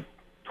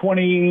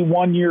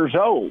 21 years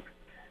old,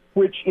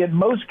 which in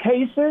most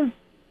cases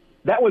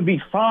that would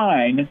be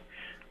fine,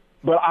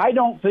 but I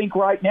don't think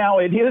right now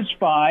it is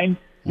fine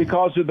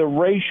because of the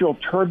racial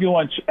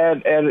turbulence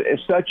at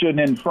such an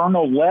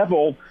infernal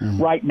level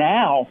right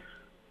now.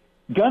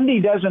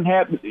 Gundy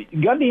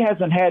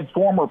hasn't had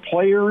former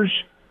players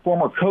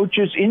former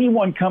coaches,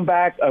 anyone come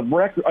back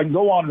and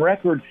go on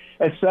record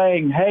as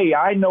saying, hey,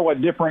 I know a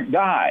different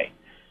guy.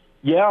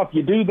 Yeah, if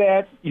you do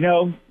that,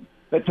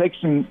 that takes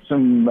some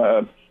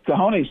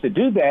cojones to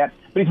do that,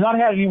 but he's not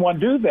had anyone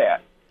do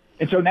that.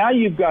 And so now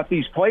you've got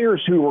these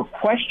players who are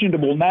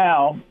questionable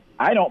now.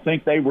 I don't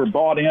think they were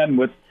bought in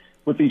with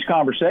these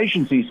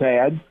conversations he's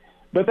had,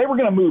 but they were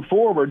going to move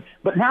forward.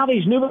 But now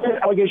these new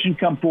allegations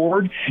come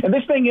forward, and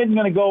this thing isn't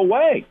going to go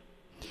away.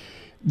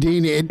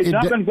 Dean, it's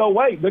not going to go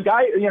away. The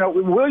guy,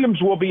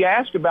 Williams will be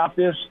asked about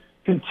this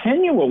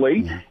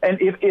continually, and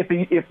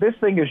if this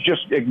thing is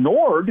just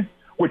ignored,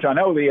 which I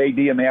know the AD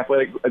and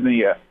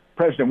the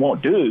president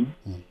won't do,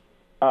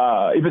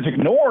 if it's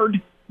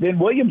ignored, then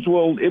Williams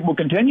will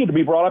continue to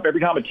be brought up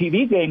every time a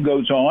TV game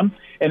goes on.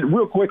 And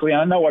real quickly,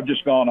 I know I've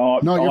just gone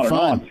on. No, you're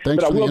fine.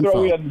 Thanks for the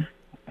info.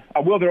 I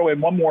will throw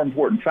in one more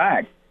important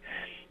fact.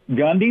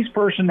 Gundy's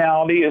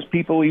personality is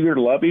people either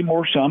love him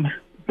or some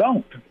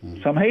don't.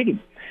 Some hate him.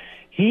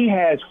 He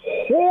has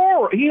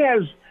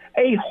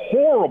a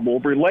horrible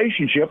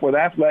relationship with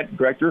athletic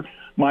director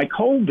Mike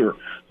Holder,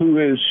 who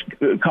is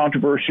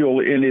controversial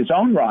in his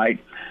own right.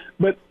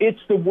 But it's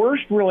the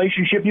worst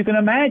relationship you can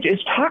imagine.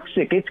 It's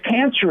toxic. It's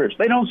cancerous.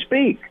 They don't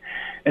speak.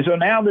 And so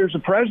now there's a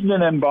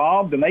president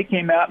involved, and they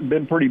came out and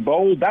been pretty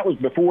bold. That was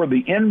before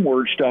the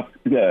N-word stuff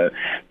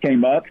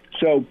came up.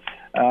 So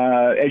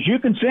as you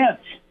can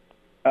sense,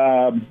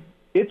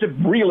 it's a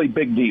really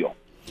big deal.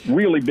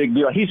 Really big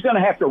deal. He's going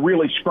to have to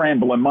really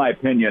scramble, in my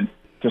opinion,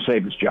 to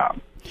save his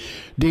job.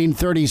 Dean,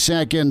 30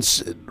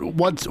 seconds.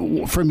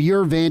 From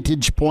your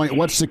vantage point,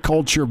 what's the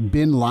culture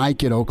been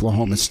like at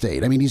Oklahoma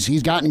State? I mean,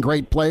 he's gotten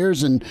great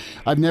players, and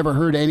I've never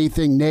heard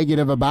anything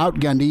negative about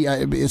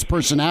Gundy. His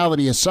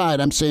personality aside,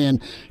 I'm saying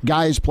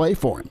guys play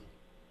for him.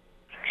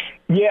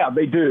 Yeah,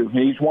 they do.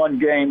 He's won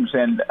games,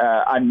 and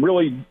I'm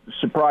really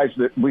surprised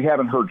that we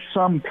haven't heard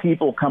some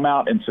people come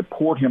out and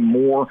support him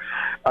more.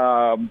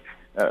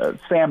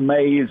 Sam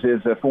Mays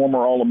is a former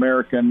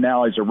All-American.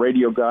 Now he's a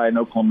radio guy in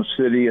Oklahoma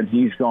City, and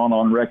he's gone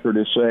on record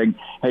as saying,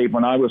 hey,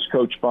 when I was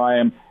coached by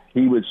him,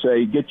 he would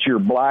say, get your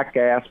black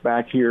ass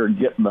back here and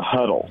get in the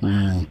huddle.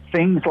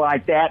 Things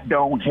like that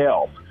don't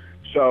help.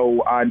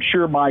 So I'm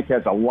sure Mike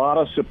has a lot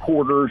of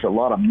supporters, a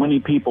lot of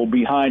money people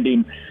behind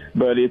him,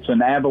 but it's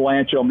an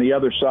avalanche on the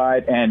other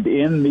side. And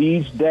in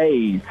these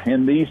days,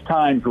 in these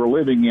times we're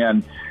living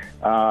in,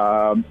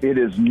 it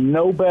is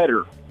no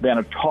better than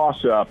a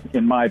toss-up,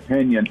 in my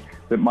opinion,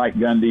 that Mike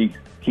Gundy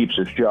keeps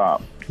his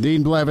job.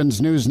 Dean Blevins,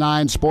 News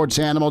 9 sports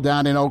animal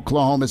down in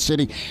Oklahoma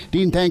City.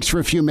 Dean, thanks for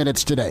a few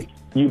minutes today.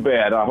 You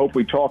bet. I hope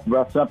we talk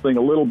about something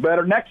a little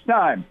better next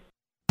time.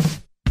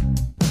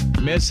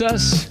 Miss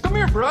us? Come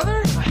here,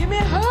 brother. Give me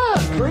a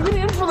hug. Bring it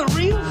in for the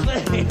real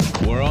thing.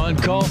 We're on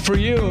call for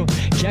you.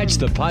 Catch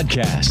the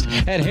podcast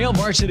at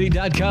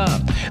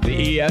HailVarsity.com,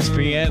 the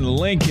ESPN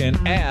Lincoln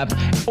app,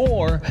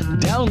 or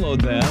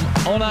download them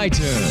on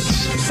iTunes.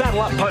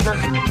 Saddle up, partner.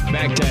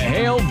 Back to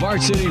Hail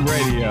Varsity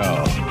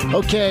Radio.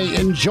 Okay,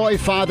 enjoy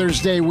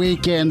Father's Day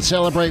weekend.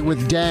 Celebrate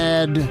with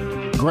Dad,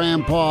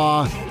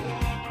 Grandpa,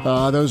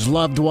 those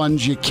loved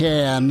ones you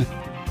can.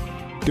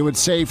 Do it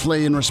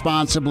safely and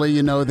responsibly,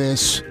 you know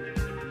this.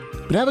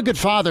 But have a good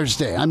Father's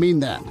Day. I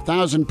mean that,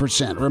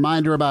 1,000%.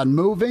 Reminder about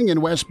moving,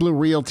 and West Blue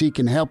Realty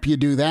can help you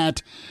do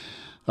that.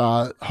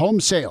 Home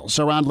sales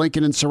around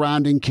Lincoln and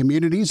surrounding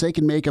communities. They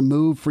can make a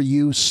move for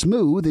you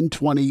smooth in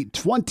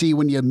 2020.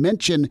 When you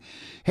mention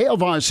Hail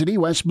Varsity,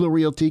 West Blue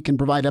Realty can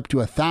provide up to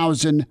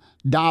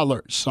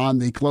 $1,000 on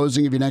the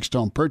closing of your next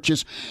home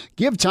purchase.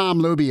 Give Tom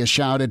Luby a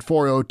shout at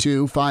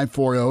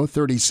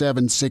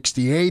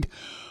 402-540-3768.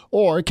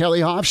 Or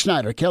Kelly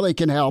Hofschneider. Kelly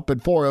can help at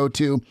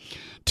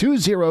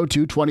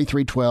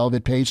 402-202-2312.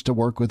 It pays to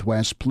work with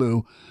West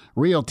Blue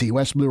Realty.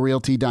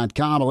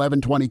 WestBlueRealty.com,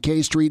 1120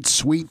 K Street,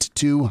 Suite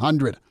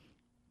 200.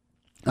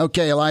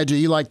 Okay, Elijah,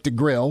 you like to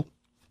grill.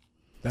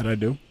 That I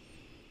do.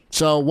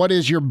 So what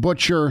is your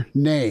butcher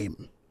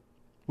name?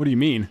 What do you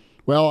mean?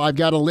 Well, I've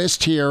got a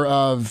list here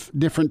of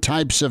different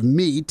types of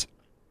meat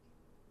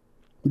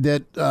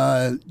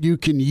that you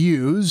can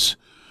use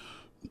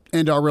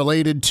and are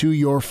related to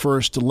your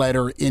first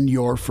letter in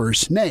your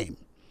first name.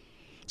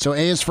 So A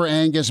is for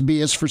Angus,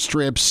 B is for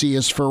strips, C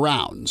is for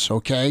rounds,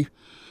 okay?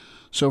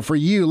 So for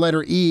you,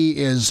 letter E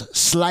is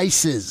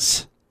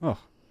slices. Oh.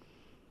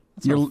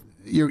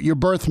 Your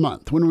birth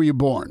month. When were you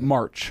born?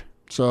 March.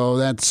 So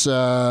that's,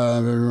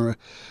 oh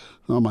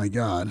my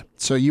God.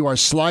 So you are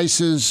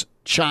Slices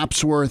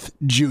Chopsworth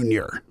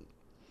Jr.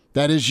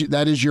 That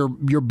is your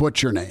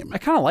butcher name. I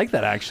kind of like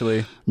that,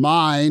 actually.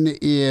 Mine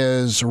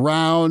is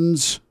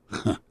Rounds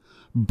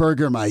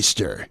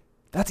Burgermeister.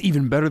 That's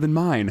even better than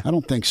mine. I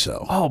don't think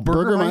so. Oh,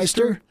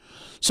 Burgermeister?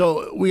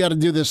 So we got to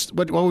do this.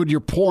 What would your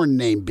porn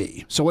name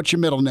be? So what's your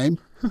middle name?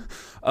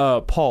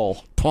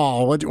 Paul.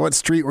 Paul. What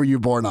street were you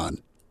born on?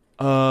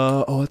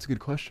 That's a good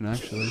question,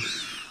 actually.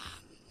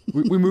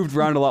 we moved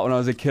around a lot when I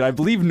was a kid. I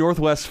believe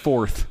Northwest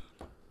 4th,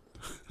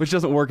 which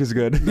doesn't work as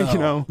good. No, you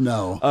know?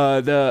 No.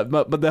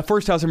 But the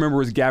first house I remember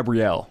was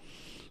Gabrielle.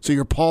 So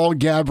you're Paul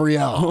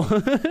Gabrielle.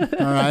 All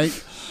right.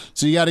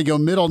 So you got to go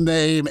middle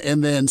name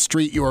and then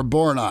street you were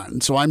born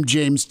on. So I'm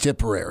James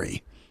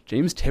Tipperary.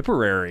 James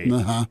Tipperary.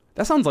 Uh-huh.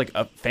 That sounds like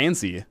a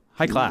fancy,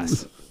 high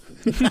class.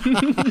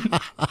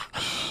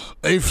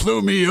 They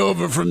flew me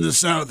over from the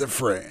south of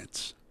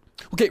France.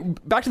 Okay,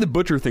 back to the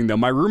butcher thing though.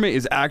 My roommate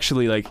is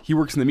actually he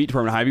works in the meat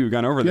department. Hy-Vee, we've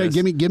gone over this.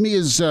 Give me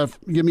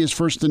his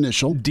first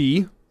initial.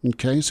 D.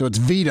 Okay, so it's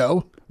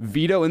Vito.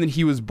 Vito, and then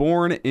he was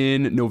born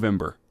in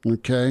November.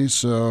 Okay,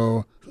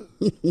 so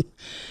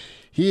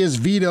he is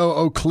Vito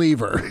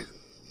O'Cleaver.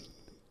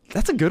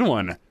 That's a good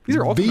one. These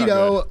are all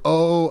Vito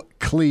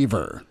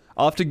O'Cleaver.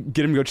 I'll have to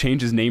get him to go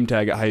change his name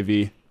tag at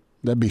Hy-Vee.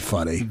 That'd be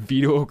funny.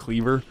 Vito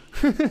O'Cleaver.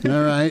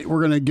 All right, we're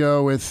going to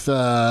go with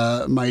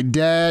my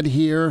dad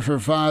here for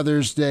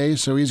Father's Day,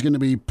 so he's going to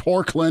be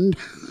Porkland.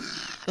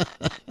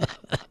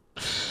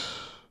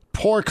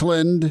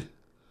 Porkland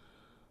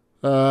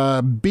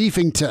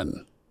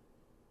Beefington.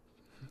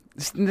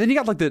 Then you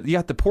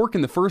got the pork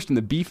in the first and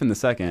the beef in the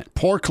second.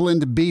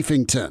 Porkland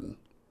Beefington.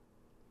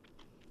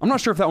 I'm not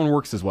sure if that one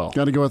works as well.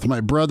 Got to go with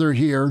my brother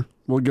here.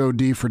 We'll go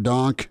D for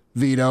Donk,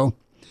 Vito.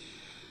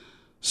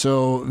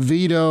 So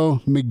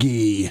Vito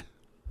McGee.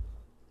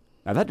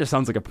 Now that just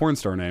sounds like a porn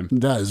star name. It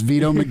does.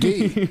 Vito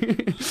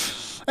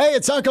McGee. Hey,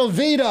 it's Uncle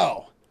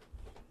Vito.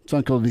 It's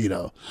Uncle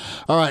Vito.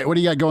 All right, what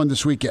do you got going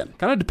this weekend?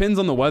 Kind of depends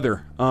on the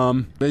weather.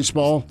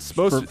 Baseball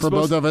for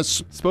both of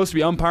us. Supposed to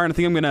be umpiring. I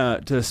think I'm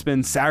going to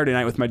spend Saturday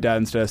night with my dad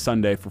instead of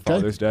Sunday for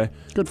Father's Day.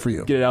 Good for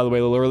you. Get it out of the way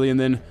a little early, and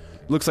then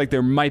looks like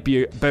there might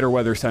be a better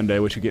weather Sunday,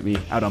 which would get me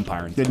out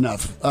umpiring. Good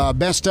enough.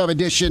 Best of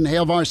edition,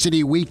 Hail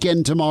Varsity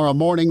Weekend tomorrow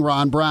morning.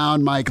 Ron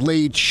Brown, Mike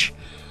Leach,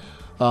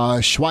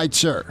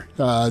 Schweitzer,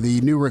 the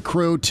new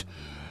recruit.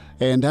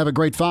 And have a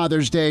great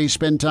Father's Day.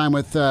 Spend time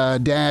with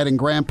Dad and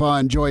Grandpa.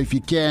 Enjoy if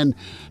you can.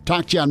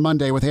 Talk to you on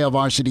Monday with Hail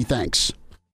Varsity. Thanks.